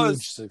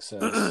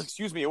success.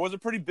 Excuse me, it was a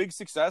pretty big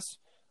success,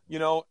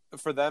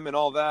 for them and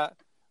all that.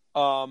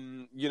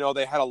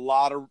 They had a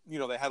lot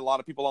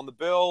of people on the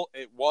bill.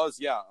 It was,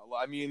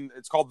 I mean,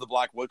 it's called the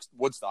Black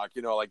Woodstock,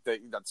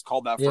 that's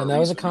called that for a that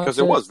was a reason, because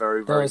it was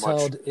very, very much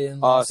held in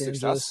Los Angeles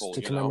successful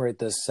to commemorate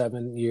the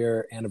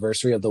 7-year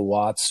anniversary of the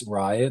Watts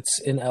riots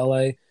in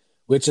LA,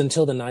 which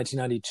until the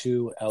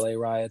 1992 LA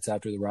riots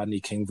after the Rodney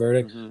King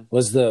verdict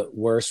was the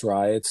worst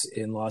riots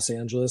in Los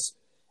Angeles.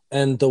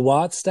 And the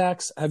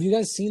Wattstax, have you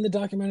guys seen the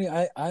documentary?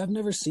 I have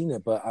never seen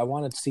it, but I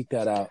want to seek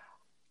that out.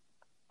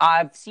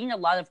 I've seen a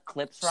lot of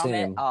clips from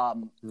it.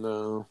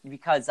 No,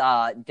 because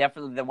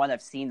definitely the one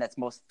I've seen that's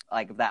most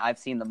like that I've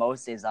seen the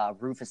most is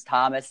Rufus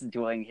Thomas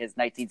doing his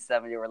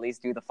 1970 release,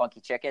 "Do the Funky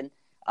Chicken,"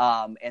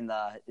 and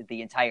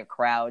the entire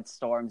crowd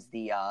storms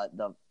the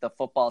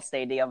football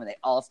stadium, and they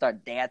all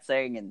start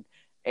dancing, and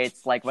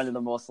it's like one of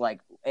the most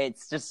like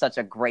it's just such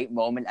a great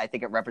moment. I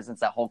think it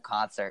represents that whole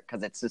concert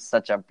because it's just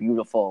such a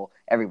beautiful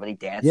everybody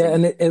dancing. Yeah,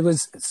 and it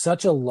was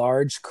such a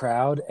large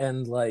crowd,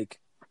 and like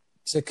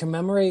to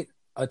commemorate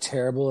a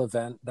terrible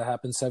event that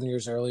happened 7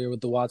 years earlier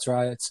with the Watts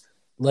riots.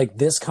 Like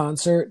this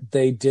concert,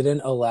 they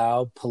didn't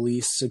allow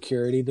police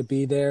security to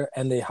be there,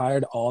 and they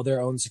hired all their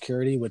own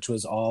security, which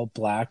was all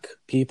Black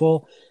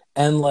people.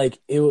 And like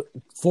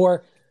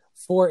for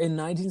in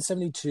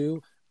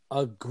 1972,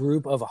 a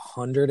group of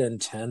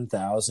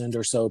 110,000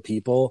 or so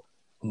people,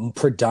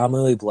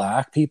 predominantly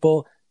Black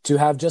people, to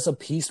have just a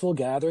peaceful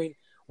gathering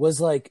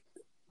was like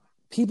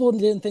people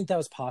didn't think that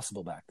was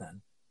possible back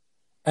then.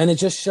 And it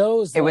just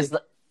shows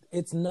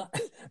it's not,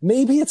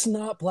 maybe it's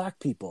not Black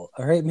people,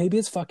 all right? Maybe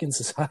it's fucking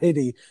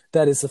society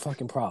that is the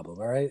fucking problem,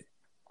 all right?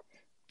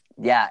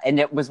 Yeah, and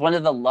it was one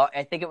of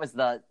I think it was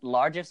the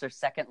largest or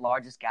second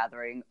largest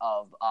gathering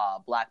of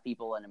Black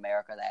people in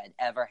America that had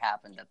ever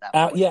happened at that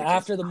point.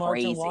 After the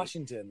March on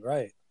Washington,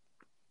 right?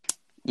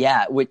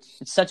 Yeah, it was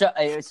such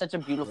a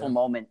beautiful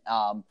moment.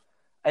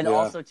 And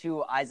also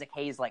too, Isaac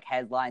Hayes like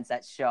headlines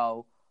that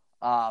show.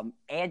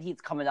 And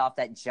he's coming off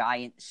that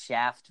giant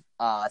Shaft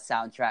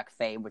soundtrack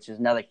fame, which is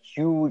another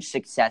huge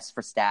success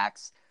for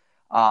Stax.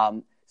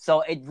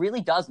 So it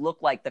really does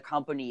look like the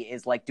company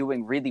is like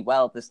doing really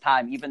well at this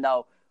time, even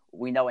though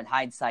we know in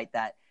hindsight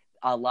that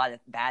a lot of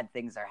bad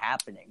things are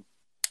happening.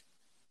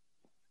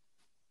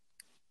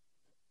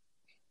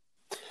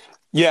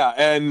 Yeah,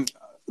 and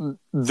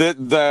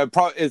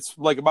it's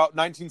like about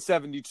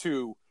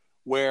 1972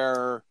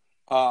 where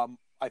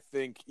I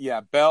think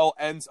Bell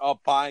ends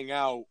up buying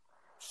out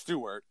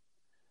Stewart,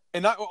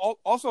 and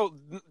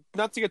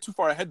not to get too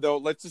far ahead though.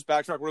 Let's just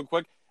backtrack real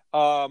quick.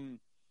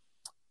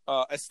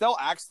 Estelle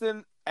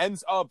Axton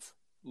ends up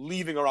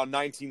leaving around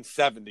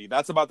 1970.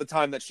 That's about the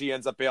time that she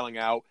ends up bailing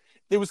out.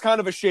 It was kind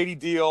of a shady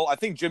deal. I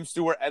think Jim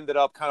Stewart ended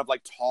up kind of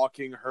like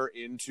talking her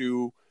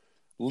into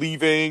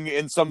leaving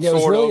in some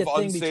sort of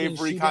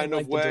unsavory kind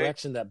of way. The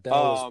direction that Bell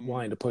was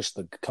wanting to push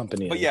the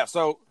company. But yeah,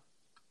 so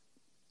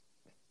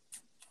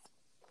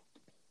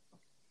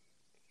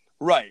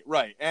right,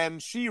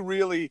 and she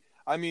really,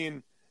 I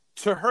mean,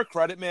 to her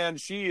credit, man,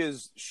 she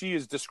is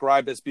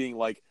described as being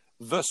like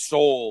the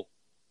soul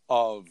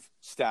of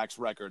Stax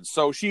Records.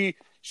 So she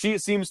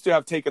seems to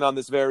have taken on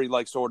this very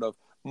like sort of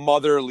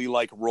motherly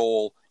like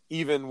role,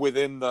 even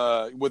within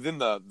the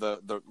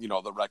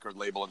the record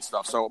label and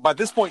stuff. So by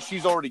this point,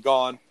 she's already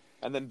gone,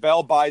 and then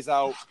Bell buys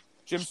out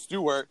Jim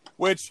Stewart,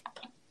 which,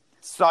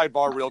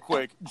 sidebar real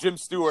quick, Jim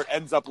Stewart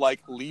ends up like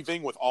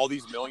leaving with all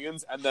these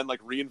millions and then like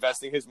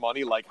reinvesting his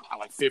money like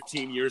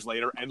 15 years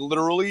later, and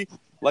literally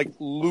like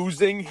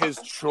losing his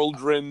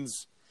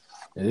children's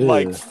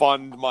like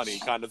fund money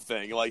kind of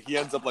thing. Like he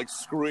ends up like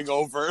screwing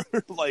over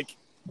like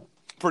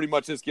pretty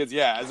much his kids,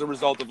 as a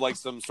result of like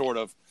some sort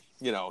of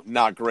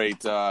not great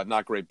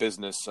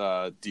business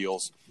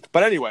deals.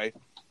 But anyway,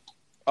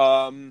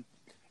 and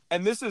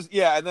this is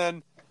and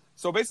then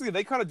so basically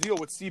they kind of deal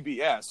with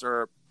CBS,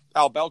 or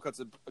Al Bell cuts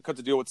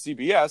a deal with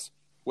CBS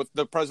with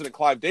the president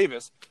Clive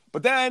Davis.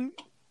 But then,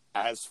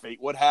 as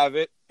fate would have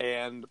it,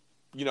 and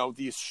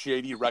these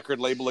shady record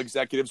label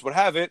executives would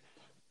have it,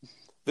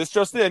 this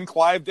just in,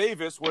 Clive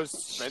Davis was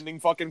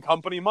spending fucking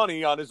company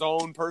money on his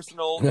own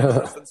personal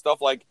interests and stuff,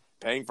 like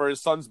paying for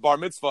his son's bar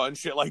mitzvah and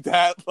shit like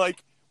that,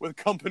 like with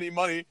company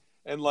money.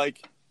 And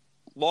like,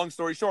 long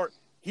story short,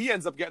 he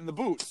ends up getting the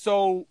boot.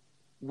 So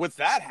with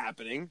that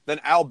happening, then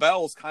Al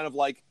Bell's kind of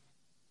like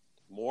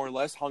more or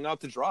less hung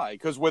out to dry,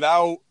 because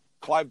without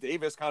Clive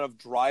Davis kind of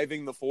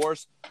driving the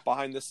force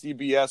behind the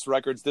CBS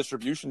Records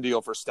distribution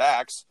deal for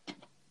Stax,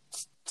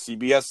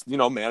 CBS,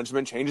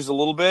 management changes a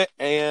little bit,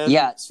 and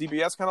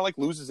CBS kind of like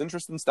loses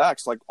interest in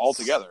Stax like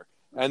altogether.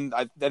 And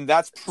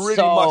that's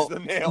pretty much the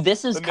nail.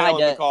 This is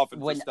kind of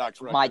when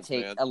Stax my Records,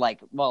 take.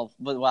 Man.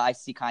 What I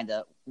see, kind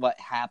of what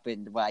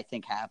happened. What I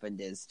think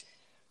happened is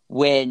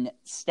when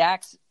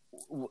Stax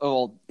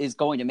is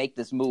going to make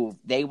this move,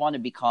 they want to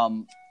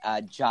become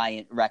a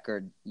giant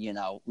record,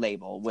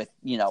 label with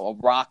a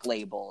rock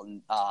label,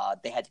 and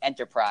they had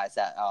Enterprise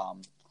that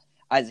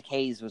Isaac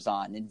Hayes was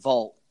on, and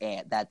Volt,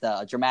 and that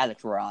the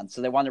Dramatics were on.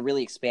 So they want to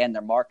really expand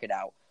their market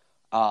out.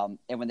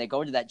 And when they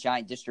go to that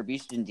giant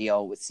distribution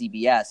deal with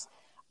CBS,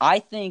 I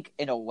think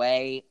in a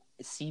way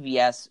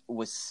CBS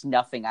was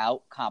snuffing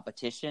out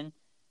competition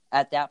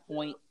at that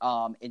point,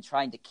 and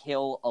trying to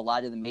kill a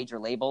lot of the major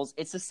labels.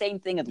 It's the same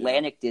thing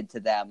Atlantic did to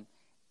them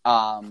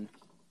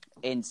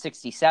in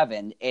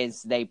 '67.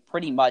 Is they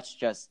pretty much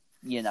just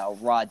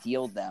raw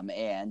dealed them,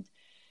 and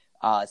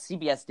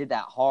CBS did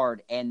that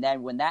hard. And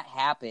then when that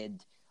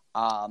happened,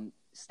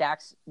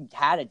 Stax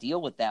had a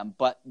deal with them,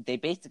 but they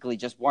basically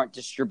just weren't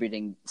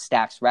distributing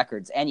Stax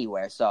records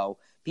anywhere. So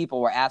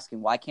people were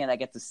asking, why can't I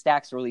get the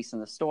Stax release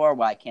in the store?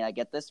 Why can't I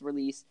get this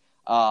release?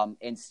 And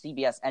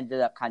CBS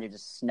ended up kind of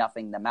just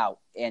snuffing them out.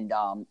 And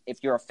if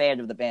you're a fan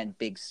of the band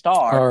Big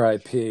Star,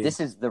 R.I.P. This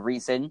is the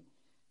reason.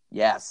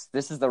 Yes,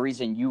 this is the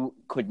reason you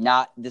could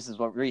not. This is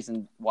what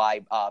reason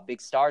why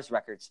Big Star's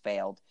records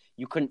failed.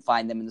 You couldn't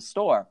find them in the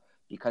store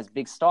because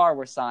Big Star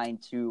were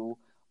signed to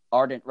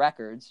Ardent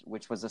Records,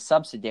 which was a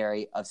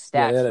subsidiary of Stax.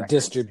 Yeah, they had a Records.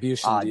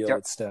 distribution deal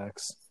with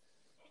Stax.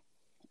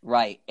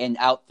 Right, and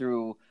out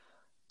through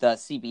the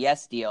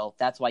CBS deal,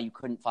 that's why you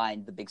couldn't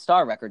find the Big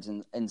Star records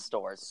in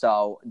stores.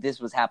 So this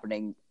was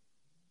happening.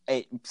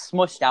 It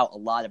smushed out a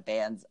lot of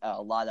bands,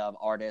 a lot of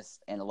artists,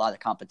 and a lot of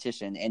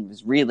competition, and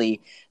was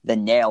really the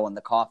nail in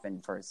the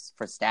coffin for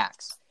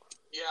Stax.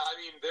 Yeah, I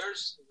mean,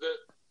 there's the.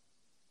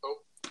 Oh,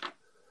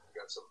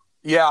 got some.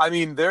 Yeah, I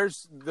mean,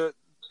 there's the.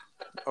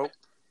 Oh,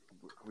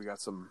 we got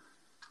some.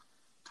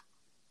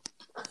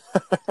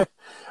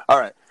 All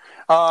right.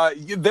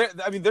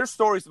 There's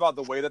stories about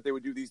the way that they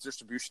would do these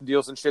distribution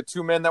deals and shit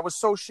too, man. That was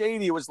so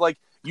shady. It was like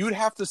you'd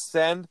have to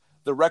send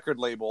the record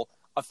label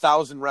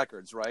 1,000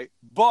 records, right?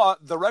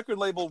 But the record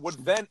label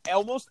would then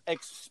almost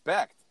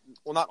expect,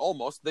 well, not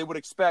almost, they would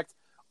expect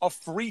a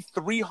free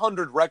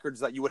 300 records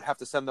that you would have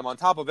to send them on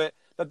top of it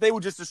that they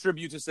would just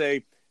distribute to,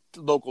 say,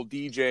 local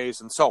DJs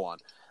and so on.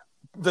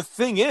 The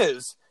thing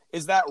is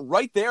that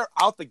right there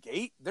out the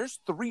gate, there's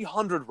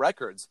 300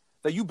 records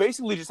that you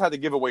basically just had to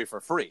give away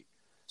for free.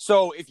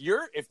 So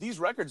if these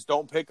records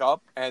don't pick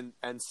up and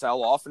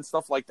sell off and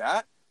stuff like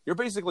that, you're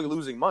basically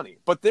losing money.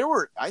 But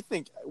I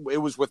think it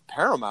was with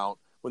Paramount,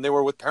 when they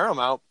were with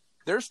Paramount,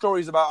 there's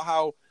stories about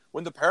how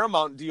when the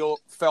Paramount deal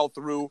fell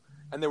through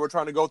and they were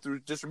trying to go through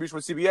distribution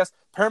with CBS,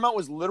 Paramount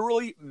was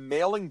literally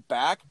mailing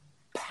back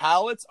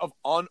pallets of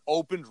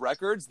unopened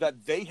records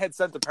that they had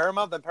sent to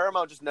Paramount that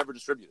Paramount just never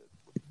distributed.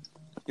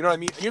 You know what I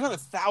mean? You're talking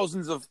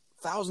thousands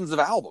of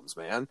albums,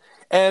 man.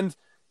 And,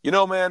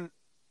 man,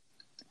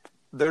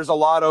 there's a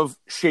lot of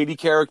shady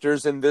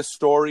characters in this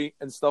story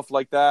and stuff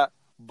like that.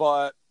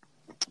 But,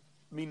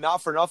 I mean,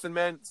 not for nothing,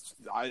 man.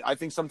 I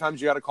think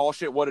sometimes you got to call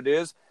shit what it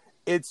is.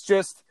 It's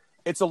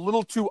a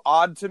little too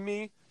odd to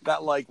me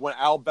that, like, when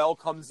Al Bell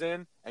comes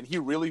in and he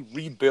really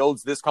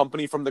rebuilds this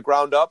company from the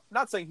ground up,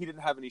 not saying he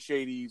didn't have any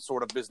shady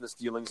sort of business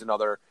dealings and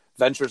other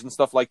ventures and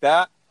stuff like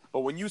that, but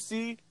when you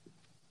see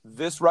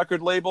this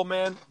record label,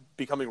 man,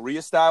 becoming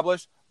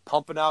reestablished,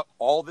 pumping out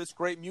all this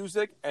great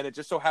music, and it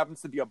just so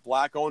happens to be a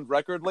black-owned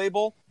record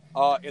label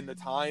in the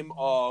time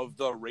of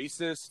the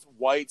racist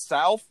white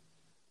South.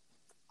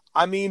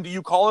 I mean, do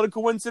you call it a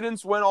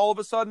coincidence when all of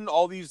a sudden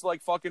all these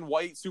like fucking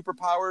white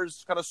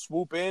superpowers kind of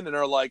swoop in and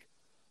are like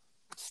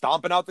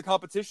stomping out the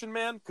competition,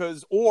 man?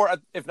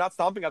 If not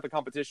stomping out the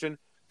competition,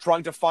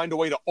 trying to find a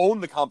way to own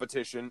the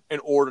competition in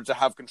order to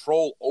have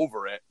control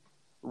over it,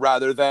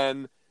 rather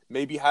than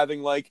maybe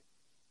having like,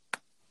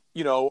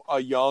 a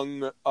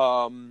young,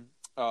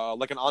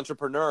 like an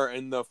entrepreneur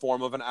in the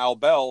form of an Al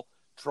Bell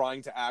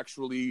trying to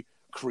actually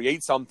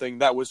create something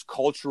that was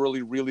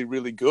culturally really,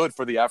 really good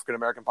for the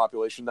African-American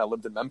population that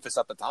lived in Memphis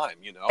at the time,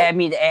 I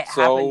mean, it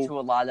happened to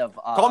a lot of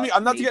call me,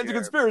 I'm not to get into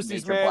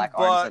conspiracies, man,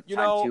 but,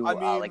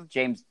 like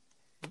James...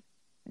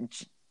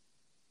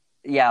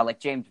 Yeah, like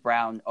James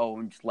Brown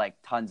owned like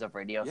tons of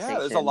radio stations. Yeah,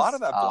 there's a lot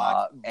of that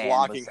blocking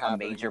and was a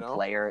major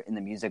player in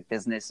the music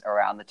business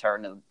around the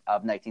turn of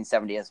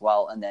 1970 as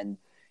well, and then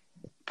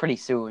pretty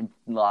soon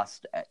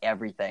lost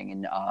everything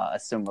in a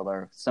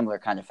similar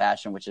kind of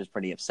fashion, which is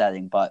pretty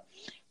upsetting. But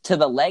to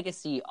the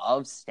legacy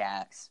of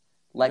Stax,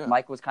 like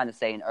Mike was kind of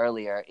saying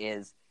earlier,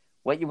 is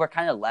what you were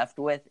kind of left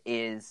with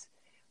is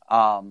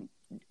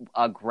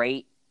a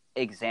great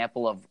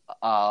example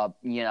of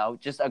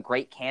just a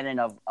great canon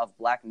of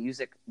black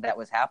music that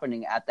was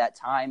happening at that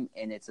time,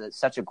 and it's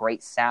such a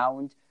great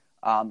sound,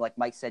 like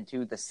Mike said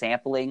too, the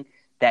sampling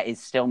that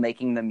is still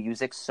making the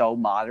music so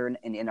modern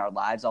and in our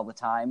lives all the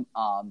time.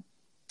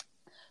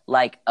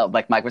 Like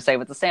Mike was saying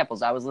with the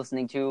samples, I was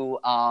listening to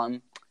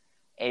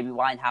Amy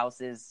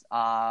Winehouse's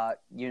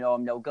 "You Know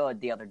I'm No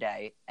Good" the other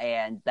day,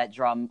 and that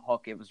drum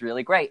hook, it was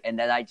really great. And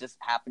then I just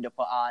happened to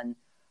put on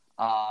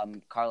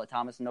Carla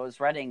Thomas and Otis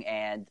Redding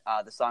and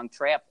the song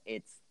 "Tramp."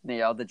 It's, you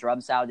know, the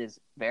drum sound is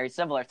very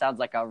similar. It sounds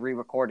like a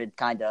re-recorded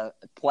kind of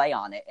play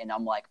on it, and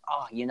I'm like,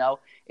 oh, you know,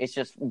 it's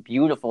just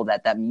beautiful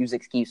that that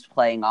music keeps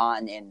playing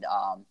on, and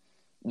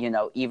you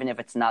know, even if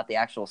it's not the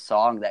actual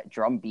song, that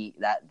drum beat,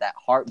 that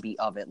heartbeat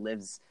of it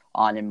lives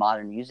on in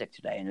modern music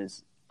today, and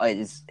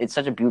it's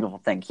such a beautiful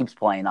thing. It keeps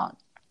playing on,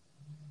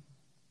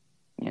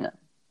 you know.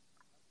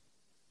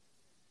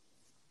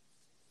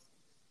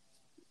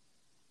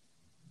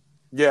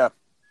 Yeah,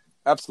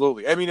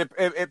 absolutely. I mean,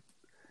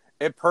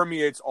 it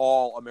permeates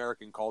all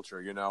American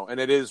culture, you know, and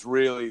it is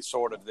really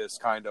sort of this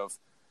kind of,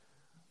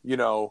 you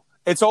know,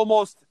 it's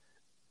almost,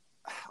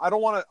 I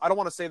don't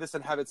want to say this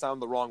and have it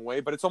sound the wrong way,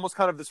 but it's almost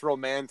kind of this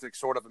romantic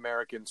sort of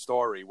American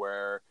story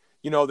where,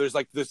 you know, there's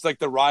like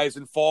the rise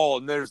and fall,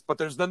 and there's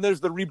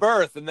the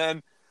rebirth, and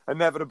then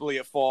inevitably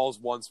it falls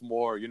once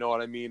more. You know what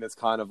I mean? It's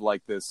kind of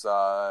like this,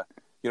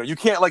 you know, you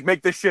can't like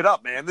make this shit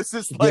up, man. This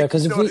is like, yeah,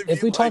 because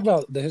if we like, talk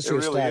about the history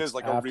of really Stax is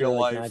like after a real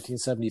like life,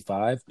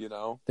 1975, you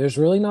know, there's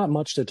really not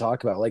much to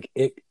talk about. Like,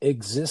 it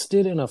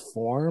existed in a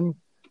form,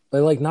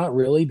 but like not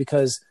really,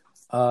 because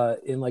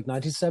in like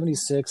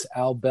 1976,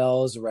 Al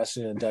Bell is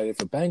arrested and indicted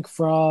for bank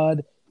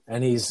fraud,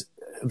 and he's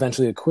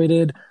eventually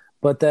acquitted.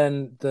 But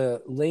then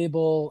the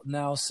label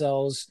now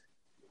sells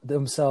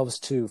themselves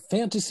to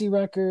Fantasy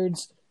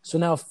Records. So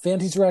now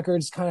Fantasy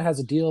Records kind of has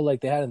a deal like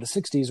they had in the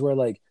 60s where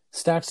like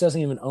Stax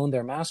doesn't even own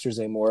their masters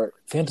anymore.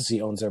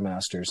 Fantasy owns their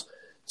masters.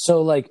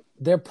 So like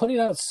they're putting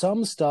out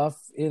some stuff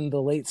in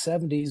the late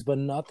 70s, but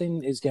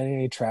nothing is getting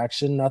any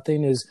traction.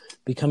 Nothing is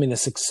becoming a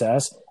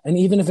success. And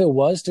even if it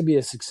was to be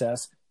a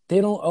success,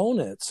 they don't own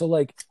it. So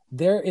like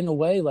they're in a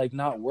way like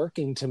not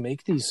working to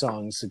make these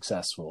songs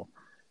successful.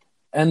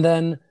 And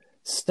then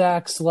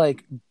Stax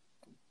like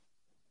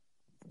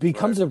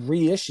becomes a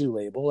reissue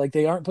label. Like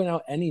they aren't putting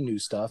out any new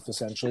stuff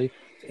essentially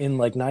in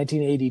like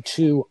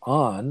 1982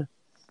 on.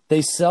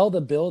 They sell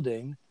the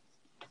building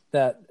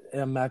that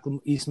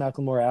East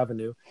Macklemore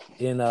Avenue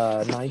in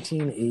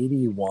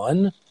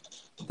 1981.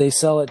 They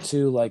sell it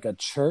to like a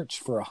church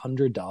for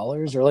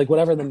 $100 or like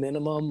whatever the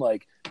minimum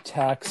like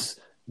tax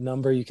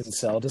number you can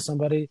sell to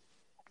somebody.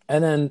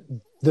 And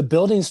then the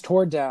building's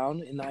torn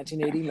down in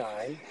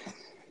 1989.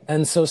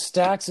 And so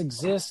Stax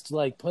exists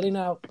like putting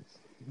out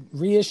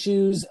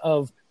reissues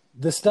of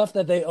the stuff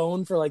that they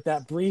own for like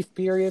that brief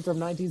period from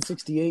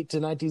 1968 to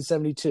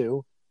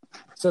 1972.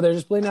 So they're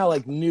just putting out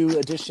like new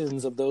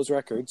editions of those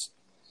records.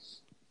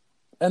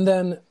 And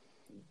then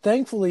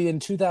thankfully in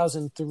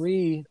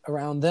 2003,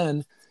 around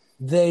then,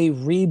 they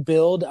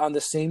rebuild on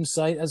the same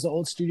site as the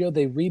old studio.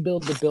 They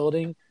rebuild the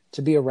building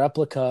to be a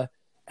replica,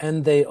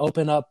 and they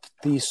open up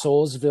the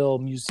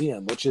Soulsville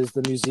Museum, which is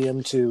the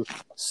museum to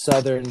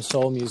Southern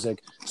soul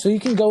music. So you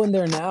can go in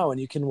there now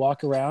and you can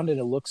walk around and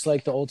it looks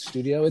like the old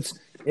studio.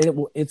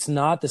 It's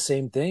not the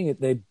same thing.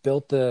 They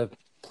built the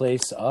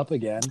place up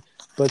again,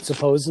 but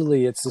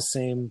supposedly it's the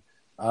same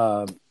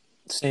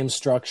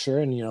structure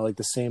and, you know, like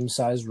the same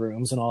size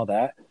rooms and all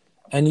that.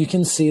 And you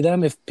can see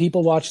them. If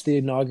people watch the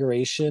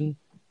inauguration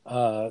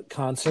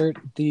concert,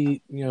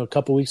 a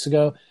couple weeks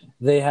ago,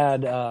 they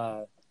had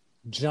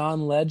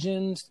John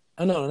Legend.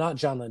 Oh, no, not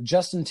John Legend.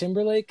 Justin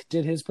Timberlake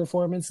did his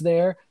performance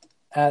there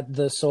at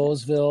the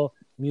Soulsville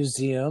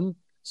Museum.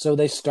 So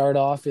they start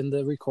off in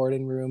the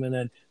recording room, and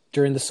then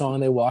during the song,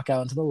 they walk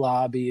out into the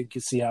lobby. You can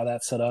see how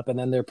that's set up, and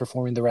then they're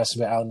performing the rest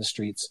of it out in the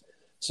streets.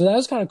 So that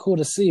was kind of cool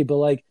to see. But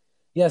like,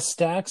 yeah,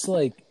 Stax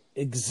like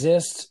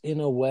exists in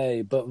a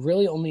way, but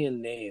really only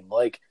in name.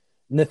 Like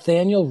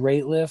Nathaniel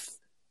Rateliff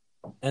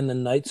and the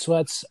Night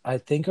Sweats, I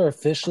think, are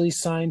officially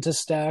signed to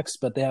Stax,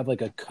 but they have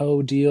like a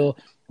co-deal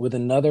with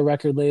another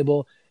record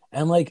label.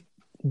 And like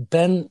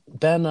Ben,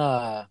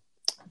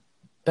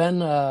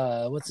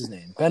 what's his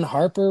name? Ben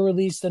Harper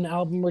released an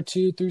album or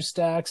two through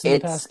Stax in the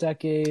past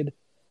decade.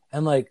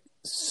 And like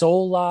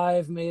Soul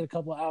Live made a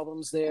couple of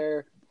albums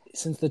there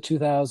since the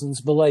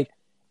 2000s. But like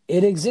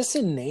it exists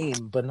in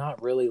name, but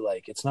not really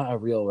like it's not a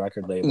real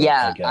record label.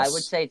 Yeah, I guess. I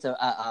would say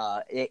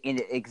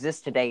it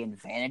exists today in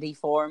vanity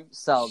form,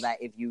 so that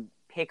if you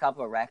pick up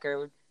a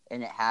record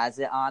and it has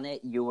it on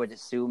it, you would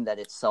assume that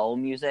it's soul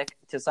music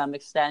to some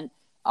extent.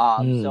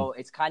 So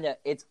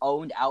it's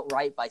owned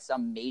outright by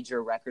some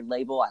major record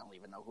label. I don't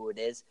even know who it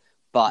is,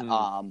 but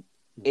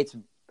it's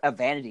a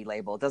vanity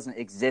label. It doesn't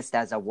exist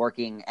as a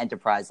working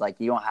enterprise. Like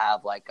you don't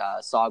have like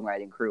a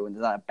songwriting crew, and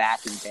there's not a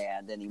backing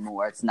band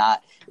anymore. It's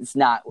not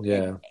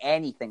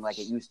anything like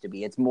it used to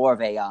be. It's more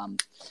of a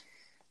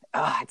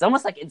it's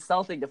almost like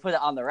insulting to put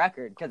it on the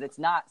record because it's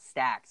not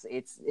Stax.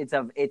 It's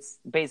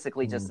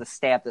basically just a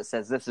stamp that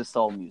says this is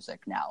soul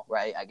music now,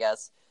 right? I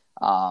guess.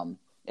 And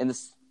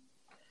it's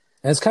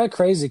kind of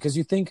crazy because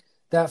you think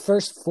that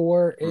first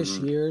 4-ish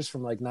years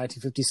from like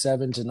 1957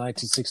 to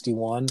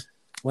 1961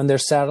 when they're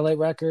satellite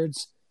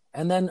records,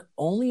 and then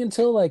only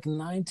until like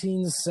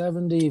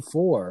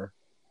 1974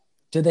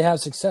 did they have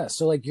success.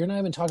 So like you're not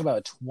even talking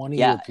about a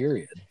 20-year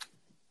period.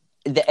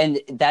 And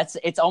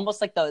it's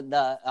almost like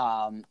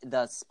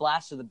the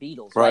splash of the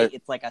Beatles, right?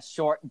 It's like a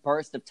short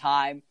burst of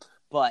time,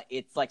 but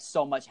it's like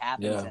so much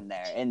happens in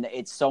there, and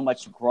it's so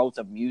much growth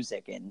of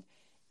music in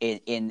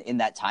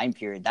that time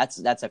period.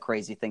 That's a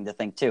crazy thing to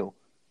think too.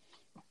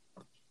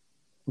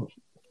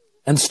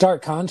 And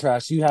stark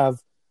contrast, you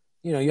have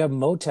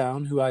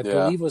Motown, who I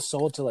believe was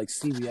sold to like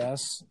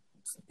CBS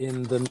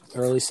in the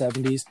early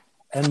 70s,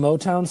 and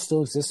Motown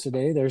still exists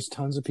today. There's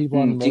tons of people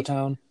on the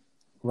Motown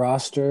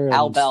roster.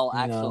 Al Bell,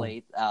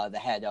 actually, the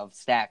head of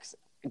Stax,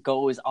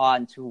 goes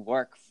on to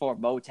work for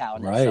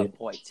Motown at some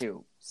point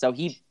too. So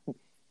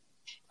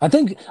I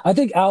think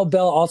Al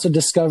Bell also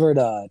discovered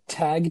a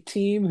tag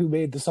team who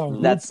made the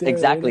song. That's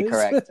exactly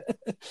correct.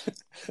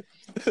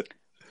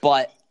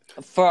 But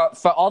for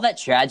all that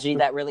tragedy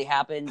that really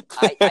happened,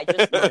 I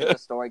just look at the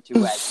story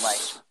too as like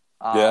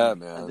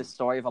the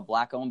story of a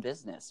black-owned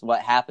business.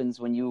 What happens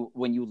when you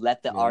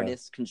let the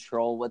artists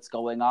control what's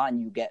going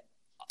on? You get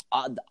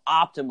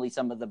optimally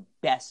some of the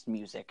best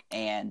music.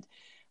 And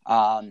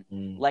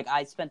like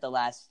I spent the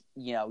last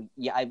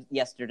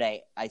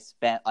yesterday I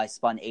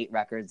spun 8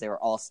 records. They were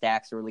all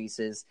Stax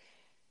releases,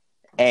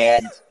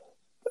 and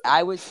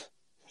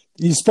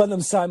you spun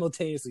them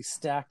simultaneously,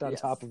 stacked on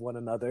top of one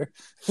another.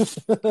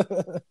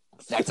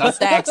 Stacks on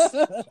stacks.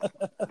 That's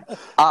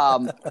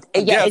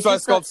why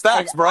it's called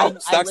Stacks, bro.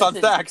 Stacks on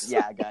stacks.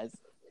 Yeah, guys.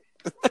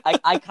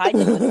 I kind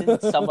of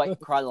listened somewhat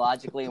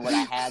chronologically in what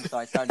I had, so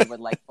I started with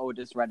like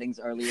Otis Redding's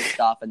earlier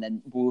stuff, and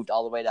then moved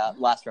all the way to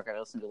last record I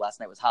listened to last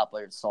night was Hot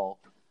Blooded Soul.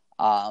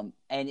 And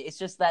it's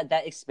just that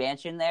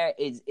expansion there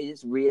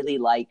is really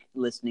like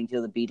listening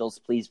to the Beatles'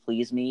 Please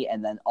Please Me,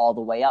 and then all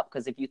the way up,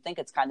 because if you think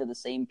it's kind of the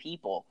same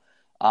people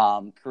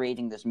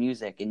creating this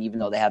music, and even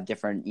though they have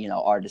different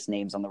artist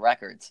names on the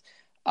records,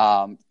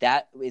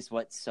 that is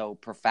what's so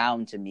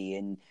profound to me.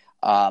 And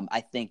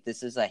I think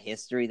this is a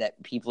history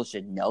that people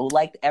should know,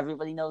 like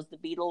everybody knows the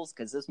Beatles,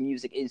 because this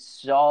music is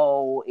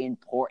so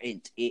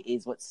important. It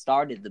is what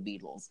started the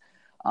Beatles.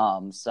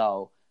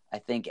 So I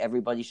think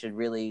everybody should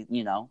really,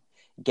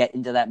 get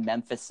into that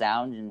Memphis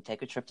sound and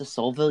take a trip to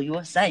Soulville,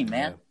 USA,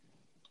 man.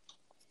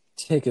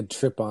 Take a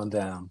trip on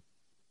down.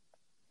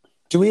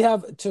 Do we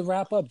have, to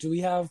wrap up,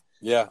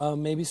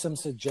 maybe some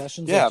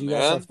suggestions? Yeah, do you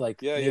guys have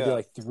like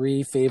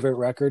 3 favorite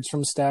records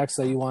from Stax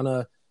that you want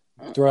to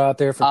throw out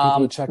there for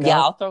people to check out?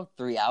 Yeah, I'll throw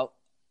 3 out.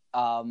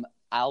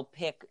 I'll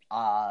pick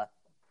The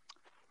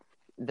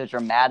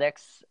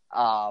Dramatics.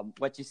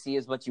 What You See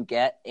Is What You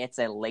Get. It's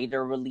a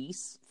later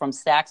release from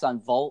Stax on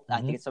Volt. I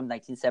think it's from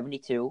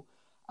 1972.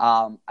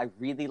 I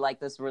really like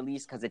this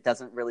release because it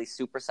doesn't really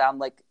super sound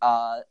like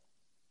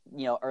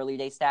early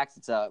day Stax.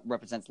 It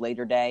represents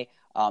later day.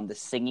 The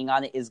singing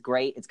on it is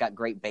great. It's got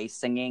great bass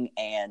singing,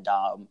 and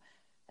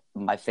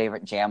my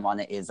favorite jam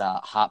on it is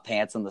Hot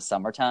Pants in the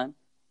Summertime,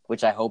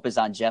 which I hope is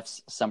on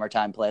Jeff's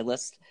summertime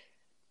playlist.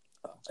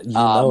 You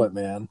know it,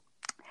 man.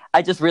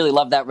 I just really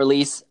love that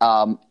release.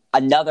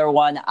 Another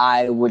one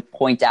I would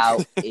point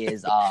out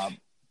is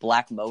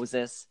Black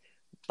Moses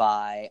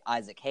by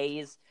Isaac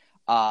Hayes.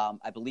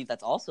 I believe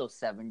that's also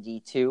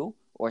 72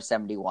 or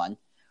 71.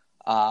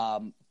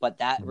 But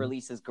that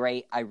release is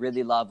great. I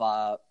really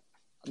love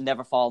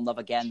Never Fall in Love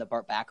Again, the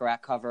Burt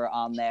Bacharach cover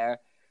on there.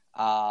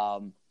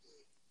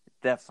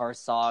 The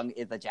first song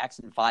is the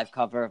Jackson 5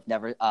 cover of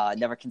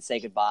Never Can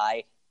Say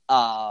Goodbye.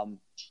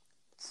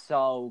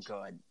 So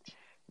good.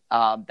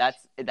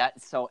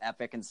 That's so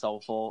epic and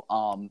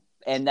soulful.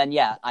 And then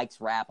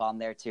Ike's rap on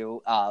there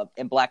too.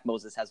 And Black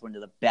Moses has one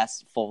of the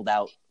best fold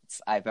outs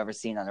I've ever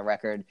seen on a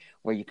record,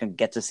 where you can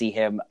get to see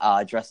him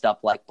dressed up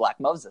like Black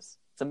Moses.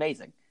 It's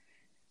amazing.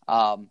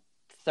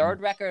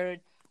 Third record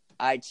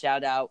I'd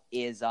shout out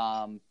is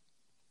I'm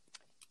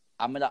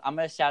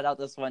gonna shout out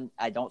this one.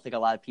 I don't think a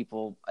lot of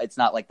people, it's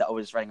not like the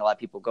Otis Redding a lot of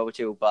people go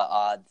to,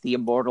 but the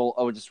immortal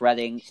Otis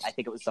Redding. I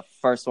think it was the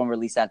first one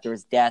released after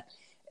his death,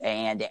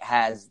 and it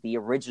has the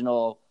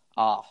original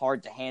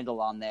Hard to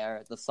Handle on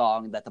there, the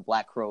song that the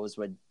Black Crowes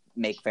would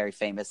make very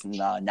famous in the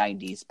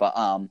 90s. But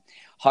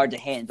Hard to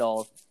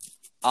Handle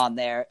on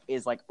there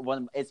is like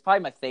it's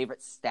probably my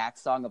favorite Stax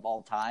song of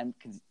all time,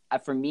 because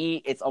for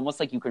me it's almost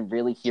like you can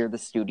really hear the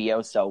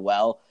studio so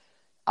well.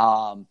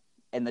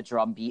 And the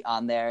drum beat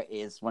on there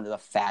is one of the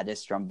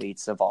fattest drum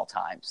beats of all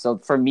time. So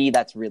for me,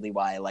 that's really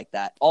why I like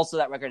that. Also,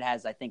 that record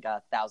has, I think,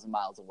 1,000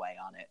 Miles Away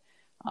on it,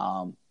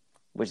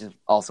 which is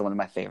also one of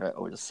my favorite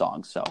Otis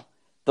songs. So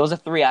those are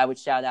 3 I would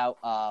shout out.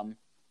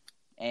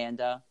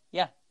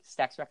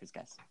 Stax Records,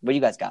 guys. What do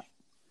you guys got?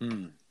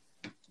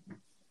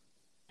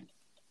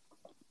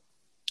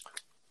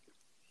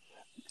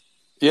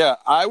 Yeah,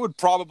 I would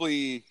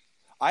probably...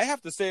 I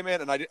have to say,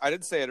 man, and I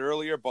didn't say it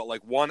earlier, but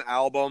like one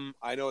album,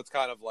 I know it's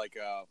kind of like,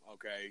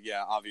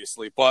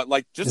 obviously, but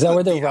like just is that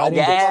where they're album,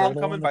 riding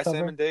Homecoming by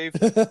Sam and Dave.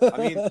 I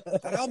mean,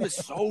 that album is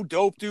so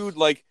dope, dude.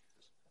 Like,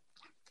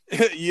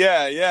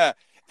 yeah,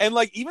 and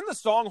like even the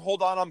song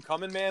 "Hold On, I'm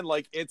Coming," man,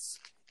 like it's.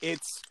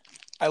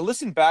 I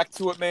listen back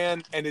to it,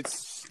 man, and it's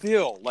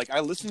still like I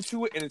listen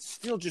to it, and it's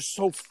still just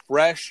so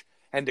fresh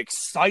and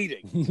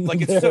exciting.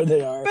 Like it's There so,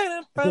 they are.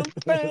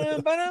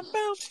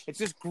 it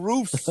just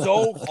grooves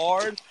so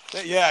hard.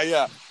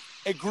 Yeah.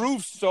 It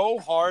grooves so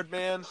hard,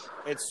 man.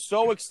 It's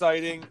so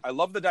exciting. I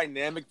love the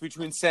dynamic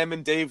between Sam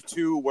and Dave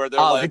too, where they're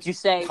Would you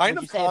say kind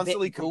of a bit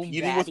constantly boom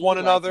competing with bappy, one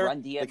like another.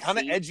 Run They DMC, kind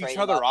of edge each straight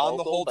other up on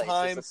the vocal, whole but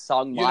time. It's just a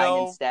sung you line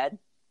know? instead.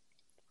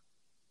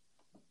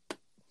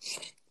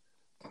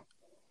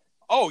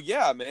 Oh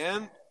yeah,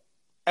 man.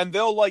 And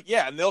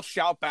they'll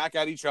shout back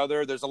at each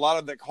other. There's a lot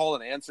of that call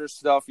and answer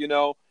stuff, you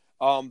know.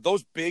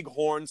 Those big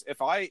horns.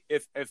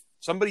 If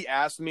somebody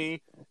asked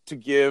me to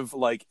give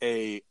like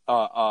a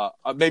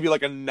maybe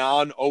like a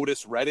non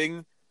Otis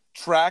Redding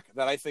track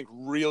that I think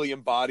really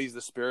embodies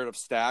the spirit of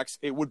Stax,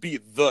 it would be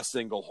the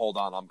single "Hold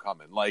On, I'm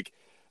Coming." Like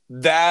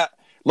that,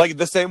 like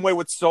the same way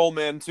with Soul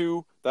Man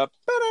too. The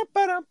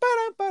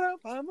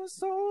I'm a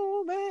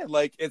soul man.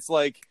 Like it's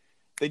like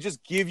they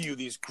just give you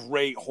these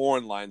great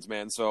horn lines,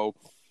 man. So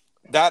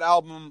that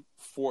album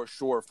for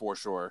sure.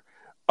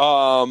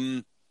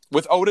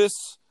 With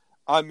Otis,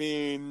 I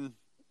mean,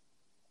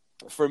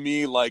 for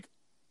me, like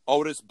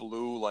Otis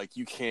Blue, like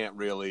you can't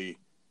really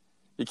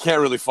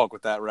fuck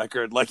with that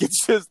record. Like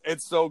it's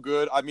so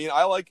good. I mean,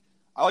 I like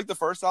the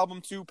first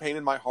album too, Pain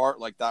in My Heart.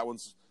 Like that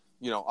one's,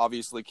 you know,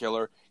 obviously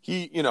killer.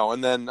 He, you know,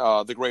 and then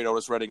the great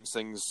Otis Redding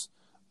sings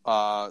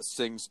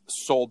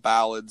soul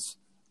ballads,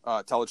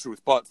 Tell the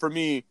Truth. But for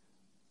me,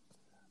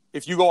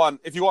 if you go on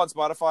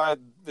Spotify,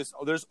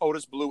 there's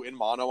Otis Blue in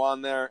mono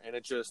on there, and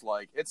it just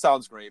like it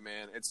sounds great,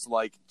 man. It's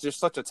like just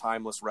such a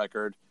timeless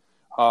record.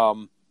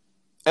 And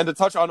to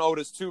touch on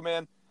Otis too,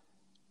 man,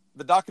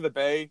 the Dock of the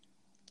Bay.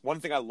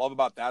 One thing I love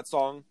about that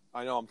song,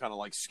 I know I'm kind of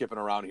like skipping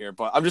around here,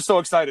 but I'm just so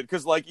excited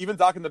because like even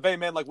Dock in the Bay,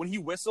 man, like when he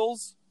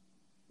whistles,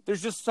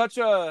 there's just such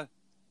a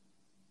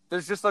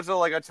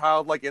like a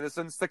childlike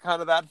innocence to kind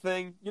of that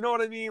thing. You know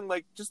what I mean?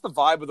 Like just the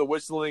vibe of the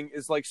whistling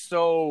is like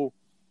so.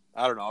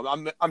 I don't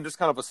know. I'm just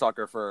kind of a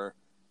sucker for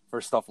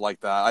stuff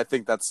like that. I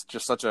think that's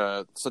just such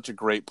a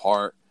great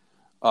part.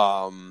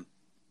 And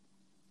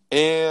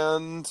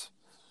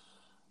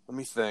let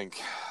me think.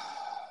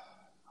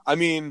 I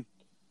mean,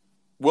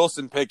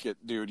 Wilson Pickett,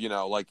 dude, you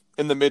know, like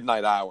in the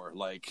midnight hour,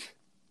 like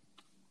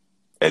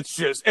it's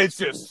just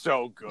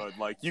so good.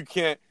 Like you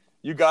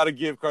got to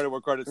give credit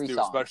where credit's due,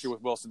 especially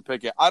with Wilson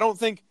Pickett. I don't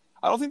think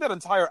that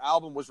entire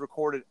album was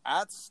recorded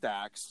at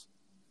Stax.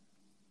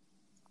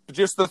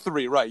 Just the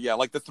three, right? Yeah,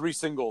 like the three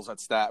singles at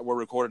were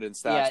recorded in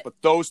Stax. Yeah. But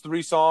those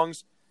three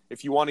songs,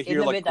 if you want to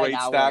hear like great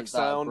Stax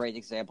sound, great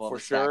example of for a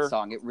sure. Stax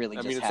song. It really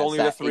just it's has only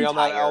that the three on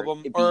that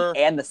album,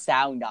 and the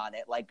sound on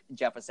it, like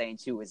Jeff was saying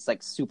too, is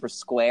like super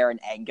square and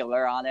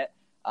angular on it.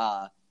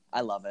 I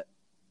love it.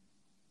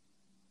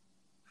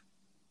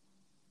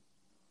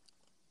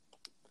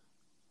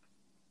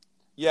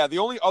 Yeah, the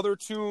only other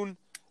tune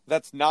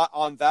that's not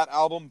on that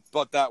album,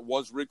 but that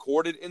was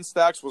recorded in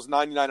Stax was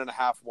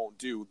 99.5 Won't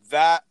Do.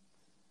 That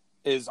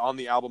is on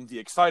the album The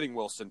Exciting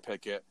Wilson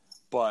Pickett,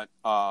 but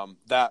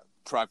that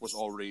track was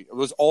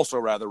also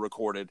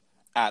recorded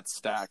at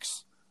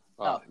Stax.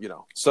 You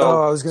know,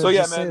 so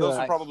yeah, man, those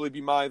would probably be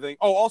my thing.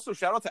 Oh, also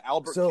shout out to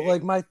Albert. So King.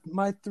 like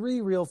my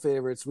three real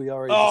favorites we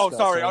already. Go.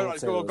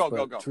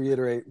 To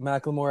reiterate,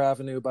 Macklemore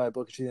Avenue by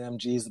Booker T and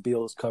MG's the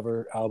Beatles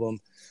cover album,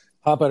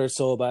 Hot Buttered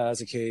Soul by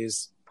Isaac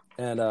Hayes,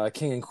 and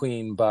King and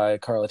Queen by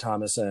Carla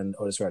Thomas and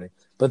Otis Redding.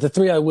 But the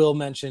three I will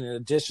mention in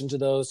addition to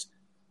those.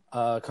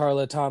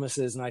 Carla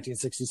Thomas's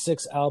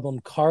 1966 album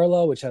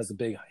Carla, which has the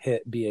big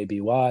hit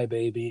B.A.B.Y.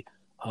 Baby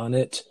on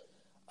it.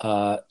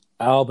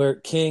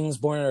 Albert King's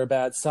Born Under a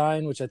Bad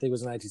Sign, which I think was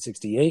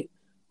 1968,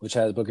 which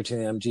has Booker T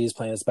and the MGs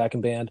playing his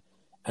backing band.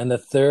 And the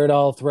third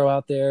I'll throw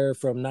out there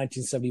from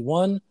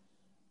 1971,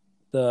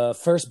 the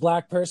first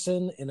black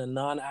person in a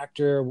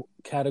non-actor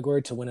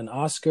category to win an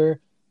Oscar,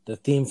 the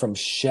theme from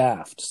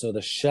Shaft. So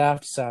the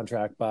Shaft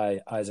soundtrack by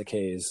Isaac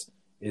Hayes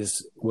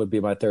would be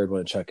my third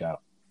one to check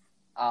out.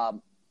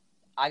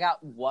 I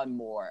got one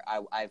more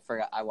I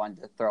forgot I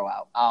wanted to throw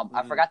out.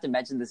 I forgot to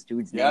mention this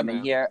dude's name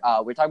in here.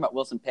 We're talking about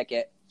Wilson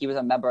Pickett. He was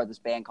a member of this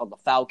band called the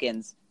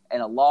Falcons,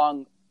 and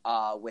along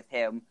with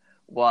him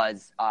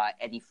was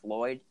Eddie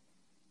Floyd.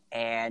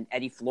 And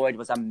Eddie Floyd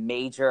was a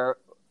major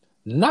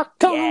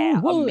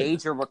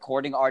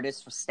recording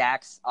artist for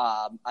Stax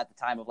at the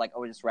time of like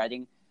Otis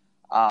Redding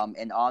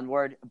and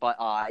onward. But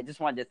I just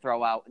wanted to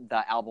throw out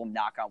the album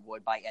Knock on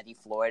Wood by Eddie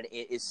Floyd.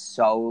 It is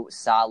so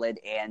solid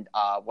and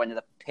one of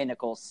the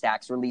pinnacle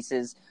Stax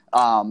releases.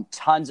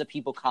 Tons of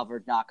people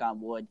covered Knock on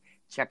Wood.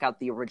 Check out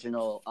the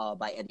original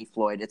by Eddie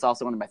Floyd. It's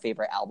also one of my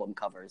favorite album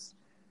covers.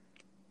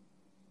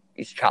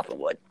 He's chopping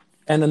wood.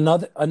 And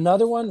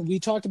another one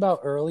we talked about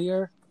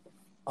earlier.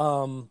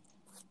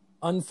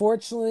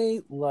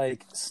 Unfortunately,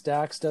 like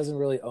Stax doesn't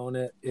really own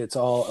it. It's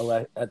all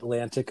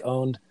Atlantic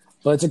owned.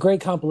 But it's a great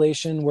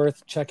compilation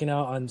worth checking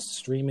out on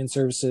streaming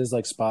services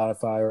like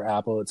Spotify or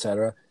Apple,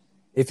 etc.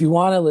 If you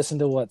want to listen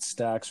to what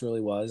Stax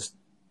really was,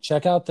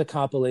 check out the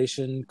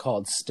compilation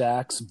called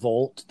Stax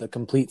Volt, the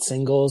complete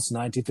singles,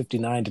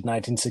 1959 to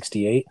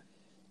 1968.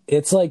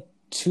 It's like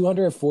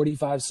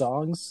 245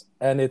 songs,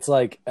 and it's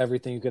like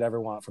everything you could ever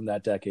want from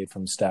that decade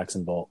from Stax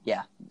and Volt.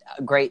 Yeah,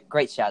 great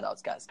shout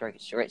outs, guys.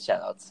 Great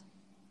shout outs.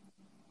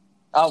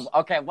 Oh,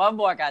 okay, one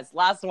more, guys.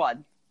 Last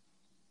one.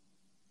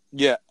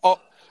 Yeah. Oh,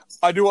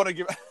 I do want to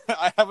give.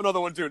 I have another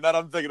one too that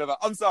I'm thinking about.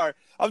 I'm sorry.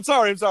 I'm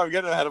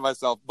getting ahead of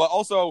myself. But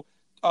also,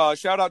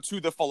 shout out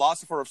to the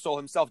philosopher of soul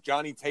himself,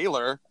 Johnny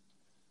Taylor.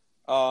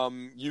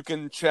 You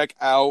can check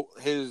out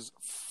his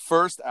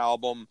first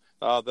album.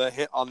 The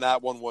hit on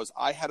that one was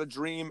 "I Had a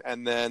Dream,"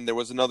 and then there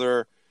was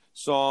another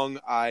song,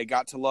 "I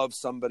Got to Love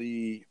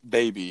Somebody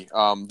Baby."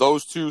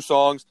 Those two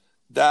songs,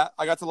 that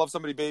 "I Got to Love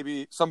Somebody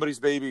Baby," "Somebody's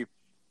Baby,"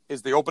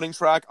 is the opening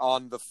track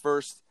on the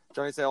first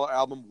Johnny Taylor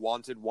album,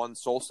 "Wanted One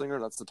Soul Singer."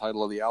 That's the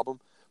title of the album.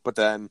 But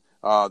then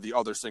the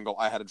other single,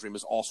 "I Had a Dream,"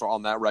 is also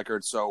on that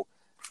record. So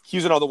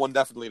he's another one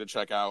definitely to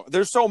check out.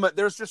 There's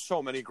just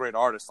so many great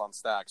artists on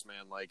Stax,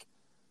 man. Like,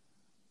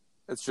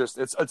 it's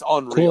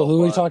unreal. Cool.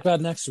 Who we talk about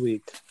next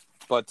week?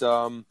 But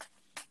yeah,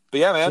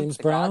 man. James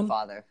Brown.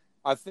 Godfather.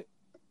 I think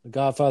The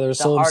Godfather of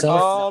Soul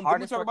himself. The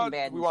hardest talk working about-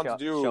 band we in want to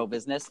do show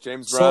business.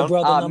 James Soul Brown.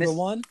 Brother number Miss-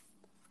 one.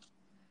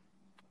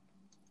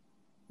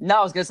 No,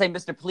 I was gonna say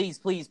Mr. Please,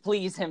 Please,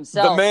 Please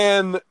himself. The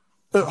man.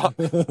 Oh,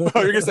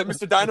 you're gonna say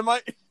Mr.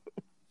 Dynamite?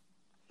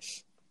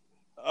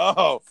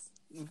 Oh,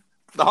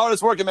 the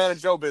hardest working man in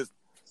showbiz,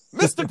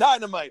 Mr.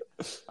 Dynamite.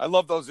 I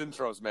love those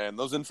intros, man.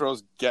 Those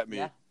intros get me.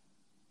 Yeah.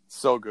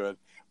 So good.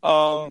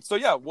 So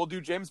yeah, we'll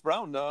do James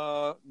Brown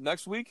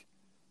next week.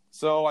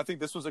 So I think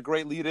this was a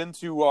great lead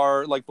into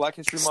our Black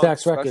History Month Stax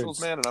specials,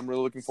 Records. man, and I'm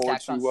really looking forward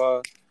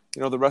Stax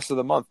to the rest of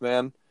the month,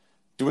 man.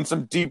 Doing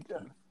some deep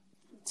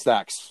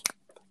Stax.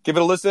 Give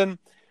it a listen.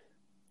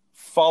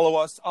 Follow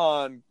us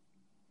on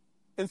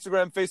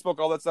Instagram, Facebook,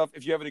 all that stuff.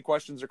 If you have any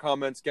questions or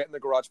comments,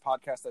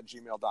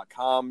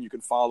 gettinthegaragepodcast@gmail.com. You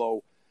can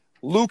follow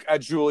Luke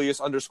at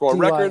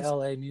Julius_records.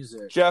 DYLA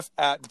Music. Jeff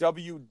at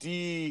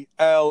WDLA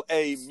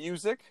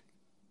Music.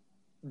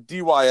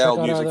 DYL Check out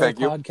Music, our thank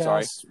you.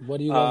 podcasts. Sorry. What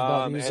do you love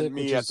about music? And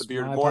me which at is the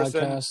Bearded my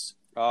Morrison. podcast.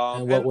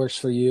 And what works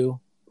for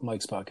you,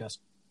 Mike's podcast.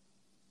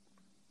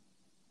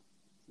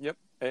 Yep.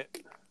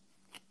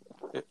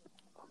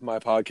 My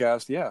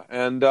podcast, yeah.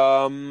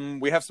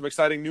 And we have some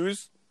exciting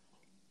news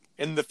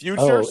in the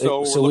future,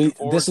 so we're looking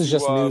forward this is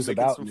just to news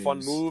making about some news. fun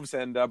moves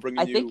and bringing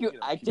I think you.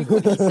 I think we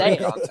can say it,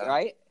 content.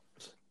 right?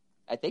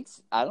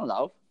 I don't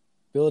know.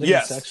 Building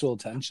Yes. sexual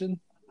tension.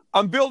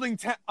 I'm building.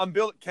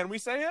 Can we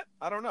say it?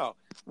 I don't know.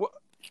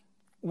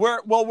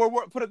 We're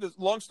put it this.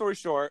 Long story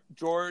short,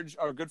 George,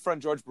 our good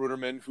friend George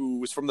Bruderman, who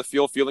was from the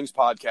Feel Feelings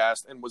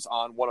podcast and was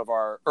on one of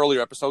our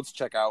earlier episodes.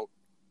 Check out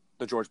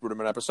the George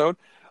Bruderman episode.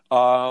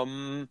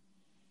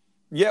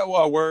 Yeah,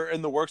 well, we're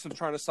in the works of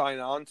trying to sign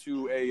on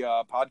to a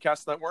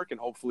podcast network, and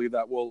hopefully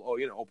that will,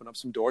 open up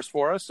some doors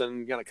for us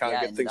and kind of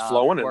get things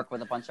flowing and work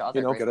with a bunch of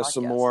other get us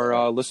some podcasts more there.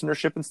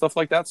 listenership and stuff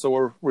like that. So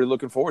we're really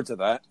looking forward to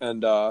that,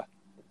 and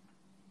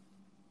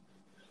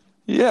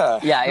yeah,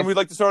 Yeah, and we'd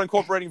like to start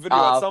incorporating video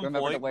at some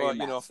remember to point. wear your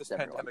But if masks, this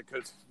everyone. pandemic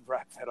could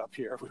wrap that up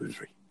here, we would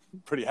be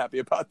pretty happy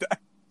about that.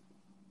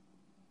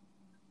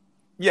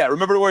 Yeah,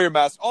 remember to wear your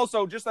mask.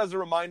 Also, just as a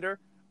reminder,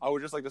 I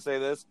would just like to say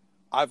this.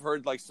 I've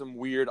heard some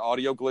weird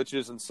audio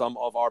glitches in some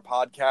of our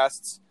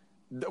podcasts.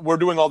 We're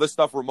doing all this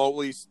stuff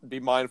remotely.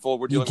 Be mindful.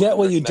 We're dealing get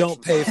with what you don't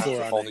pay connections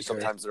for sometimes on with Foley. Anchor.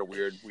 Sometimes they're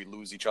weird. We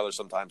lose each other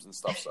sometimes and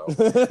stuff. So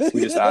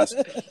we just ask.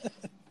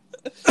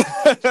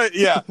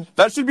 Yeah,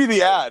 that should be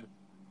the ad.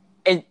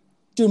 And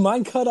Dude,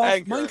 mine cut off.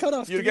 Anchor. Mine cut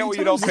off. You 3 get what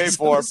you don't times pay this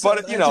for, episode. but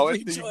I had to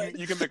you rejoin.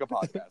 can make a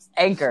podcast.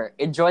 Anchor,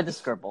 enjoy the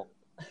scribble.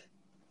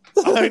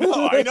 I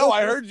know.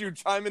 I heard you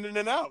chiming in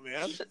and out,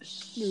 man.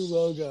 New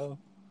logo.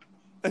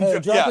 Hey,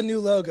 drop a new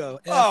logo.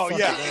 Oh, fuck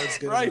yeah, it, that was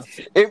good right. enough.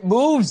 It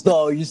moves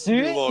though. You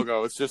see New it?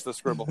 logo. It's just a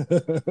scribble.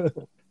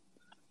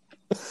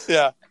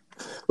 Yeah.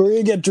 We're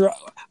gonna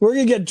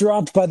get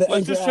dropped by the. Let's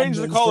Anchor just change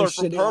the admins color for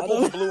from shitting purple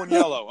on to blue and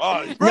yellow.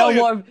 Oh, No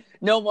brilliant.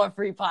 more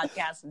free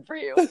podcasting for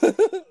you.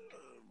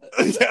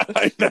 Yeah,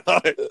 I know.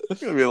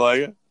 It's gonna be like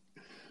it.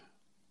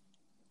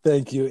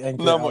 Thank you,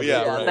 Anchor. No more.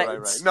 Yeah, Yeah, right.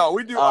 No,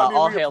 we do.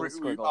 all we hail the we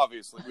scribble.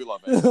 obviously we love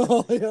it.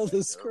 All hail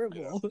the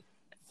scribble.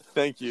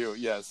 Thank you.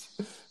 Yes.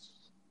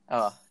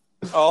 Oh,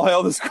 All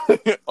hail the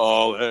squiggle.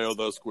 All hail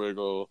the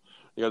squiggle.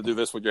 You got to do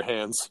this with your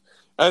hands.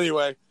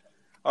 Anyway.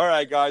 All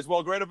right, guys.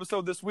 Well, great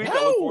episode this week.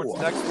 I look forward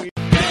to next week.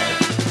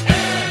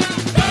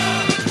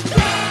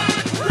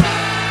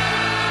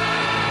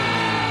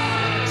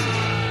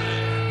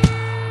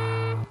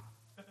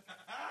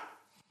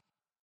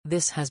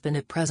 This has been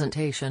a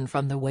presentation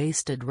from the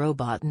Wasted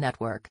Robot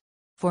Network.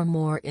 For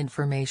more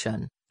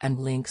information and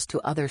links to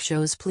other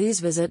shows, please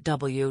visit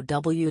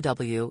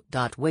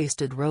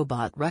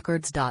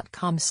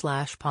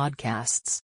www.wastedrobotrecords.com/podcasts.